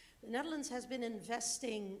 The Netherlands has been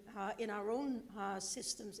investing in our own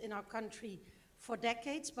systems in our country for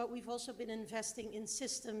decades, but we've also been investing in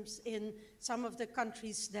systems in some of the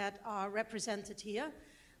countries that are represented here.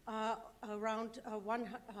 Around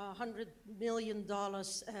 $100 million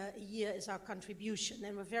a year is our contribution,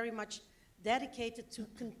 and we're very much dedicated to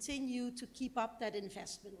continue to keep up that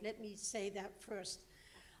investment. Let me say that first.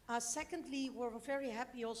 Secondly, we're very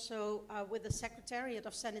happy also with the Secretariat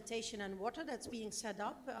of Sanitation and Water that's being set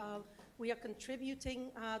up. We are contributing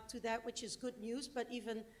to that, which is good news, but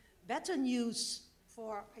even better news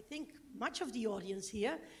for, I think, much of the audience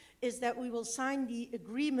here is that we will sign the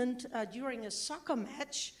agreement during a soccer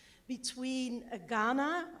match between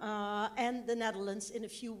Ghana and the Netherlands in a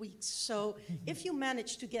few weeks. So if you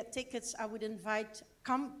manage to get tickets, I would invite,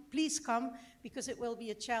 please come, because it will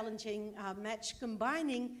be a challenging match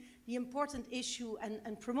combining the important issue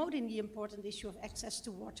and promoting the important issue of access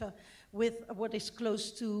to water with what is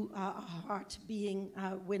close to our heart, being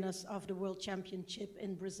winners of the World Championship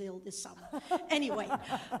in Brazil this summer. Anyway,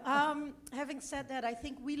 having said that, I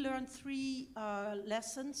think we learned three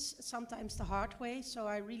lessons, sometimes the hard way, so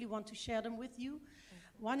I really want to share them with you.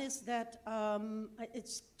 One is that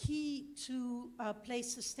it's key to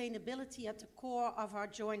place sustainability at the core of our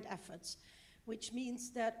joint efforts, which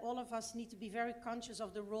means that all of us need to be very conscious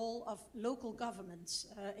of the role of local governments,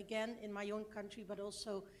 again, in my own country, but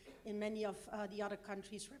also in many of the other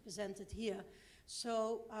countries represented here.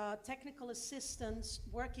 So technical assistance,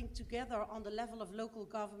 working together on the level of local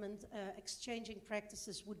government, exchanging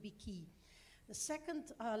practices would be key. The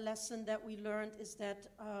second lesson that we learned is that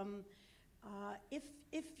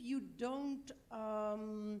if you don't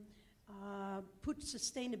put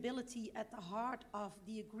sustainability at the heart of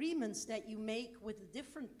the agreements that you make with the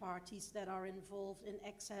different parties that are involved in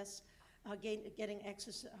access, getting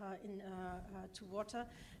access to water,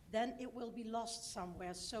 then it will be lost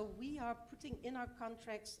somewhere. So we are putting in our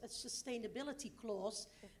contracts a sustainability clause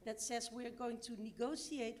that says we're going to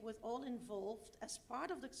negotiate with all involved as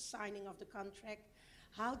part of the signing of the contract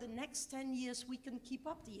how the next 10 years we can keep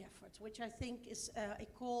up the effort, which I think is a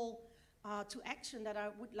call to action that I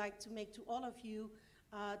would like to make to all of you,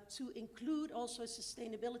 to include also a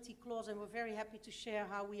sustainability clause, and we're very happy to share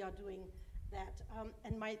how we are doing that.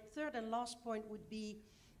 And my third and last point would be,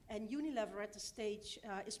 and Unilever at the stage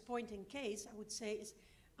is point in case, I would say, is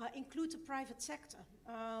include the private sector,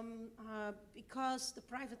 because the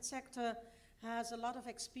private sector has a lot of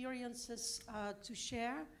experiences to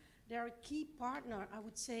share. They're a key partner, I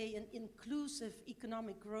would say, in inclusive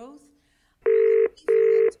economic growth.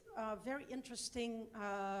 We've had very interesting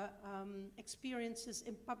experiences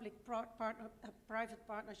in private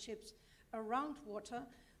partnerships around water,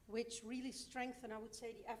 which really strengthen, I would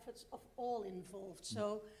say, the efforts of all involved.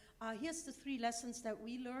 So here's the 3 lessons that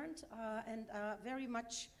we learned, and very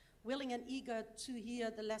much willing and eager to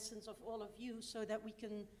hear the lessons of all of you so that we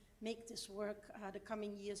can make this work the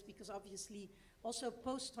coming years, because obviously also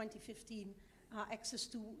post-2015, access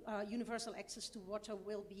to, universal access to water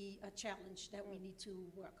will be a challenge that we need to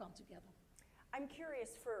work on together. I'm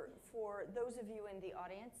curious, for those of you in the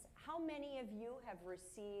audience, how many of you have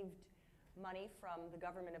received money from the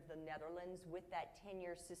government of the Netherlands with that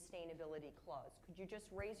 10-year sustainability clause? Could you just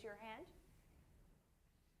raise your hand?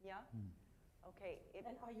 Yeah? Okay.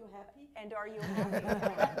 And are you happy? And are you happy?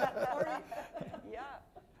 Yeah.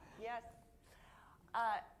 Yes.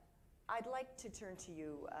 I'd like to turn to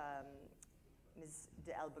you, Ms.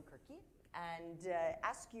 de Albuquerque, and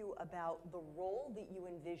ask you about the role that you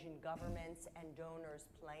envision governments and donors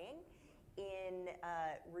playing in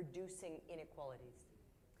reducing inequalities.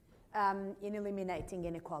 In eliminating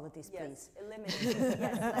inequalities, please. Yes, elimination.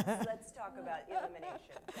 Yes, let's talk about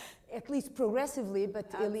elimination. At least progressively, but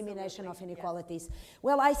Absolutely, elimination of inequalities. Yes.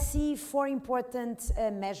 Well, I see 4 important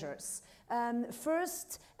measures.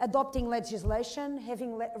 First, adopting legislation,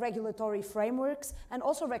 having regulatory frameworks, and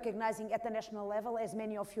also recognizing at the national level, as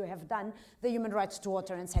many of you have done, the human rights to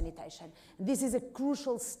water and sanitation. This is a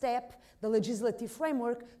crucial step, the legislative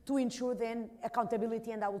framework, to ensure then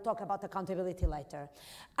accountability, and I will talk about accountability later.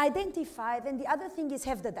 Identify, then the other thing is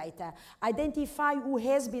have the data. Identify who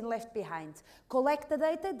has been left behind. Collect the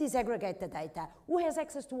data, disaggregate the data. Who has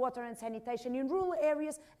access to water and sanitation in rural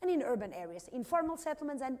areas and in urban areas, in formal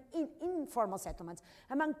settlements and in informal settlements,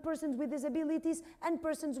 among persons with disabilities and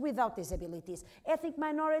persons without disabilities, ethnic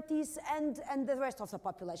minorities and the rest of the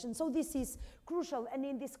population. So this is crucial, and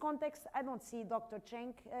in this context, I don't see Dr.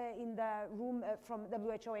 Cheng in the room from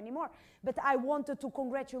WHO anymore, but I wanted to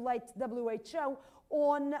congratulate WHO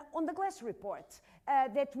on the GLASS report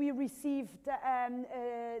that we received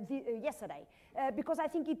yesterday, because I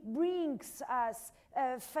think it brings us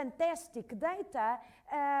fantastic data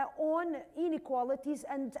on inequalities,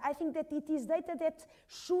 and I think that it is data that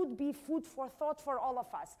should be food for thought for all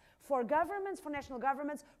of us, for governments, for national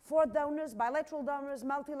governments, for donors, bilateral donors,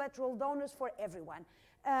 multilateral donors, for everyone.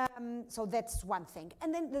 So that's one thing.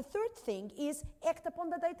 And then the third thing is act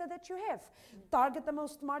upon the data that you have. Target the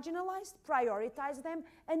most marginalized, prioritize them,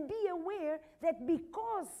 and be aware that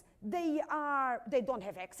because they don't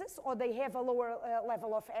have access, or they have a lower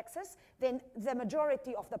level of access than the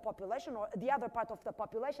majority of the population or the other part of the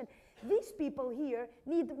population, these people here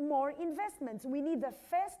need more investments. We need a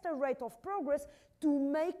faster rate of progress to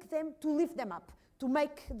make them, to lift them up, to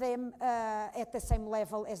make them at the same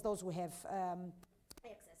level as those who have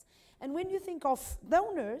access. And when you think of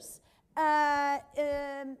donors,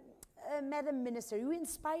 Madam Minister, you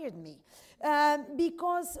inspired me,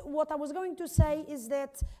 because what I was going to say is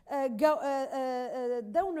that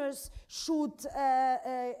donors should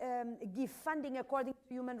give funding according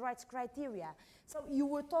to human rights criteria. So you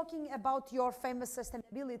were talking about your famous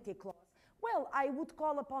sustainability clause. Well, I would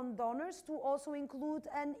call upon donors to also include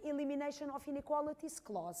an elimination of inequalities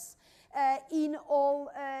clause in all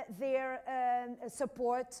their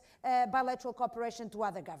support, bilateral cooperation to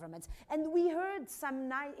other governments. And we heard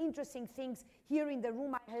some interesting things here in the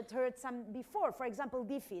room. I had heard some before. For example,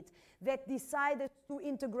 DFID, that decided to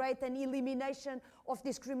integrate an elimination of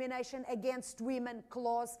discrimination against women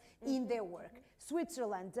clause in their work.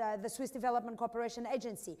 Switzerland, the Swiss Development Cooperation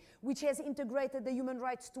Agency, which has integrated the human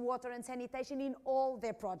rights to water and sanitation in all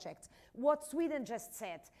their projects. What Sweden just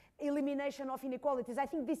said, elimination of inequalities. I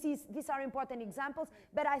think these are important examples,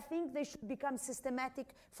 but I think they should become systematic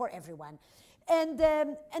for everyone. And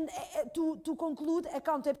to conclude, to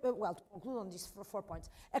conclude on these 4 points,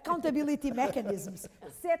 accountability mechanisms,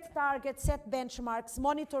 set targets, set benchmarks,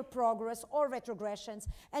 monitor progress or retrogressions,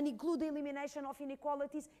 and include the elimination of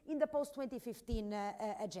inequalities in the post-2015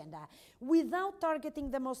 agenda. Without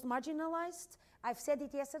targeting the most marginalized, I've said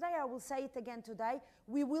it yesterday, I will say it again today,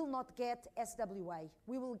 we will not get SWA,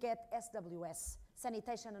 we will get SWS.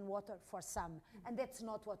 Sanitation and water for some, and that's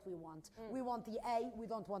not what we want. We want the A, we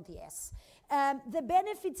don't want the S. The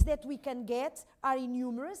benefits that we can get are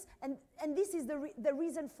innumerous, and this is the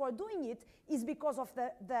reason for doing it is because of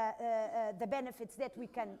the benefits that we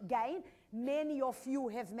can gain. Many of you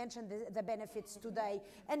have mentioned the benefits today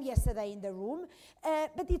and yesterday in the room,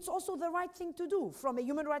 but it's also the right thing to do from a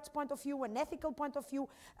human rights point of view, an ethical point of view,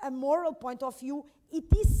 a moral point of view. It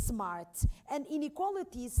is smart, and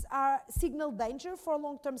inequalities signal danger for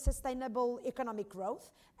long-term sustainable economic growth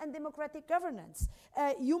and democratic governance.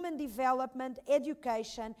 Human development,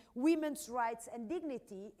 education, women's rights and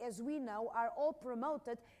dignity, as we know, are all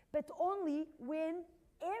promoted, but only when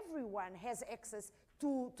everyone has access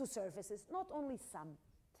to services, not only some.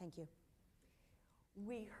 Thank you.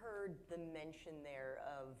 We heard the mention there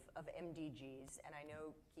of MDGs, and I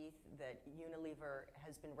know, Keith, that Unilever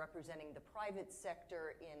has been representing the private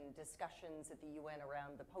sector in discussions at the UN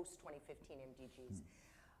around the post-2015 MDGs.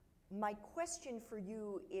 My question for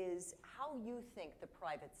you is how you think the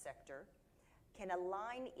private sector can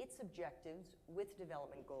align its objectives with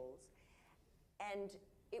development goals, and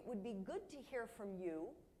it would be good to hear from you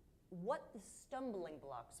what the stumbling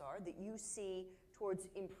blocks are that you see towards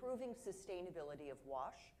improving sustainability of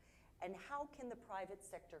WASH, and how can the private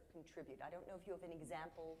sector contribute? I don't know if you have an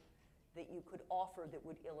example that you could offer that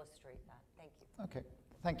would illustrate that. Thank you. Okay,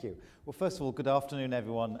 thank you. Well, first of all, good afternoon,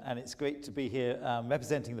 everyone, and it's great to be here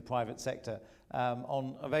representing the private sector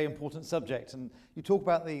on a very important subject. And you talk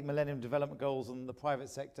about the Millennium Development Goals and the private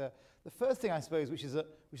sector. The first thing, I suppose, which is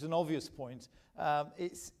an obvious point,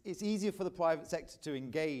 it's easier for the private sector to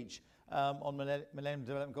engage on Millennium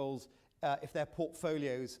Development Goals if their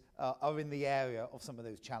portfolios are in the area of some of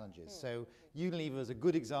those challenges. So Unilever is a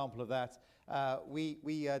good example of that.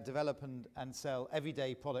 We develop and sell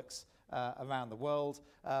everyday products around the world,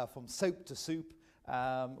 from soap to soup.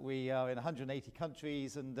 We are in 180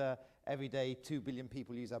 countries, and every day 2 billion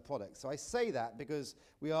people use our products. So I say that because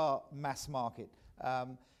we are mass market.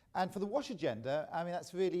 And for the WASH agenda, I mean,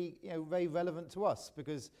 that's really very relevant to us,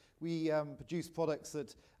 because we produce products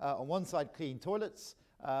that, on one side, clean toilets.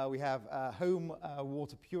 We have home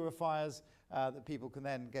water purifiers that people can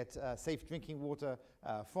then get safe drinking water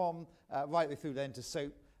from, right the way through then to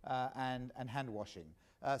soap and hand washing.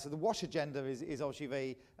 So the WASH agenda is obviously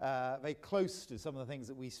very close to some of the things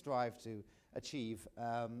that we strive to achieve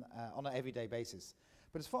on an everyday basis.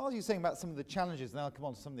 But as far as you're saying about some of the challenges, and I'll come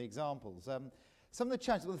on to some of the examples. Some of the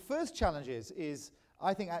challenges, well, the first challenge is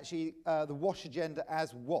I think actually the WASH agenda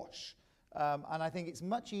as WASH. And I think it's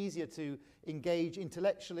much easier to engage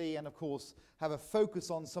intellectually and, of course, have a focus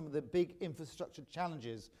on some of the big infrastructure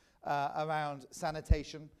challenges around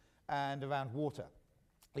sanitation and around water,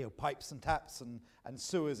 pipes and taps and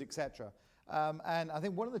sewers, etc. And I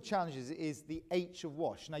think one of the challenges is the H of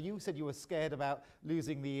WASH. Now, you said you were scared about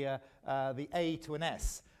losing the A to an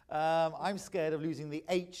S. I'm scared of losing the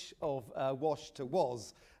H of WASH to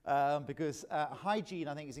WAS, because hygiene,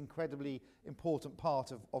 I think, is an incredibly important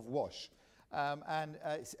part of WASH. And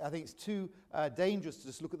I think it's too dangerous to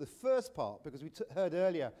just look at the first part, because we heard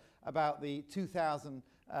earlier about the 2,000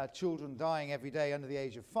 children dying every day under the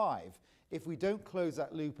age of 5. If we don't close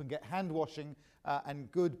that loop and get hand washing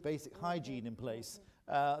and good basic hygiene in place,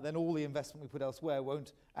 then all the investment we put elsewhere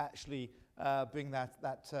won't actually bring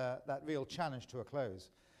that real challenge to a close.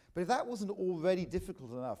 But if that wasn't already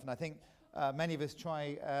difficult enough, and I think many of us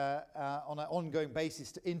try on an ongoing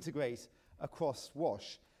basis to integrate across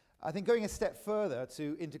WASH, I think going a step further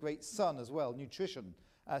to integrate SUN as well, nutrition,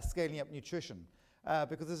 scaling up nutrition,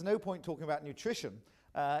 because there's no point talking about nutrition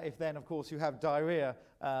if then, of course, you have diarrhea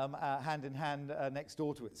hand in hand next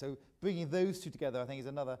door to it. So bringing those two together, I think, is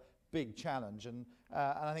another big challenge. And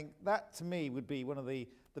I think that, to me, would be one of the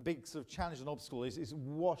big sort of challenge and obstacle is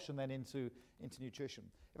WASH and then into nutrition.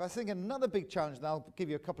 If I think another big challenge, and I'll give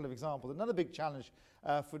you a couple of examples, another big challenge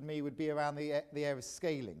for me would be around the area of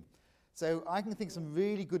scaling. So I can think of some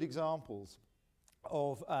really good examples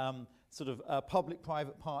of sort of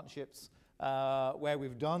public-private partnerships where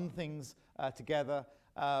we've done things together,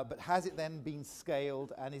 but has it then been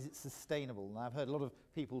scaled, and is it sustainable? And I've heard a lot of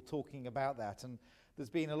people talking about that, and there's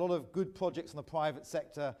been a lot of good projects in the private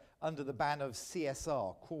sector under the banner of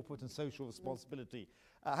CSR, corporate and social responsibility.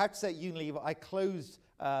 I have to say at Unilever, I closed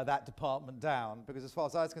that department down, because as far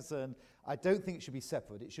as I was concerned, I don't think it should be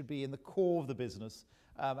separate. It should be in the core of the business,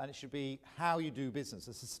 and it should be how you do business,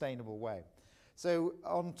 a sustainable way. So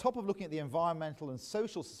on top of looking at the environmental and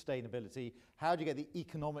social sustainability, how do you get the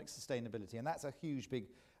economic sustainability? And that's a huge, big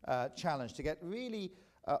challenge, to get really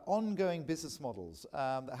ongoing business models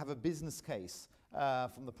that have a business case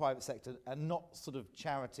from the private sector and not sort of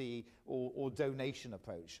charity or donation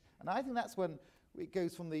approach. And I think that's when it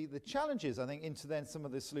goes from the challenges, I think, into then some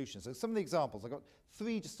of the solutions. So some of the examples, I've got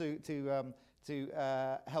three just to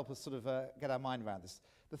help us sort of get our mind around this.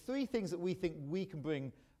 The three things that we think we can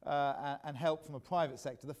bring and help from a private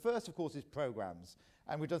sector. The first, of course, is programs.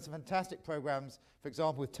 And we've done some fantastic programs, for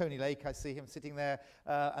example, with Tony Lake, I see him sitting there,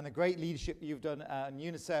 and the great leadership you've done in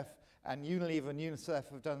UNICEF, and Unilever and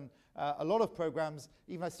UNICEF have done a lot of programs.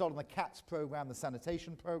 Even I started on the CATS program, the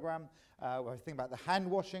sanitation program, where I think about the hand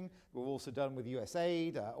washing. We've also done with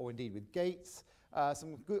USAID, or indeed with Gates,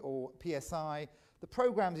 some good, or PSI. The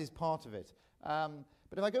programs is part of it.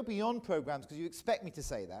 But if I go beyond programs, because you expect me to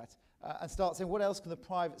say that, and start saying what else can the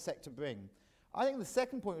private sector bring, I think the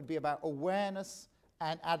second point would be about awareness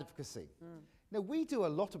and advocacy. Now, we do a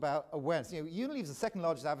lot about awareness. You know, Unilever is the second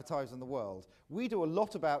largest advertiser in the world. We do a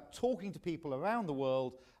lot about talking to people around the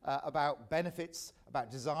world about benefits, about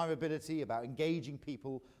desirability, about engaging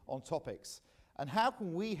people on topics. And how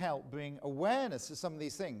can we help bring awareness to some of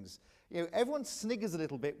these things? You know, everyone sniggers a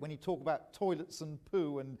little bit when you talk about toilets and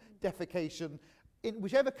poo and defecation in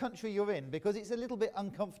whichever country you're in, because it's a little bit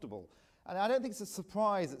uncomfortable. And I don't think it's a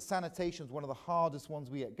surprise that sanitation is one of the hardest ones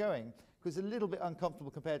we get going, because it's a little bit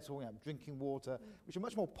uncomfortable compared to talking about drinking water, which are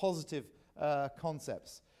much more positive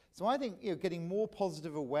concepts. So I think, you know, getting more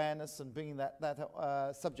positive awareness and bringing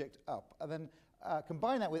that subject up, and then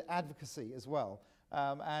combine that with advocacy as well.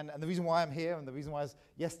 And the reason why I'm here, and the reason why I was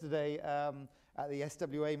yesterday at the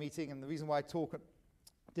SWA meeting, and the reason why I talk at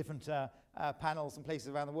different panels and places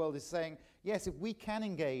around the world is saying, yes, if we can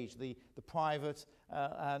engage the private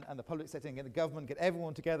and the public sector and get the government, get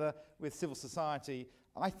everyone together with civil society,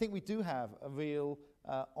 I think we do have a real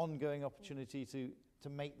ongoing opportunity to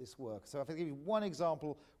make this work. So if I give you one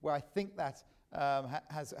example where I think that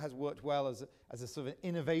has worked well as a sort of an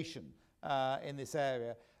innovation in this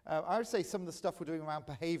area, I would say some of the stuff we're doing around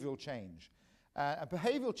behavioral change. And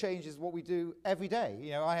behavioral change is what we do every day.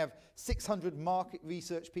 You know, I have 600 market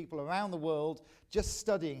research people around the world just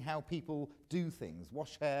studying how people do things,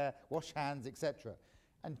 wash hair, wash hands, etc.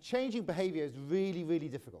 And changing behavior is really, really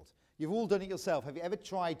difficult. You've all done it yourself. Have you ever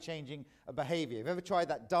tried changing a behavior? Have you ever tried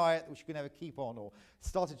that diet which you can never keep on, or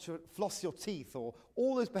started to floss your teeth, or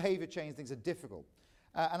all those behavior change things are difficult.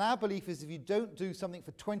 And our belief is if you don't do something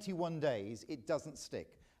for 21 days, it doesn't stick.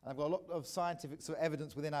 And I've got a lot of scientific sort of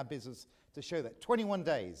evidence within our business to show that 21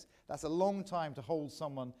 days, that's a long time to hold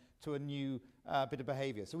someone to a new bit of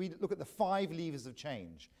behavior. So we look at the 5 levers of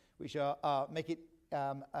change, which are make it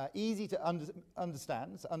easy to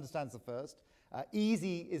understand. So understand's the first.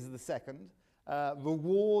 Easy is the second.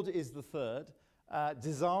 Reward is the third.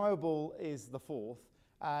 Desirable is the fourth.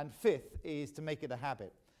 And fifth is to make it a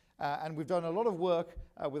habit. And we've done a lot of work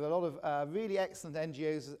with a lot of really excellent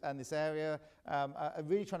NGOs in this area,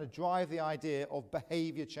 really trying to drive the idea of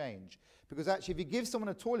behavior change. Because actually, if you give someone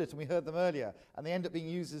a toilet, and we heard them earlier, and they end up being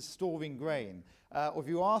used as storing grain, or if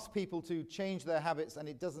you ask people to change their habits and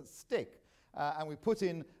it doesn't stick, and we put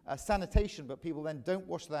in sanitation, but people then don't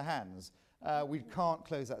wash their hands, we can't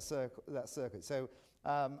close that circuit. So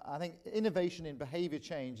I think innovation in behavior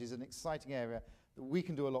change is an exciting area that we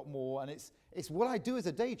can do a lot more, and it's what I do as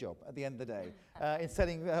a day job at the end of the day, in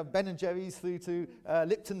selling Ben & Jerry's through to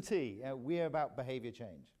Lipton tea. We're about behavior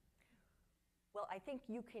change. Well, I think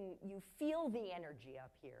you feel the energy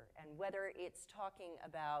up here, and whether it's talking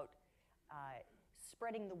about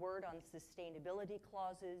spreading the word on sustainability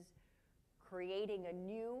clauses, creating a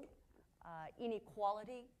new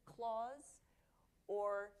inequality clause,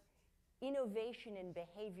 or innovation in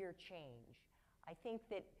behavior change, I think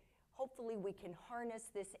that hopefully we can harness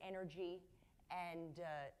this energy and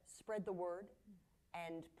spread the word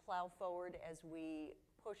and plow forward as we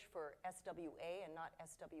push for SWA and not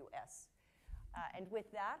SWS. And with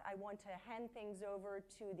that, I want to hand things over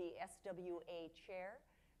to the SWA chair,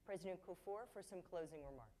 President Kufuor, for some closing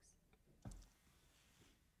remarks.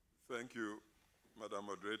 Thank you, Madam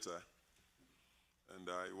Moderator. And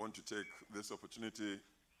I want to take this opportunity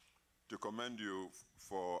to commend you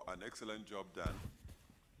for an excellent job done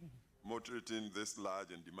moderating this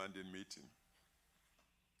large and demanding meeting.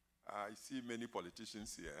 I see many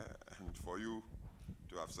politicians here, and for you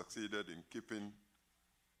to have succeeded in keeping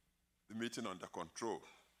the meeting under control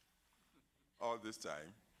all this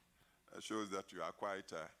time shows that you are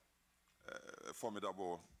quite a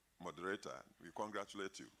formidable moderator. We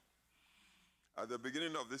congratulate you. At the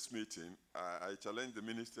beginning of this meeting, I challenged the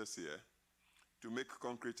ministers here to make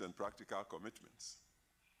concrete and practical commitments.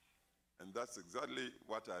 And that's exactly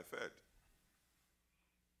what I've heard.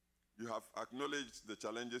 You have acknowledged the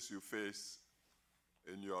challenges you face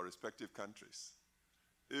in your respective countries,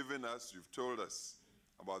 even as you've told us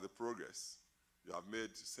about the progress you have made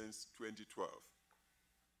since 2012.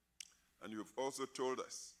 And you've also told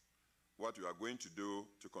us what you are going to do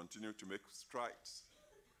to continue to make strides.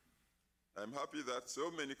 I'm happy that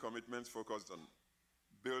so many commitments focused on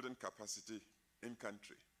building capacity in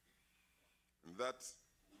country, and that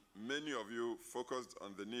many of you focused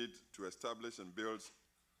on the need to establish and build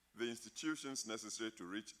the institutions necessary to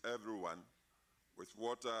reach everyone with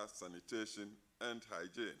water, sanitation, and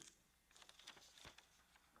hygiene.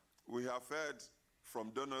 We have heard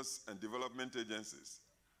from donors and development agencies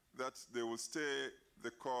that they will stay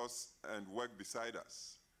the course and work beside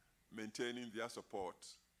us, maintaining their support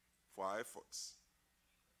for our efforts.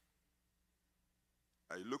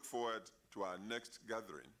 I look forward to our next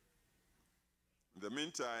gathering In the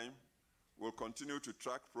meantime, we'll continue to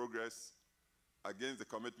track progress against the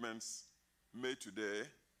commitments made today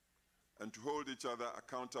and to hold each other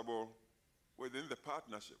accountable within the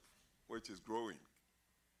partnership, which is growing.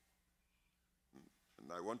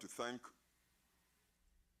 And I want to thank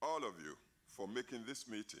all of you for making this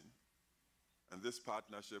meeting and this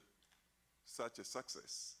partnership such a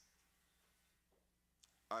success.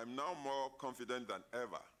 I'm now more confident than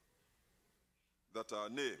ever that our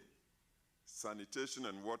name, Sanitation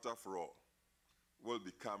and Water for All, will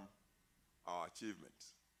become our achievement.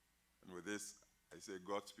 And with this, I say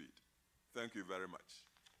Godspeed. Thank you very much.